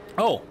park.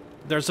 Oh,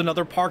 there's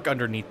another park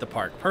underneath the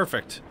park.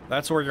 Perfect.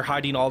 That's where you're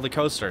hiding all the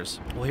coasters.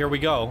 Well, here we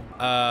go.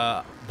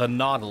 The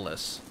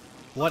Nautilus.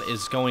 What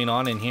is going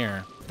on in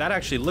here? That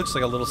actually looks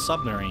like a little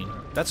submarine.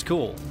 That's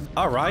cool.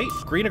 All right.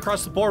 Green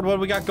across the board. What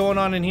do we got going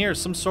on in here?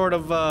 Some sort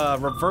of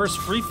reverse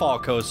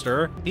freefall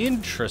coaster.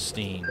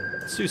 Interesting.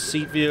 Let's do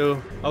seat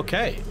view.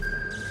 Okay.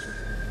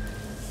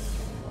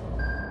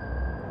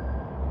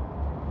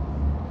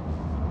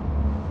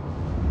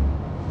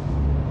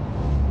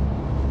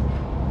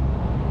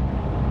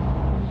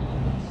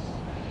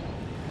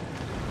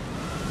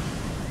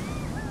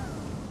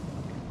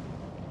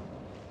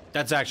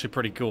 That's actually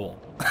pretty cool.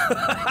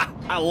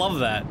 I love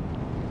that.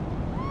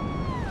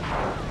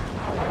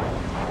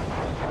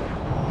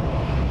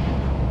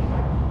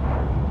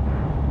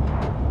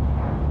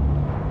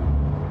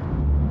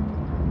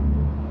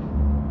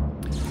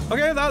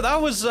 Okay,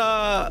 that was,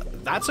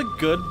 that's a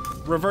good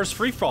reverse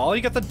freefall.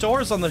 You got the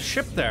doors on the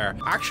ship there.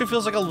 Actually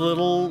feels like a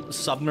little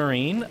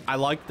submarine. I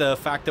like the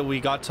fact that we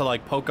got to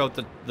like poke out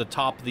the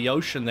top of the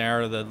ocean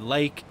there, the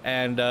lake,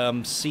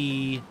 and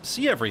see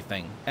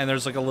everything. And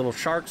there's like a little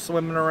shark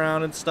swimming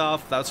around and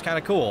stuff. That's kind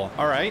of cool.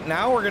 All right,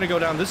 now we're gonna go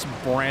down this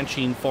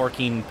branching,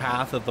 forking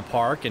path of the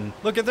park, and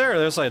look at there.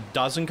 There's like a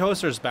dozen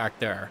coasters back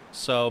there.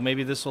 So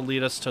maybe this will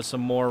lead us to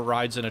some more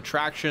rides and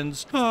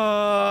attractions.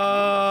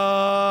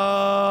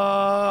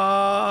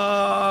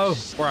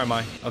 Where am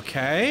I?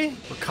 Okay,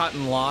 we're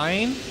cutting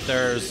line.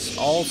 There's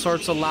all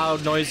sorts of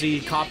loud,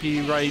 noisy,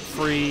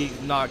 copyright-free,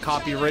 not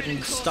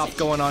copywritten stuff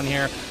going on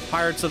here.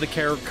 Pirates of the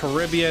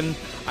Caribbean.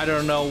 I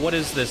don't know. What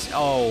is this?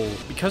 Oh,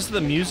 because of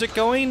the music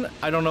going,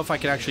 I don't know if I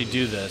can actually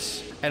do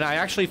this. And I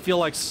actually feel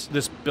like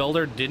this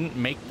builder didn't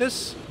make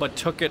this, but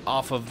took it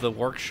off of the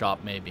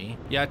workshop, maybe.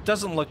 Yeah, it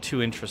doesn't look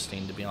too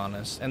interesting, to be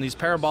honest. And these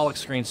parabolic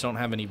screens don't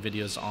have any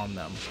videos on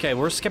them. Okay,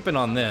 we're skipping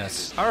on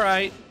this. All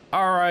right.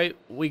 All right,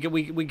 we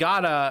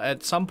gotta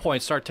at some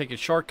point start taking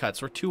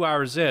shortcuts. We're 2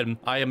 hours in.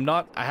 I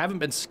haven't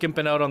been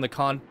skimping out on the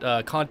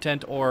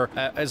content, or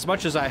as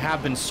much as I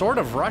have been sort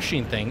of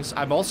rushing things,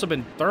 I've also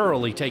been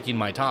thoroughly taking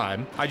my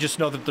time. I just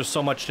know that there's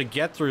so much to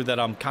get through that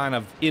I'm kind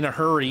of in a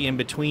hurry in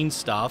between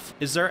stuff.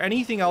 Is there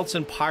anything else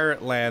in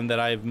Pirate Land that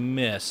I've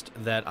missed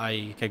that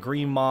okay,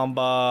 Green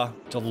Mamba,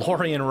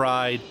 DeLorean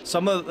Ride.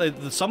 Some of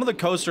the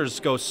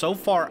coasters go so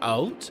far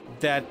out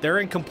that they're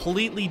in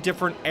completely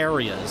different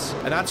areas.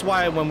 And that's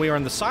why when we were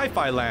in the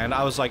sci-fi land,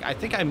 I was like, I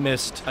think I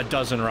missed a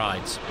dozen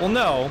rides. Well,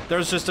 no,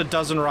 there's just a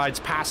dozen rides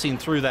passing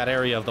through that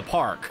area of the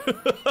park.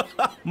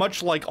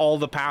 Much like all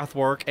the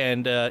pathwork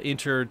and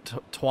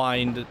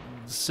intertwined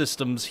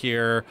systems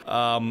here.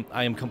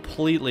 I am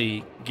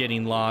completely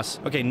getting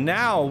lost. Okay,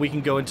 now we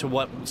can go into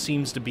what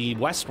seems to be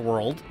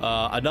Westworld.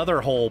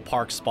 Another whole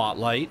park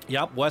spotlight.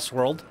 Yep,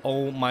 Westworld.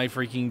 Oh my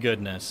freaking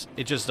goodness.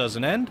 It just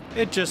doesn't end.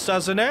 It just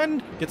doesn't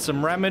end. Get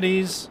some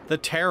remedies. The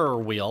terror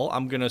wheel.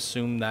 I'm gonna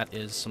assume that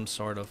is some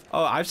sort of...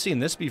 Oh, I've seen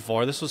this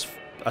before. This was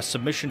a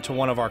submission to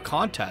one of our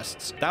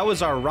contests. That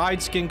was our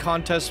Ride Skin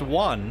Contest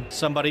 1.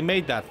 Somebody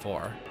made that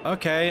for.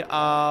 Okay,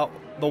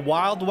 the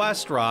Wild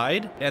West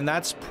ride, and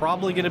that's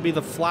probably going to be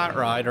the flat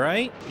ride,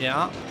 right?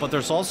 Yeah, but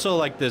there's also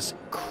like this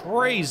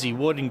crazy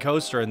wooden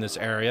coaster in this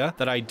area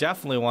that I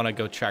definitely want to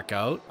go check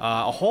out.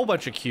 A whole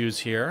bunch of queues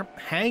here.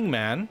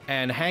 Hangman,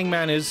 and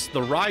Hangman is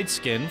the ride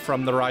skin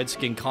from the Ride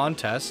Skin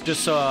Contest.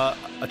 Just a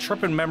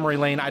trip in memory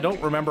lane. I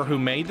don't remember who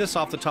made this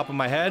off the top of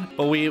my head,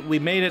 but we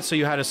made it so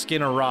you had to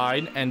skin a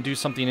ride and do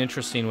something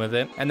interesting with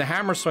it. And the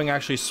hammer swing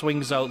actually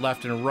swings out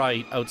left and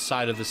right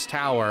outside of this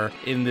tower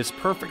in this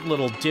perfect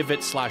little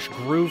divot slash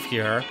groove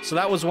here. So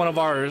that was one of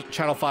our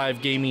Channel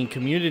 5 gaming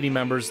community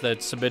members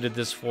that submitted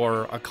this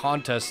for a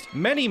contest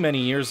many, many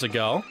years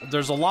ago.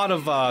 There's a lot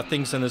of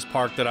things in this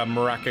park that I'm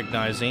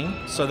recognizing.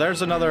 So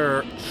there's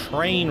another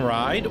train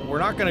ride. We're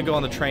not going to go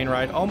on the train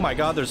ride. Oh my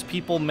god, there's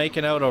people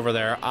making out over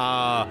there.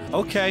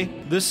 Okay.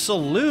 This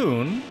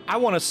saloon, I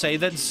want to say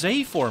that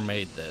Zaphor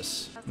made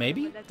this.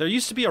 Maybe? There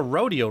used to be a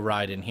rodeo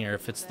ride in here,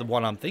 if it's the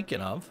one I'm thinking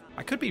of.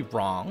 I could be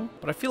wrong,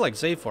 but I feel like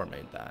Zaphor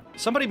made that.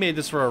 Somebody made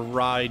this for a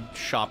ride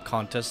shop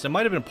contest. It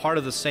might have been part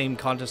of the same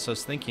contest I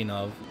was thinking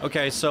of.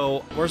 Okay,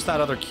 so where's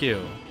that other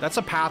queue? That's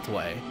a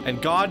pathway,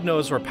 and God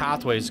knows where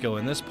pathways go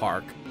in this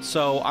park.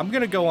 So I'm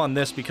gonna go on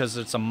this because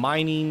it's a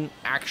mining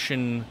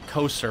action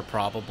coaster,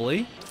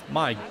 probably.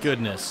 My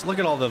goodness, look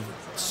at all the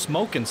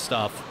smoke and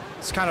stuff.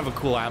 It's kind of a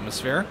cool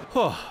atmosphere.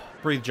 Whew.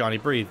 Breathe, Johnny,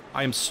 breathe.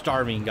 I am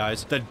starving,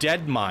 guys. The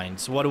dead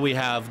mines. What do we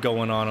have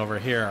going on over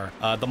here?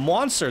 The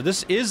monster.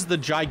 This is the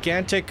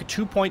gigantic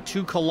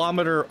 2.2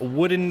 kilometer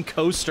wooden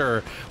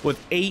coaster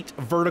with 8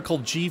 vertical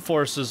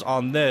G-forces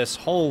on this.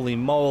 Holy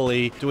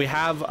moly. Do we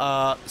have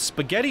a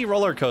spaghetti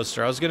roller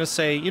coaster? I was going to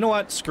say, you know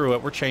what? Screw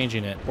it. We're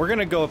changing it. We're going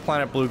to go with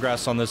Planet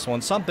Bluegrass on this one.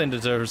 Something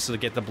deserves to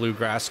get the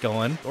bluegrass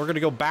going. We're going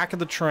to go back of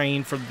the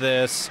train for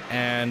this,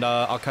 and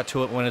I'll cut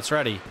to it when it's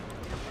ready.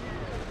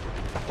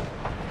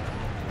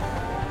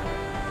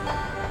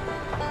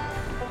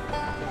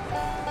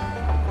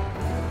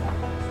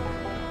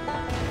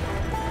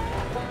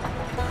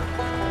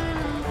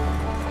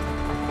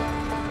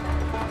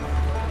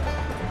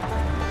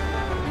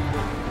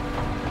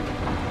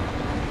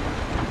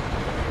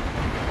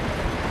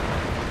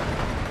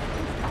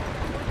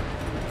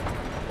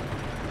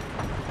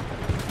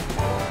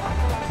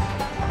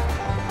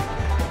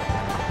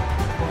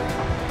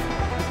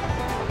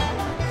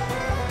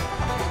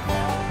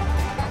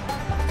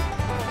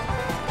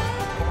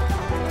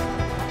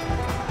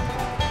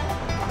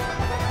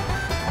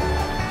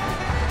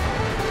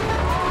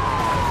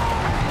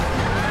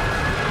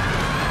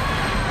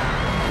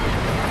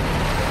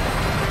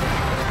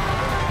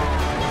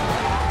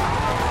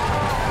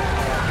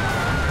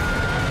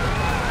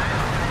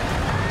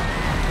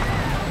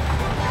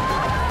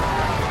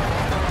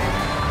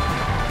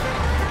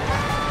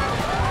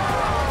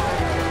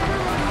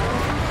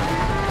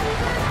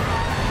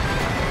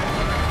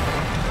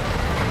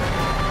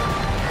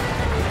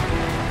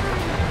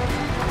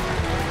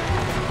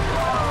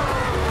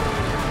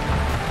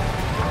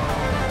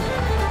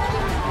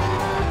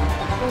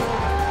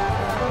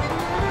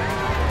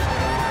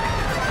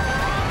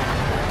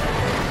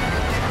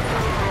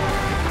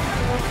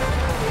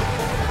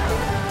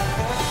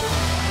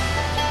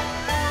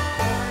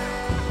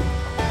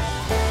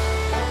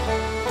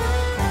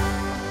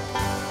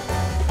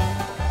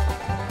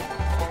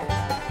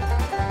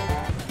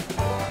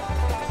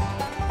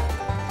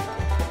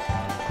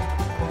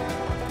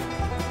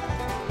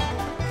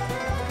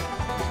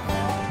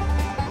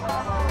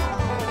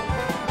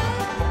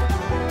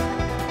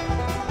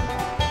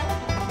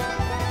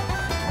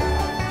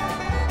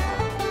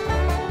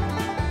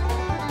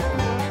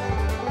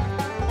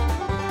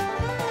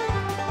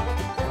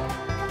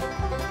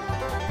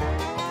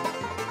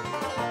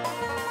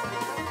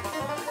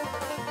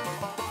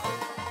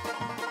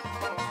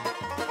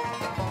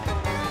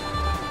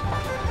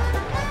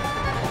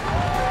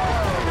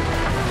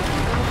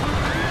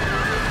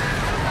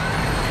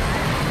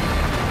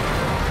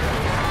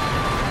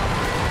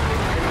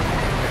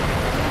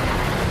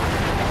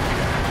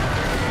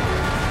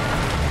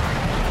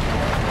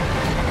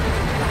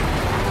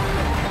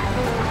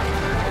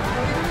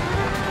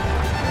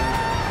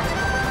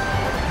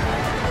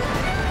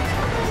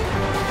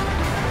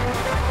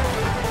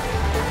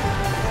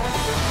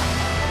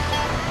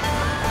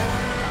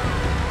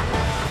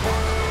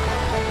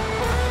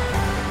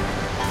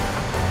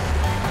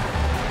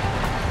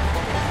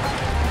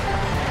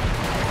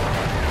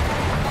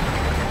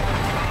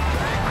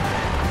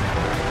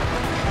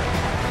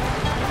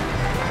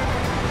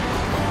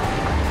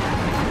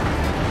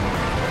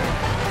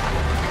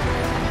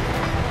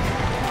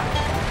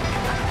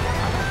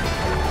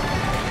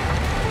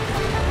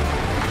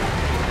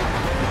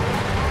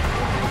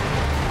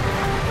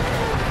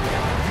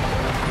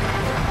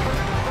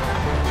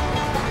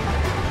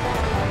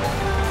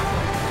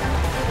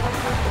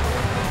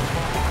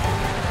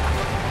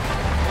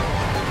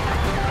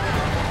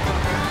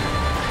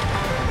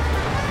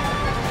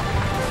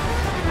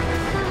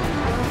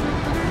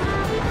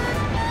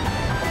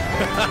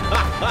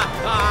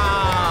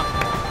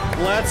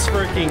 Let's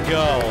freaking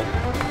go.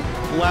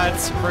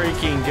 Let's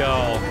freaking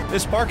go.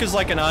 This park is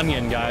like an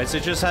onion, guys.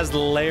 It just has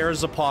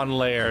layers upon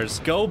layers.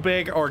 Go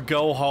big or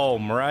go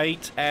home,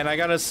 right? And I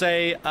gotta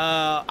say,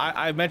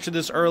 I mentioned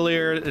this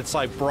earlier, it's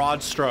like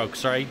broad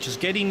strokes, right? Just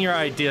getting your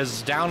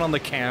ideas down on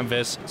the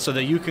canvas so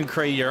that you can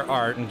create your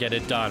art and get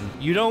it done.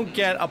 You don't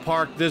get a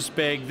park this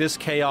big, this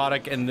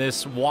chaotic, and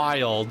this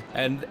wild,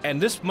 and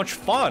this much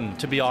fun,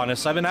 to be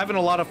honest. I've been having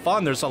a lot of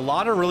fun. There's a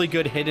lot of really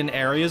good hidden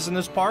areas in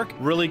this park.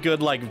 Really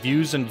good, like,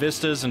 views and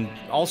vistas and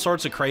all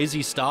sorts of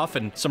crazy stuff.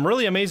 and some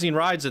really amazing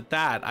rides at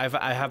that. I've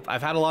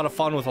had a lot of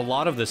fun with a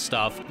lot of this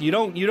stuff. You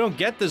don't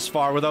get this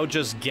far without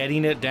just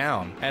getting it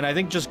down. And I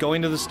think just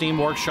going to the Steam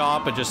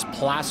Workshop and just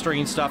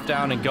plastering stuff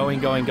down and going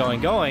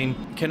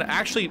can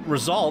actually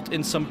result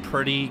in some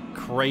pretty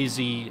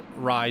crazy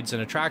rides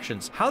and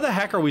attractions. How the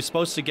heck are we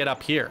supposed to get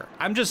up here?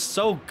 I'm just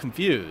so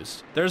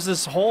confused. There's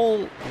this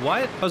whole,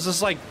 what? Was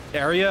this like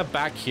area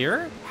back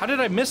here? How did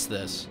I miss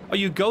this? Oh,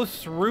 you go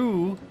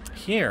through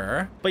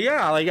here. But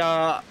yeah, like,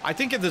 I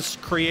think if this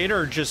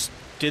creator just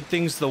did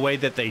things the way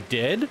that they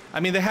did. I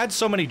mean, they had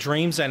so many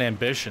dreams and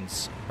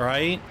ambitions,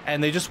 right?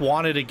 And they just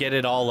wanted to get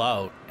it all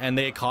out. And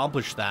they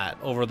accomplished that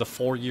over the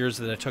 4 years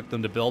that it took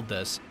them to build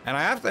this. And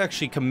I have to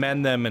actually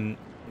commend them and,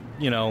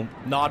 you know,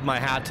 nod my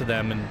hat to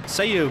them and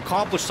say you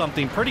accomplished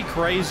something pretty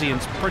crazy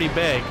and pretty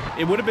big.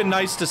 It would have been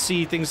nice to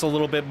see things a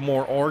little bit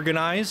more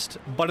organized,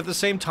 but at the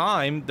same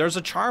time, there's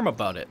a charm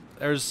about it.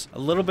 There's a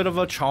little bit of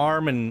a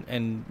charm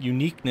and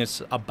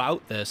uniqueness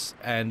about this,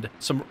 and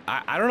some,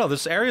 I don't know,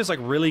 this area is like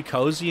really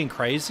cozy and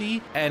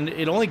crazy, and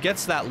it only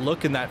gets that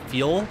look and that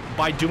feel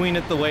by doing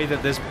it the way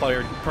that this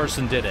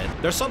person did it.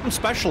 There's something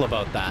special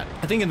about that.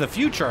 I think in the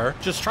future,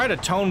 just try to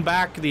tone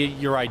back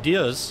your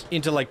ideas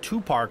into like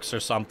 2 parks or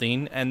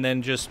something, and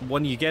then just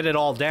when you get it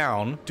all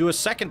down, do a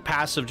second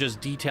pass of just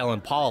detail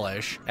and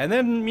polish, and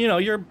then, you know,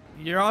 you're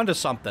onto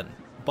something.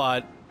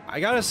 But I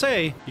gotta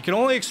say, you can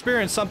only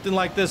experience something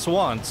like this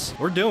once.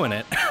 We're doing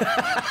it.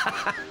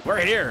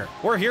 We're here.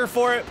 We're here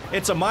for it.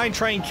 It's a mine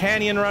train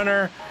canyon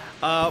runner.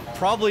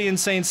 Probably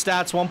insane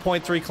stats,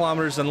 1.3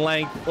 kilometers in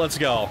length. Let's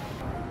go.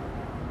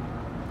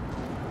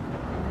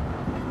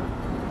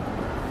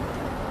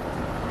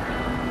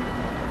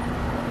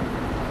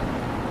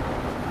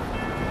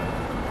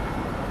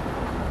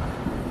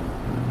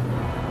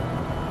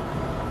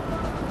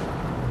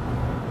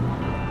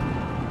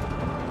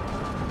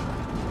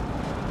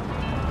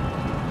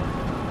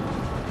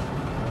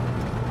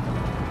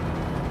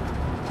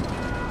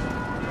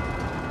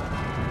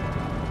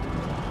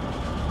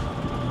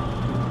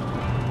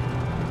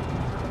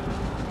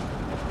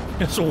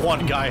 There's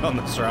one guy on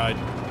this ride.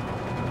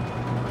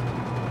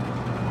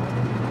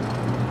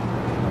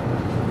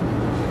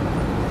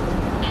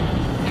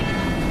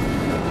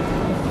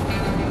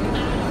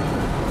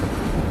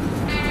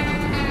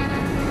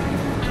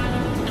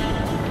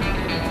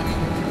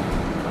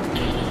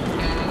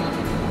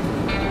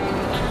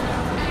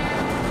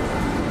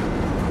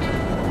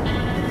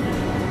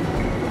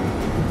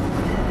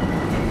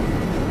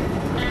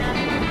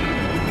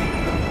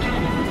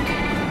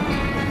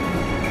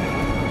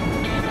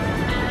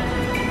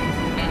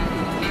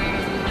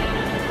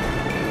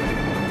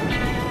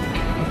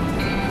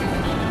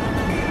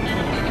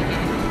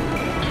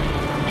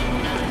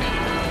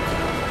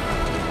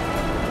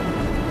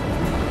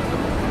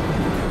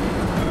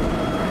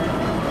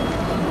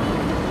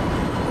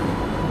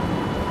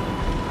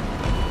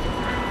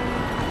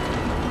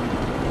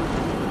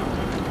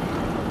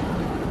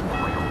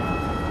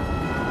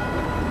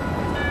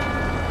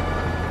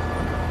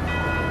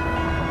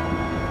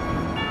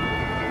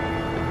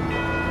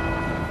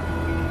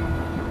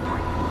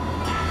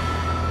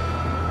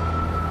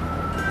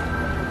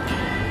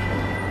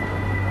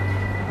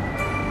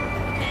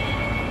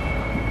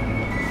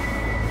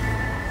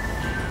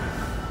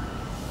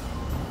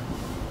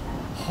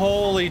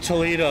 Holy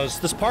Toledos.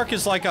 This park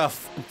is like a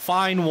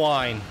fine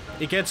wine.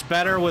 It gets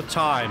better with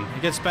time.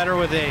 It gets better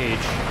with age.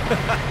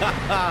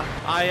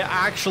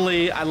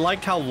 I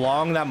liked how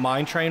long that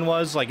mine train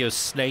was. Like, it was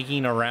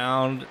snaking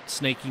around,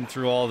 snaking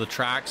through all the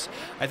tracks.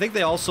 I think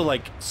they also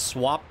like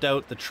swapped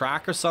out the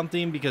track or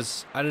something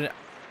because I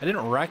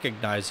didn't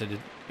recognize it.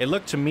 It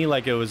looked to me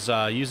like it was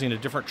using a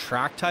different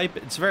track type.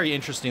 It's very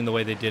interesting the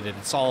way they did it.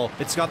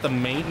 It's got the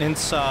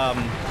maintenance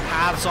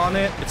paths on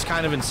it. It's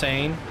kind of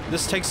insane.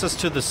 This takes us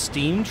to the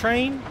steam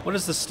train. What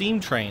is the steam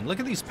train? Look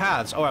at these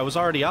paths. Oh, I was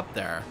already up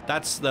there.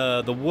 That's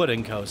the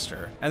wooden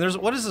coaster. And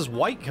what is this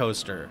white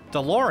coaster?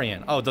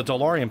 DeLorean. Oh, the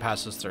DeLorean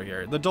passes through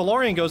here. The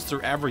DeLorean goes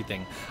through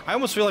everything. I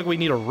almost feel like we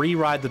need to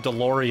re-ride the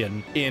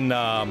DeLorean in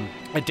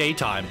at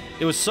daytime.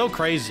 It was so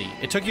crazy.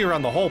 It took you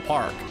around the whole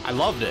park. I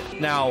loved it.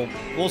 Now,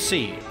 we'll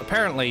see.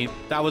 Apparently,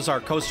 that was our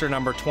coaster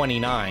number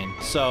 29.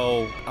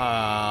 So,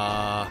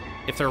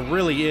 if there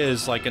really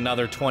is like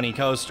another 20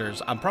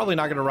 coasters, I'm probably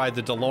not going to ride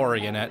the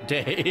DeLorean at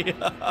day.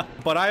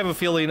 But I have a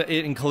feeling it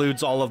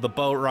includes all of the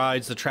boat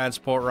rides, the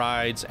transport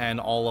rides, and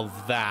all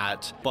of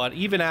that. But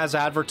even as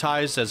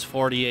advertised as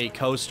 48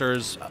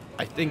 coasters,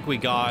 I think we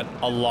got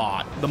a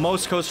lot. The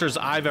most coasters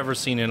I've ever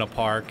seen in a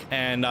park.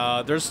 And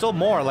there's still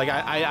more. Like,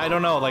 I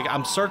don't know. Like,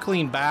 I'm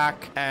circling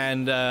back,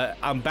 and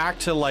I'm back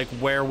to like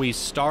where we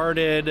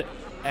started,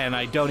 and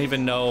I don't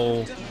even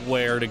know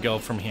where to go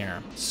from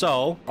here.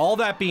 So, all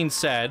that being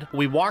said,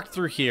 we walked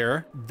through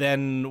here,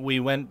 then we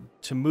went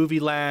to Movie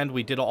Land,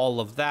 we did all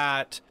of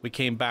that, we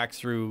came back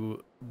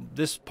through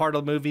this part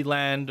of movie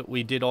land.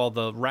 We did all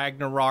the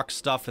Ragnarok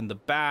stuff in the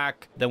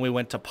back. Then we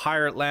went to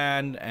Pirate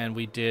Land, and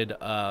we did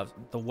the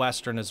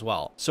Western as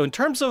well. So in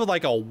terms of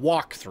like a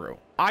walkthrough,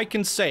 I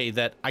can say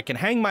that I can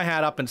hang my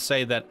hat up and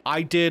say that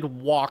I did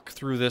walk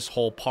through this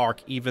whole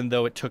park, even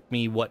though it took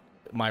me what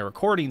my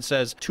recording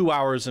says 2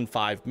 hours and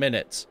 5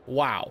 minutes.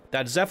 Wow,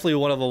 that's definitely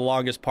one of the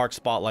longest park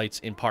spotlights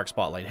in Park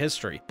Spotlight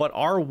history. But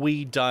are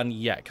we done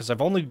yet? Because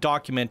I've only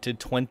documented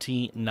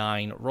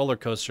 29 roller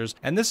coasters,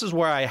 and this is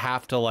where I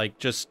have to like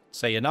just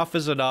say enough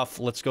is enough.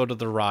 Let's go to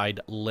the ride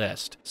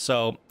list.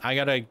 So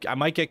I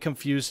might get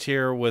confused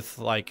here with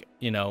like,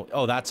 you know,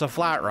 oh, that's a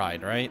flat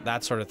ride, right?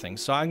 That sort of thing.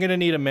 So I'm gonna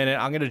need a minute.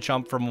 I'm gonna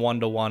jump from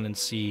 1 to 1 and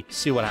see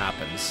what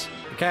happens.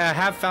 Okay, I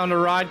have found a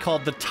ride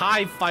called the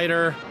TIE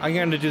Fighter. I'm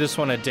going to do this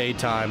one at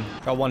daytime.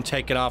 Got one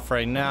taken off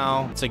right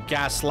now. It's a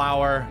gas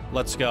lower.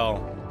 Let's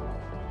go.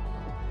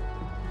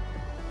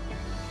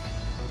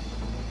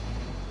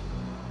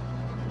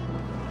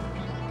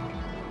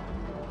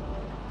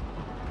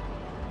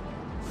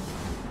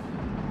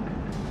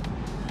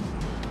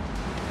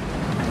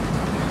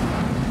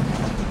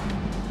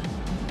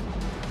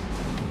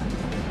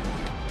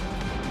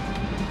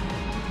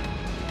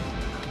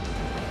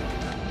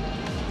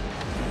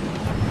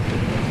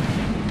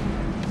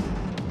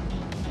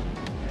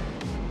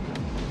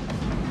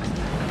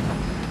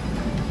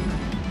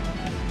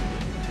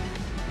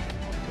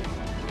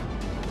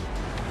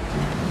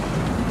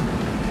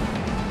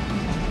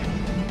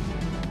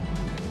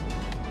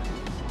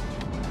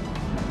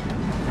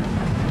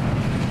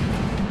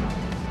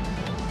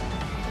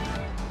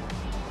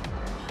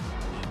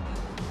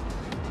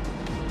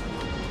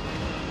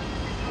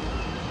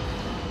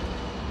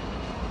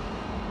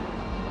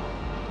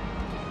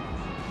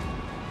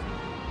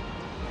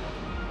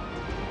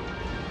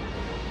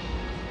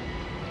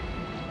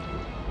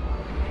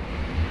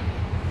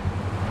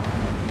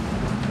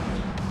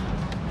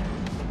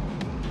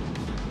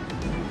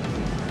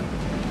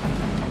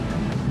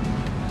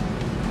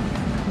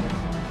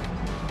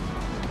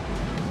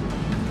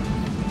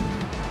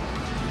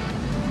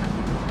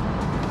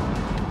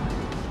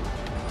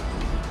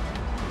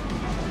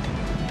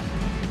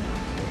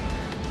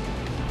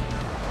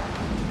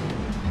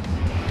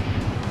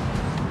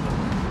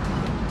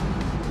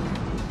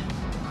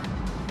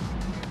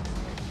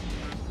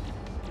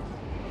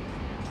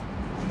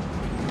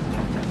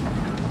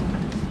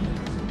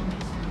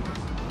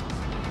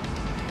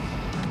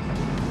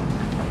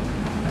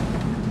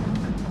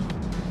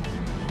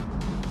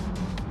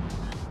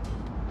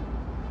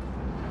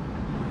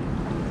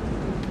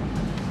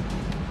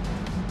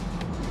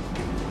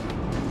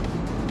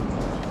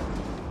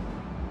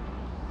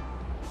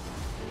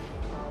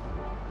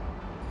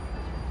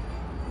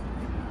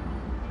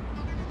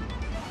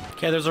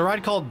 Okay, there's a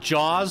ride called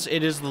Jaws.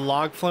 It is the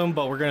log flume,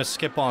 but we're gonna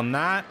skip on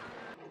that.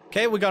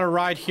 Okay, we got a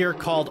ride here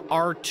called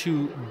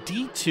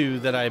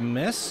R2-D2 that I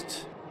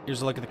missed.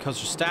 Here's a look at the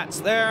coaster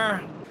stats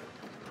there.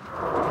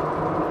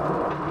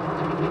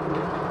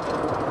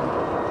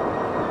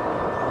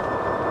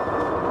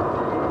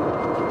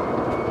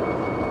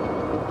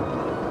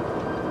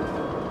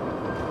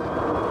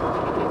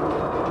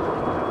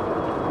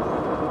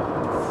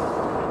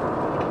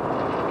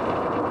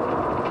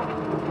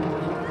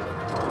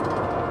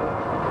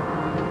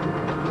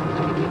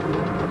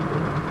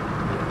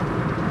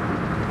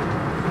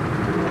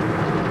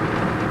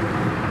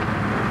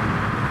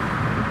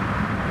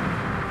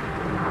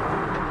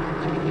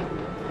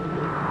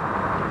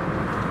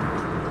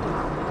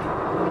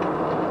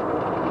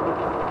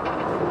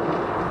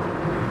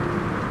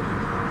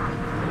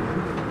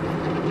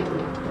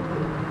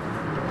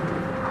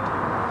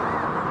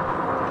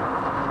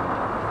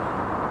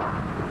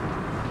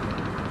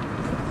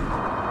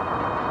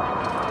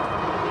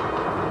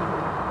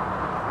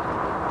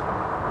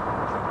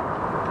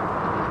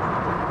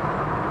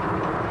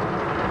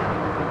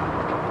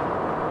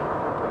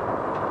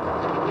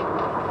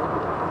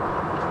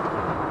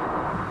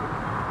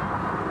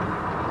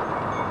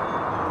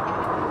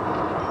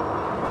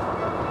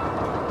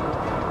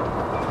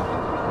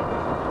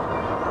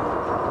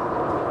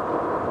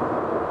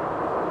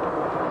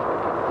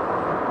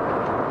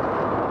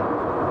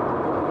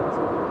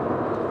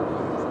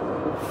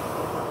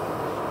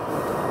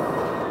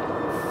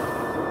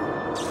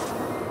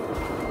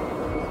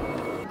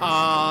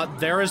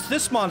 There is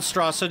this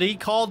monstrosity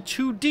called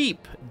Too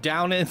Deep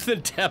down in the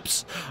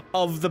depths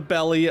of the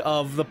belly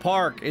of the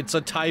park. It's a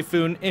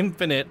Typhoon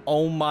Infinite.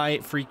 Oh my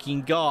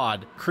freaking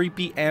god.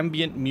 Creepy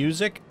ambient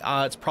music.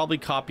 It's probably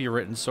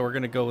copywritten, so we're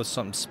gonna go with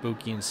something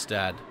spooky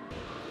instead.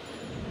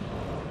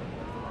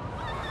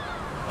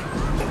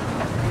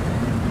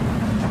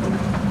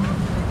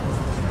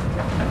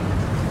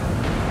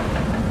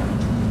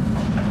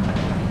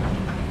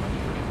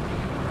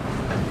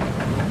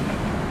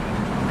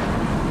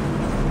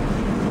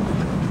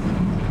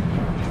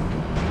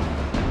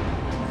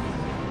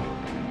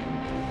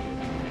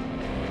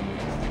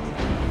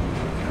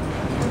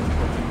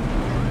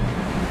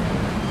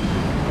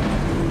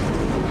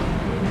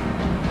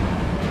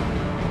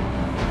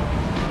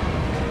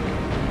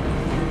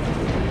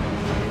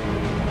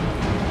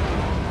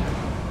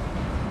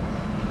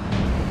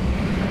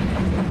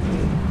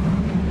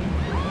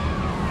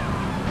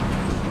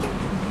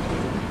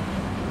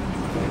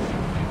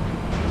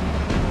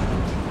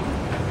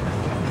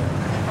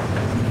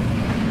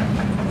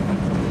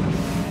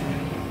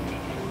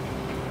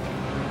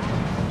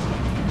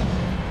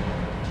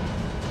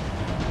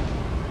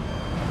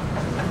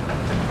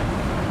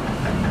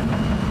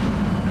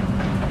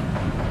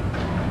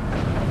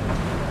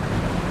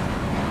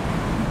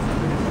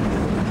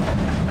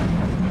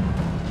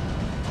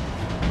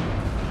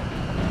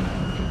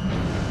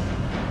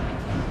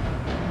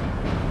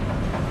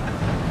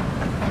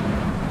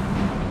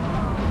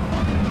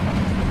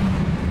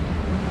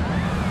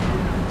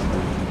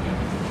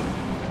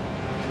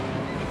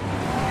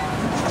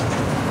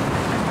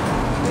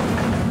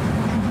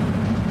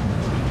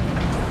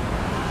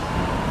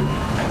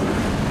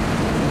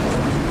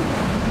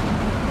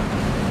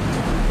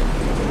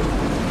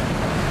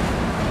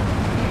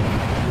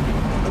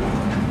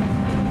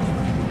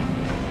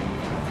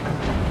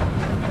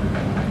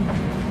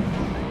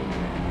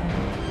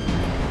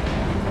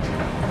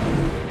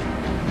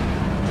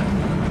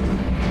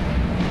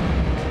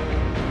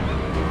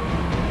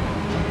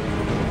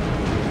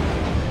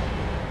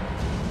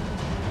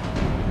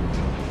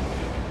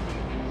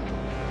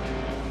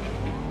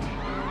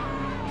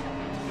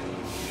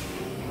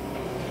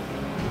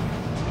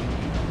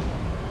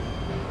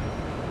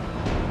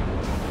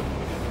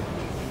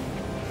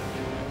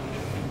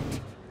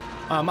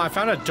 I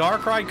found a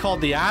dark ride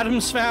called the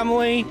Addams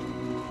Family,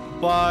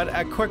 but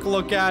a quick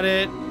look at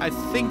it, I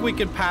think we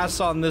could pass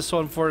on this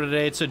one for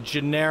today. It's a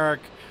generic,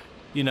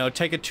 you know,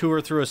 take a tour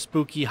through a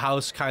spooky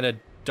house kind of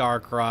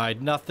dark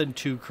ride. Nothing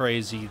too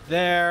crazy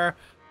there,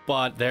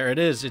 but there it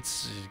is.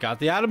 It's got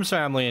the Addams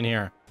Family in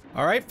here.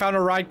 All right, found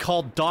a ride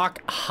called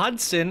Doc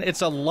Hudson.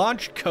 It's a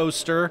launch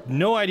coaster.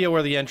 No idea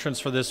where the entrance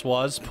for this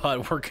was,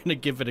 but we're gonna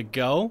give it a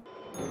go.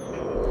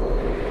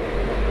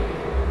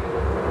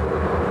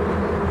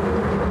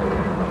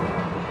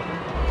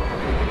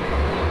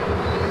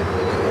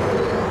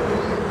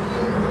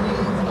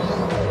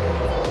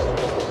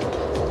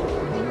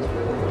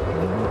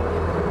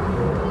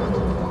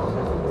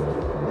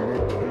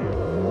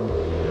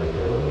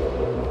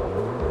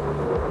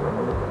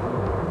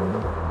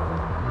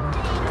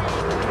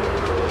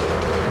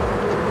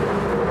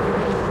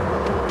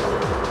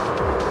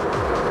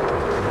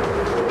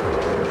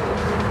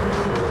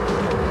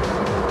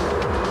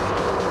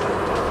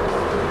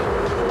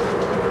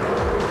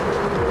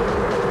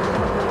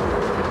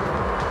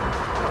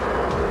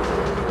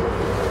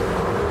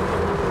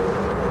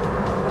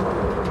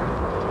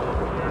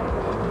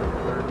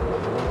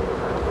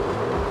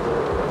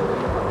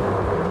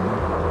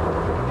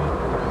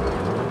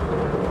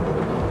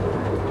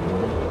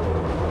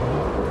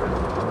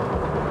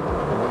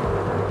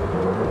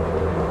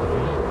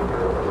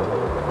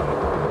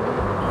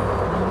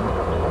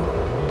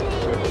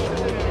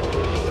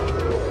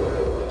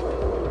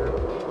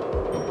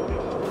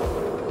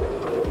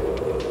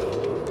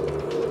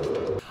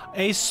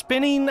 A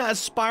spinning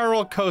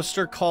spiral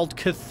coaster called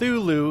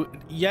Cthulhu,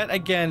 yet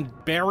again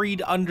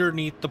buried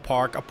underneath the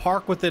park. A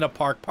park within a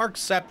park.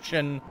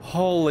 Parkception.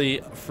 Holy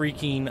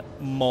freaking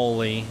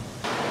moly.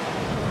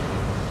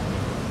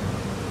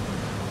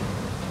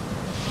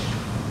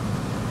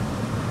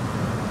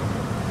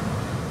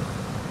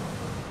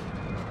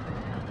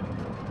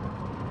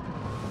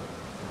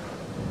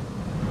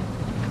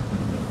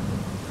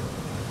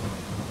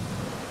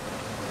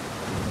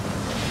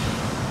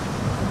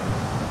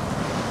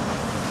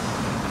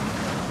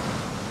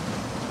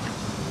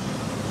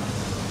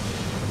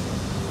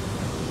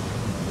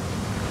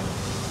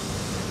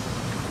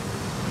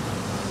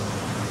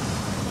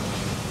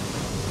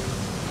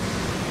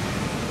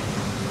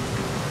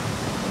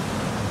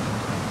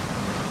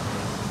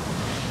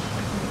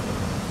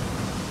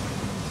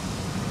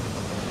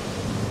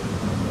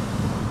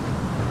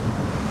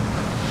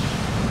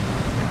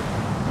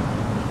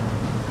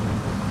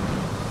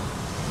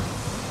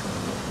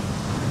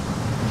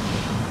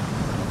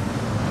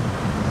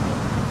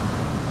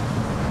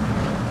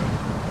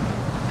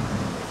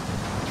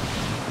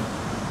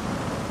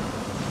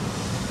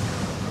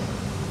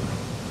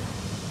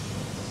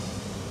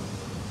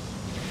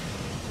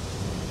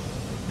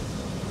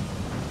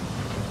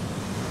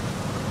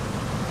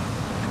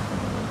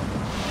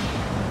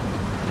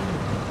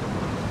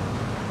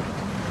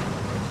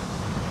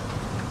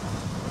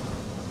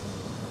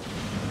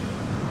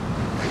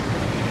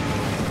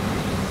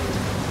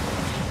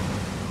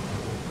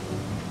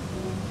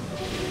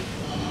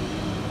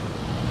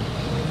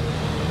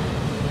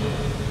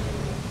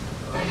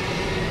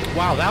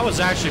 Wow, that was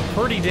actually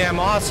pretty damn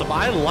awesome.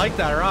 I like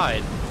that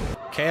ride.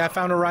 Okay, I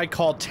found a ride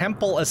called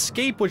Temple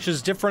Escape, which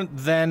is different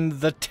than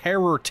the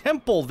Terror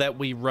Temple that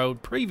we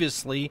rode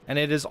previously, and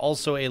it is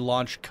also a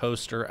launch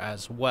coaster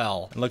as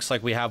well. It looks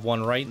like we have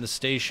one right in the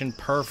station.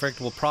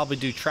 Perfect. We'll probably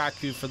do track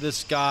view for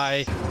this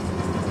guy.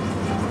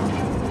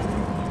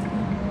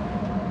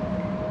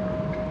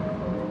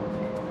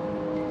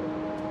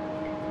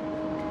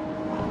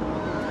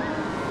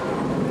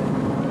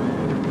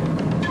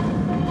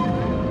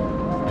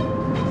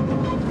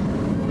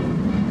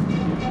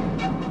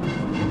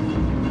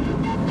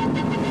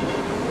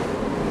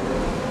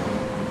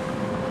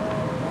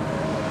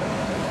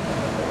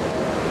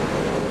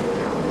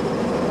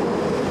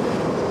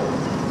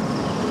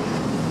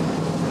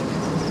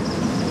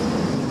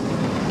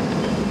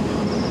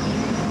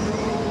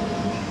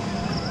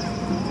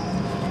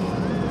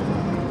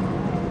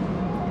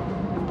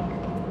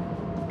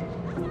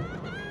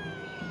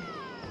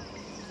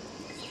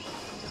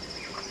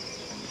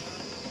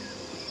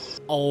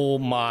 Oh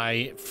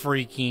my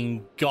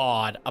freaking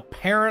god.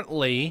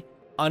 Apparently,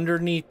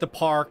 underneath the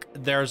park,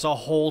 there's a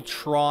whole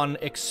Tron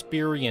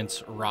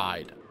experience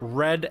ride.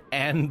 Red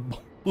and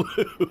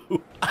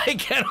blue. I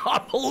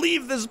cannot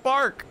believe this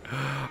park.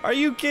 Are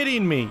you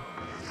kidding me?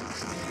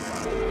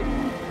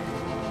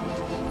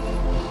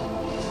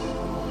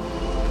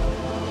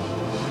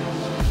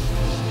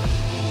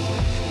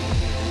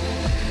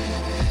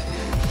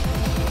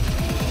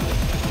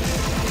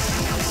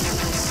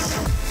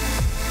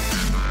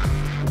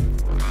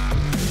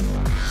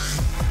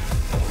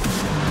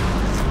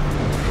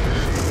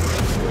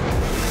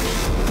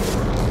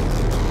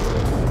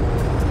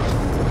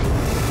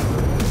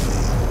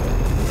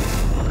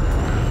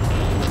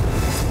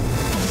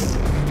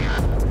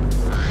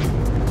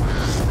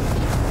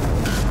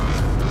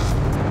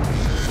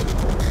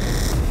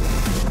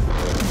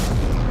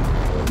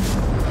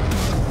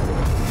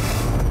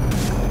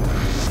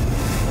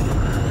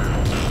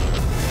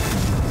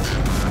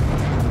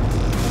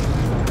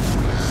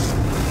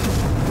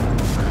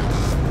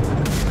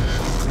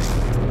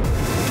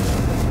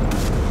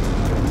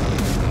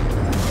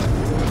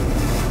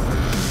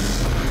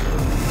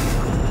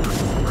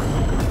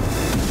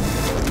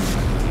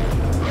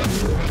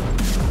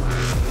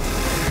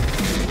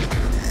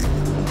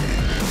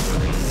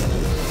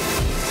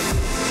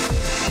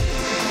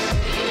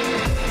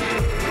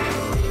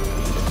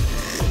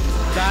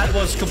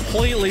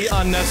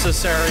 completely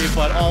unnecessary,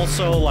 but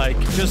also like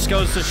just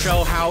goes to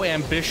show how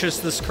ambitious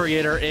this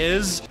creator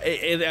is.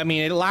 I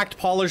mean, it lacked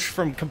polish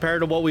from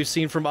compared to what we've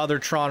seen from other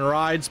Tron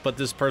rides, but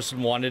this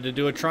person wanted to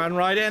do a Tron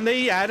ride and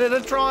they added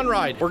a Tron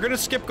ride. We're gonna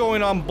skip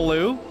going on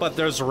blue, but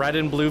there's red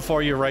and blue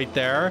for you right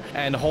there.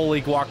 And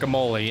holy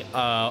guacamole,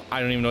 I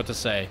don't even know what to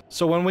say.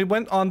 So when we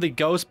went on the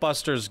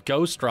Ghostbusters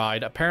Ghost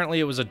Ride, apparently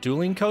it was a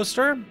dueling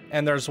coaster,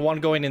 and there's one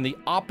going in the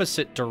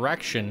opposite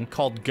direction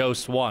called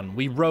Ghost 1.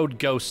 We rode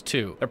Ghost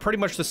 2. They're pretty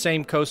much the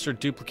same coaster,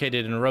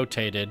 duplicated and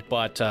rotated,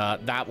 but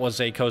that was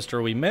a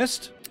coaster we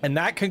missed. And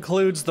that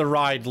concludes the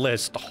ride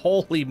list.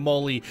 Holy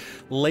moly,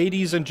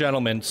 ladies and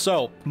gentlemen.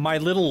 So my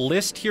little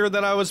list here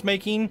that I was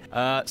making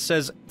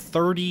says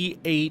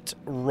 38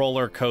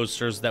 roller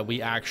coasters that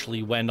we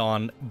actually went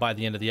on by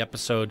the end of the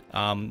episode.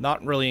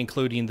 Not really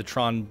including the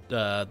Tron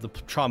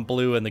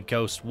Blue and the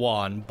Ghost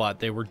 1, but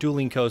they were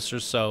dueling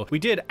coasters. So we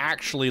did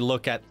actually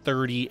look at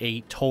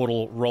 38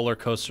 total roller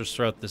coasters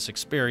throughout this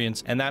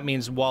experience. And that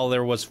means while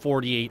there was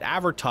 48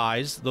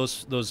 advertised,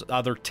 those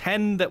other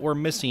 10 that were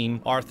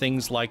missing are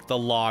things like the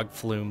Log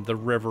Flume, the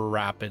River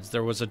Rapids.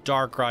 There was a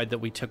dark ride that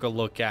we took a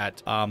look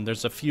at.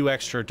 There's a few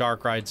extra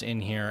dark rides in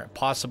here.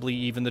 Possibly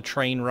even the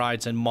train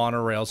rides and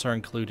monorails are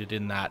included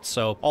in that.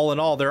 So all in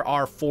all, there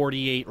are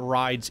 48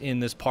 rides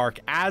in this park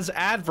as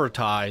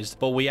advertised,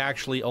 but we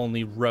actually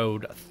only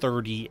rode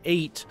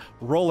 38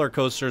 roller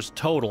coasters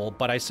total.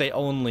 But I say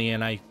only,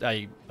 and I'm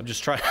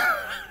just trying...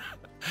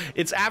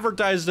 It's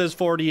advertised as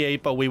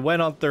 48, but we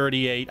went on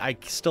 38. I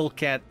still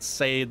can't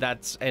say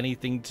that's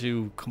anything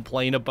to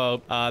complain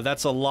about.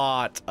 That's a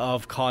lot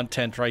of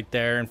content right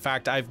there. In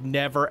fact, I've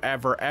never,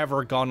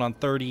 ever gone on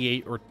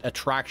 38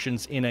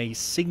 attractions in a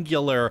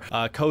singular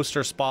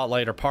coaster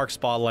spotlight or park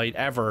spotlight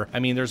ever. I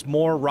mean, there's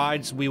more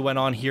rides we went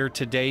on here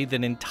today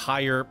than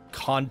entire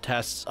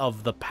contests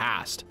of the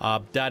past.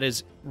 That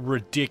is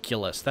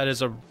ridiculous. That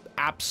is a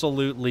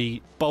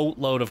absolutely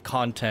boatload of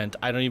content.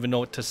 I don't even know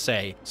what to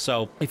say.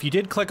 So if you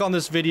did click on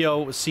this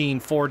video seeing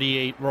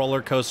 48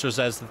 roller coasters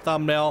as the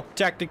thumbnail,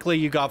 technically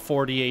you got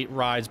 48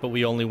 rides, but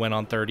we only went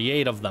on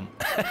 38 of them.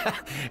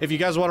 If you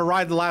guys want to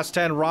ride the last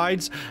 10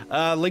 rides,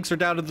 links are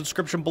down in the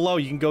description below.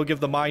 You can go give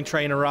the Mine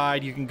Train a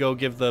ride. You can go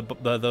give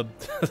the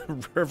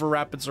River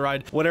Rapids a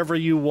ride. Whatever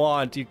you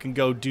want, you can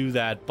go do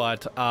that.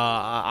 But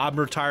I'm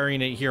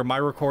retiring it here. My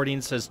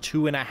recording says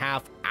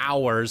 2.5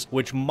 hours,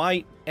 which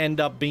might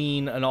end up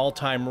being an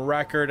all-time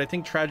record. I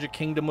think Tragic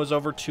Kingdom was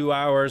over 2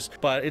 hours,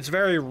 but it's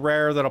very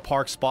rare that a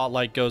park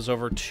spotlight goes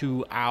over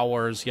 2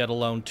 hours, yet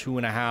alone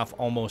 2.5,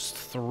 almost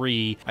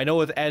 3. I know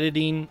with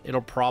editing,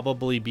 it'll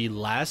probably be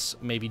less,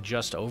 maybe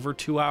just over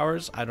 2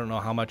 hours. I don't know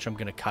how much I'm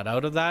going to cut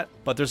out of that,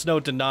 but there's no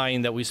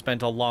denying that we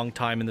spent a long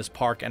time in this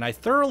park, and I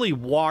thoroughly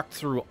walked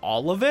through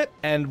all of it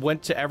and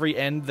went to every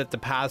end that the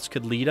paths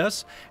could lead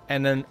us.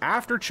 And then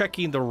after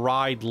checking the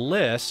ride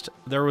list,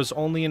 there was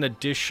only an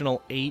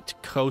additional 8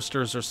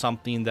 coasters or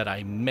something that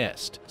I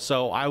missed.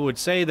 So I would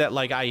say that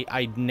like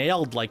I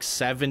nailed like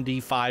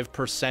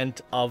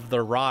 75% of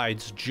the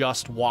rides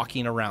just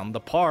walking around the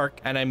park,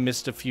 and I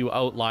missed a few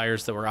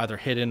outliers that were either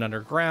hidden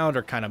underground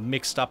or kind of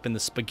mixed up in the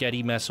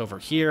spaghetti mess over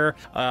here.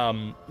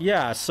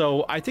 Yeah,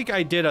 so I think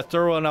I did a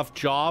thorough enough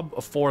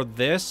job for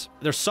this.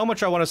 There's so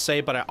much I want to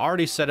say, but I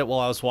already said it while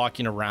I was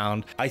walking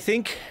around. I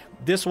think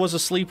this was a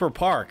sleeper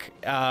park.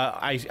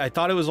 I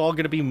thought it was all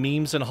going to be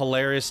memes and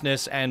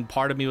hilariousness, and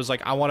part of me was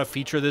like, I want to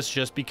feature this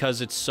just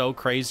because it's so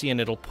crazy and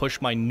it'll push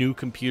my new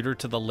computer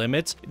to the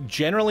limits.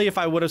 Generally, if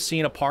I would have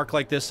seen a park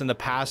like this in the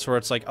past where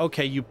it's like,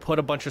 okay, you put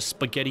a bunch of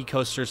spaghetti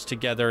coasters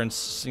together and,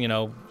 you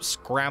know,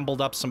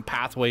 scrambled up some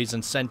pathways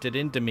and sent it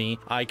into me,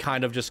 I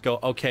kind of just go,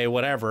 okay,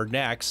 whatever,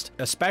 next,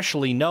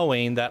 especially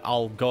knowing that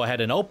I'll go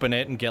ahead and open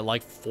it and get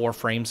like 4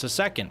 frames a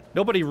second.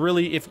 Nobody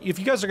really, if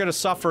you guys are going to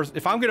suffer,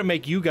 if I'm going to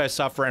make you guys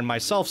suffer and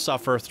myself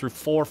suffer through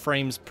 4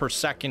 frames per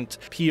second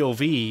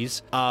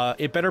POVs,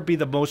 it better be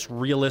the most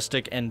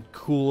realistic and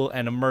cool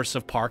and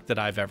immersive park that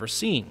I've ever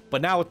seen.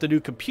 But now with the new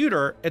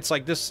computer, it's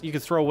like this, you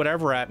can throw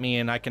whatever at me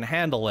and I can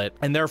handle it.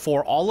 And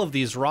therefore all of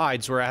these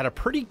rides were at a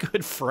pretty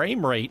good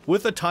frame rate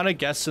with a ton of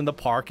guests in the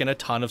park and a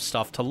ton of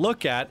stuff to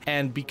look at.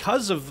 And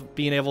because of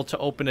being able to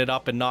open it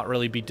up and not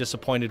really be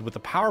disappointed with the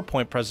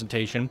PowerPoint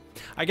presentation,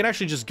 I can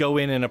actually just go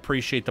in and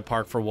appreciate the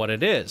park for what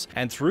it is.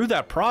 And through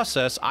that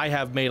process, I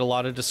have made a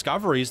lot of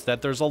discoveries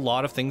that there's a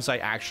lot of things I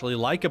actually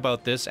like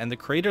about this, and the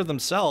creator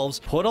themselves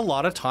put a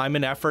lot of time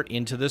and effort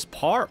into this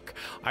park.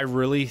 I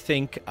really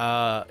think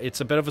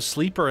it's a bit of a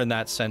sleeper in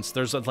that sense.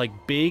 There's like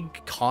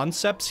big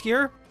concepts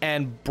here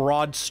and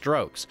broad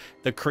strokes.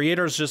 The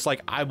creator's just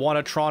like, I want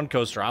a Tron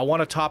coaster, I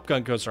want a Top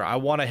Gun coaster, I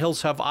want a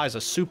Hills Have Eyes,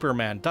 a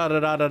Superman, da da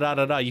da da da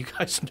da da. You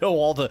guys know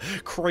all the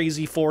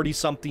crazy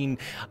 40-something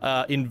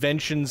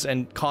inventions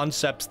and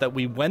concepts that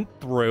we went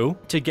through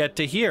to get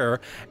to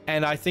here.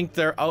 And I think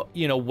they're,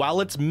 you know,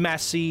 while it's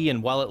messy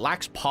and while it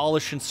lacks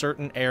polish in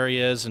certain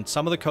areas and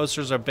some of the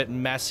coasters are a bit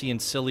messy and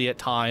silly at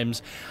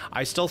times,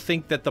 I still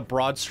think that the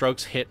broad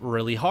strokes hit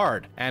really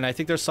hard. And I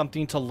think there's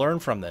something to learn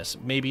from this.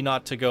 Maybe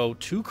not to go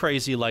too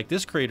crazy like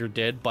this creator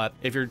did, but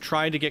if you're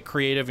trying to get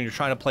creative and you're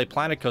trying to play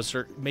Planet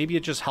Coaster, maybe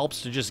it just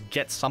helps to just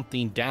get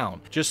something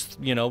down. Just,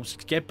 you know,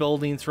 get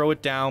building, throw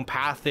it down,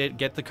 path it,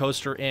 get the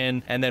coaster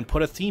in, and then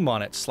put a theme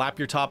on it. Slap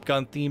your Top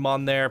Gun theme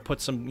on there,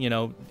 put some, you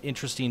know,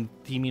 interesting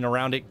theming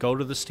around it, go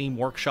to the Steam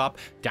Workshop,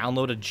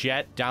 download a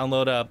jet,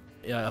 download a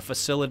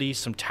facility,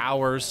 some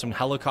towers, some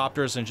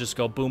helicopters, and just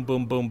go boom,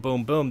 boom, boom,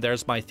 boom, boom.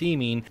 There's my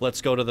theming.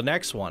 Let's go to the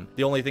next one.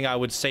 The only thing I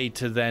would say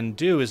to then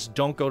do is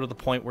don't go to the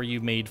point where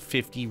you've made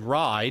 50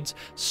 rides.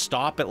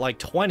 Stop at like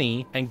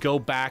 20 and go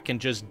back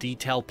and just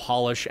detail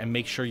polish and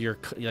make sure your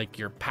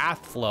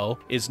path flow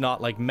is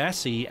not like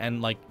messy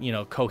and like, you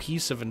know,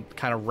 cohesive and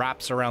kind of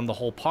wraps around the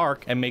whole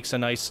park and makes a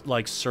nice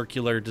like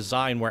circular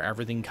design where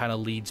everything kind of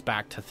leads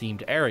back to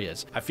themed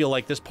areas. I feel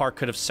like this park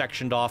could have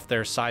sectioned off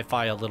their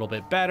sci-fi a little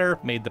bit better,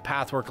 made the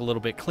path work a little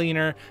bit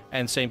cleaner,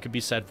 and same could be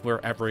said for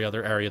every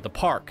other area of the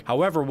park.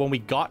 However, when we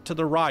got to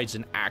the rides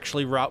and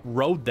actually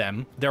rode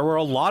them, there were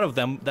a lot of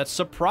them that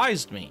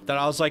surprised me, that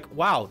I was like,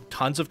 wow,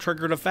 tons of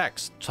triggered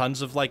effects,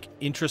 tons of like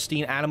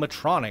interesting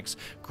animatronics,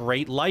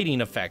 great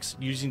lighting effects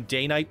using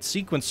day-night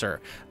sequencer.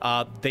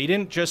 They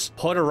didn't just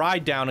put a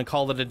ride down and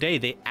call it a day.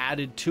 They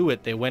added to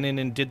it. They went in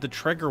and did the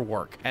trigger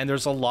work, and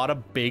there's a lot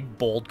of big,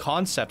 bold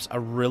concepts.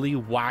 A really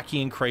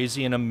wacky and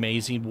crazy and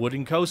amazing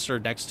wooden coaster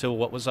next to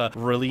what was a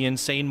really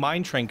insane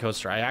mine train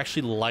coaster. I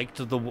actually liked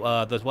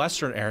the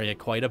western area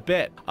quite a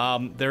bit.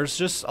 There's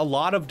just a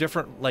lot of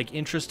different like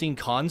interesting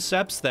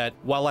concepts that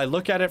while I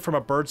look at it from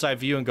a bird's eye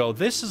view and go,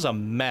 this is a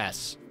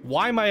mess,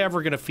 why am I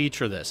ever going to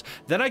feature this?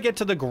 Then I get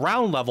to the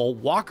ground level,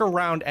 walk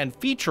around and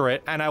feature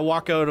it, and I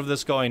walk out of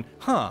this going,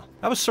 huh,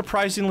 that was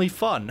surprisingly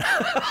fun.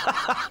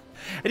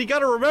 And you got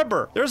to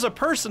remember, there's a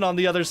person on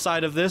the other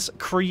side of this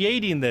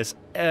creating this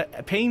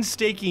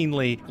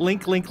painstakingly,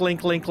 link,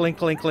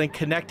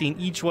 connecting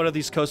each one of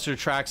these coaster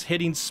tracks,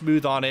 hitting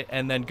smooth on it,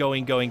 and then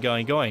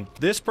going.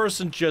 This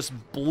person just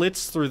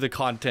blitzed through the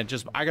content.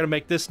 Just, I got to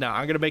make this now.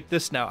 I'm going to make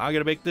this now. I'm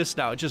going to make this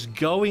now. Just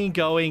going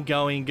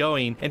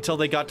until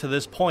they got to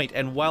this point.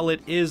 And while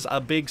it is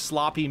a big,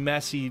 sloppy,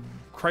 messy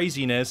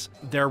craziness,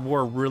 there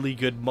were really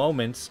good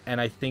moments,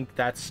 and I think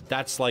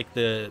that's like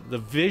the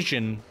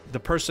vision the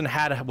person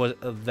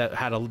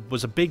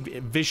was a big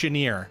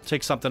visioneer.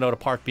 Take something out of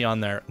Park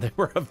Beyond there. They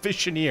were a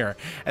visioneer,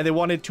 and they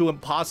wanted to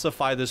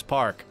impossify this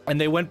park, and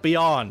they went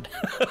beyond.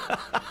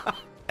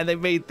 And they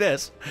made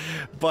this,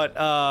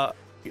 but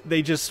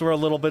they just were a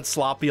little bit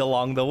sloppy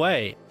along the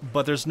way.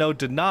 But there's no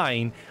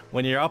denying,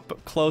 when you're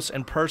up close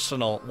and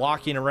personal,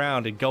 walking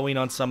around and going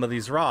on some of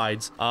these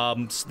rides,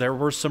 there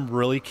were some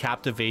really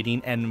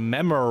captivating and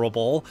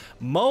memorable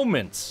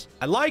moments.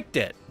 I liked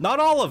it.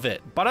 Not all of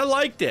it, but I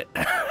liked it.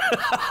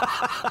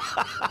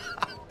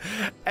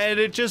 And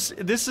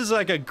this is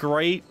like a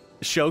great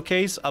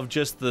showcase of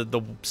just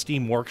the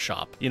Steam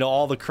Workshop. You know,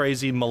 all the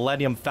crazy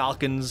Millennium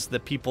Falcons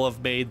that people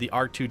have made, the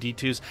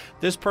R2-D2s.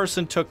 This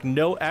person took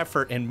no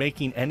effort in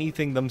making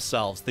anything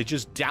themselves. They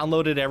just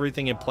downloaded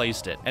everything and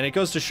placed it. And it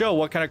goes to show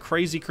what kind of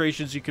crazy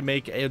creations you can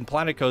make in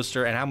Planet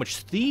Coaster and how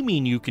much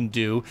theming you can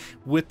do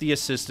with the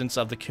assistance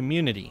of the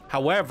community.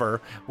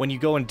 However, when you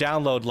go and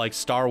download like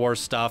Star Wars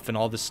stuff and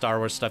all this Star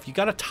Wars stuff, you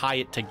got to tie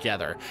it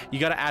together. You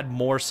got to add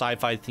more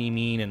sci-fi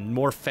theming and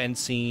more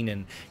fencing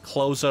and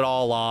close it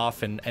all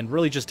off and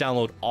really just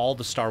download all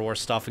the Star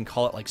Wars stuff and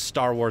call it like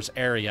Star Wars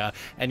area,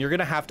 and you're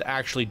gonna have to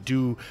actually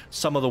do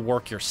some of the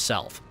work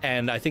yourself.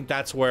 And I think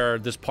that's where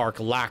this park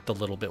lacked a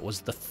little bit,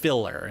 was the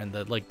filler and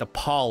the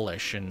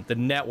polish and the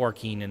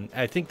networking, and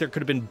I think there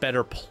could have been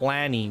better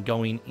planning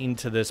going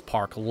into this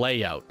park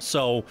layout.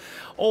 So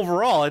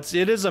overall, it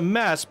is a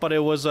mess, but it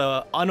was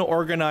a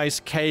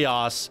unorganized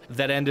chaos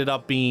that ended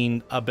up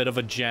being a bit of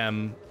a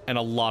gem and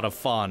a lot of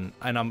fun.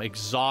 And I'm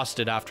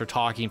exhausted after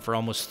talking for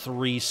almost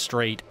 3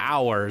 straight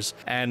hours.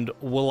 And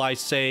will I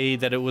say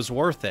that it was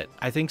worth it?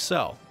 I think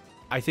so.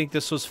 I think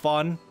this was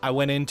fun. I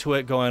went into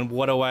it going,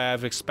 what do I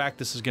expect?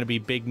 This is going to be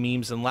big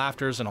memes and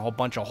laughters and a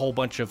whole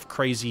bunch of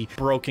crazy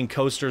broken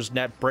coasters,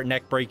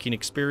 neck-breaking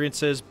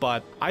experiences.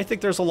 But I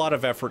think there's a lot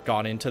of effort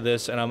gone into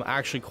this, and I'm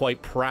actually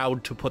quite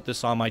proud to put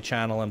this on my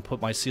channel and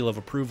put my seal of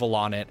approval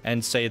on it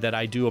and say that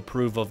I do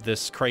approve of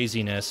this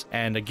craziness.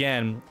 And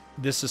again,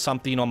 this is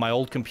something on my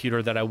old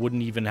computer that I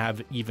wouldn't even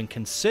have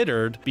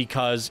considered,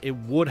 because it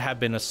would have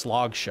been a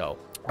slog show.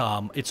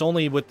 It's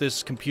only with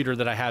this computer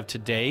that I have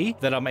today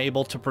that I'm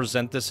able to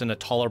present this in a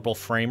tolerable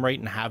frame rate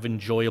and have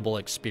enjoyable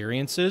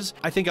experiences.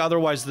 I think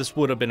otherwise this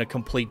would have been a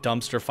complete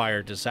dumpster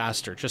fire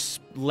disaster.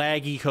 Just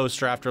laggy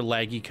coaster after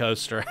laggy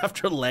coaster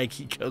after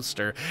laggy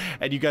coaster.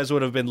 And you guys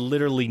would have been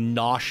literally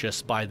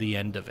nauseous by the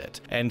end of it.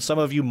 And some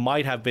of you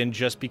might have been,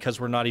 just because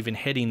we're not even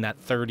hitting that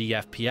 30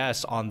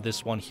 FPS on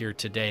this one here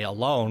today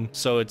alone.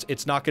 So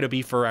it's not going to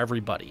be for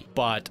everybody.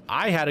 But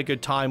I had a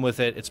good time with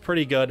it. It's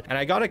pretty good. And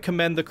I got to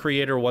commend the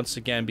creator once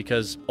again,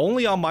 because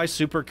only on my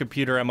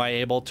supercomputer am I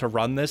able to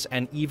run this,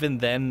 and even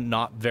then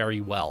not very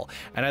well.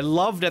 And I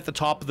loved at the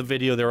top of the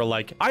video, they were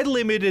like, I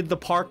limited the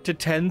park to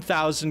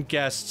 10,000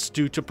 guests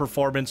due to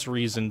performance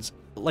reasons.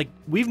 Like,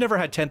 we've never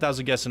had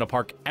 10,000 guests in a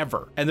park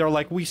ever. And they're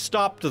like, we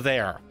stopped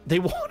there. They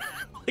wanted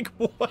Like,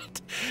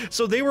 what?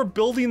 So they were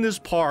building this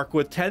park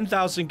with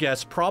 10,000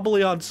 guests,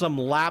 probably on some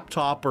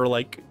laptop or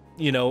like,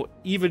 you know,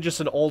 even just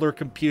an older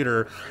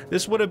computer.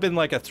 This would have been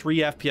like a 3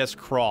 FPS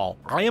crawl.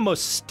 I am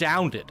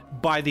astounded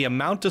by the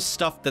amount of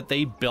stuff that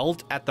they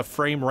built at the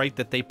frame rate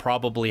that they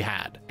probably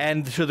had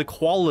and to the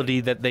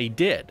quality that they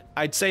did.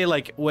 I'd say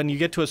like when you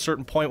get to a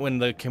certain point when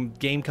the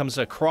game comes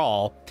to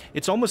crawl,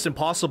 it's almost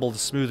impossible to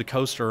smooth a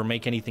coaster or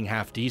make anything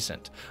half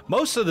decent.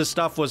 Most of the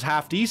stuff was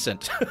half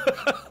decent.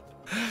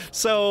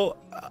 So,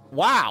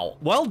 wow,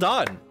 well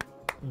done.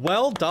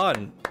 Well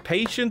done.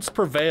 Patience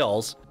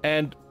prevails,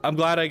 and I'm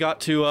glad I got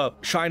to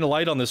shine a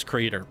light on this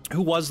creator.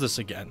 Who was this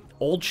again?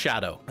 Old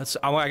Shadow.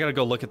 I gotta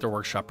go look at their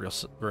workshop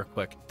real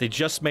quick. They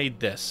just made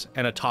this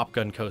and a Top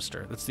Gun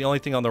coaster. That's the only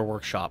thing on their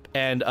workshop.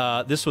 And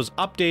this was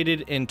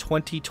updated in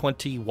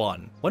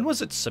 2021. When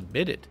was it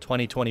submitted?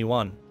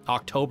 2021.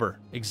 October.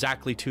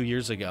 Exactly 2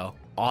 years ago.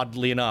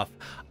 Oddly enough.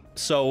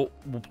 So,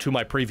 to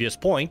my previous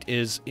point,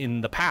 is in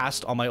the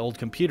past, on my old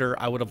computer,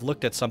 I would have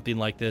looked at something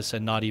like this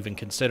and not even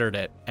considered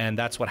it. And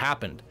that's what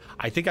happened.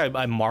 I think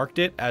I marked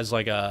it as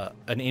like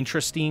an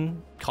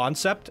interesting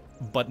concept,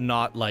 but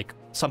not like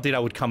something I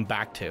would come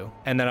back to.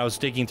 And then I was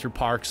digging through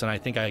parks, and I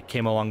think I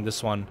came along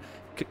this one.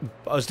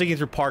 I was digging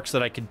through parks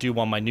that I could do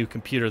on my new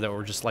computer that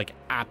were just like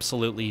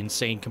absolutely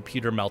insane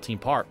computer melting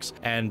parks,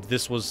 and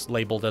this was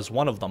labeled as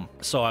one of them.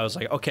 So I was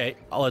like, okay,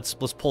 let's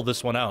pull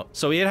this one out.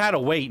 So it had to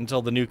wait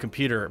until the new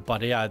computer,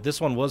 but yeah,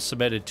 this one was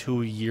submitted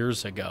 2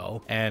 years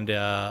ago, and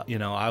you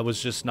know, I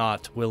was just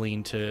not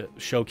willing to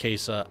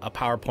showcase a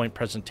PowerPoint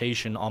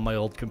presentation on my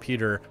old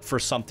computer for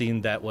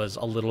something that was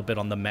a little bit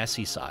on the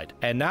messy side.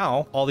 And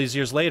now, all these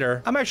years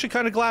later, I'm actually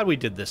kind of glad we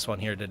did this one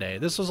here today.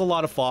 This was a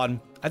lot of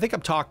fun. I think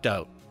I'm talked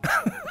out.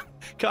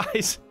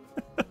 Guys,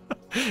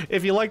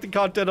 if you like the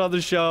content on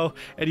the show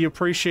and you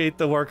appreciate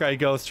the work I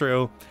go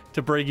through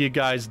to bring you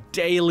guys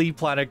daily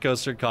Planet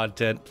Coaster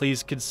content,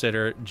 please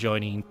consider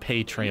joining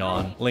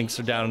Patreon. Links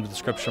are down in the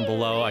description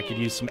below. I could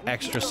use some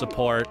extra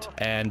support,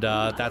 and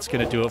that's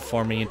gonna do it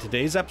for me in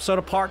today's episode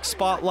of Park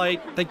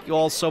Spotlight. Thank you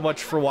all so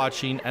much for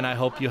watching, and I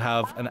hope you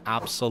have an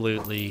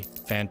absolutely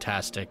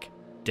fantastic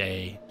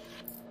day.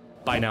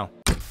 Bye now.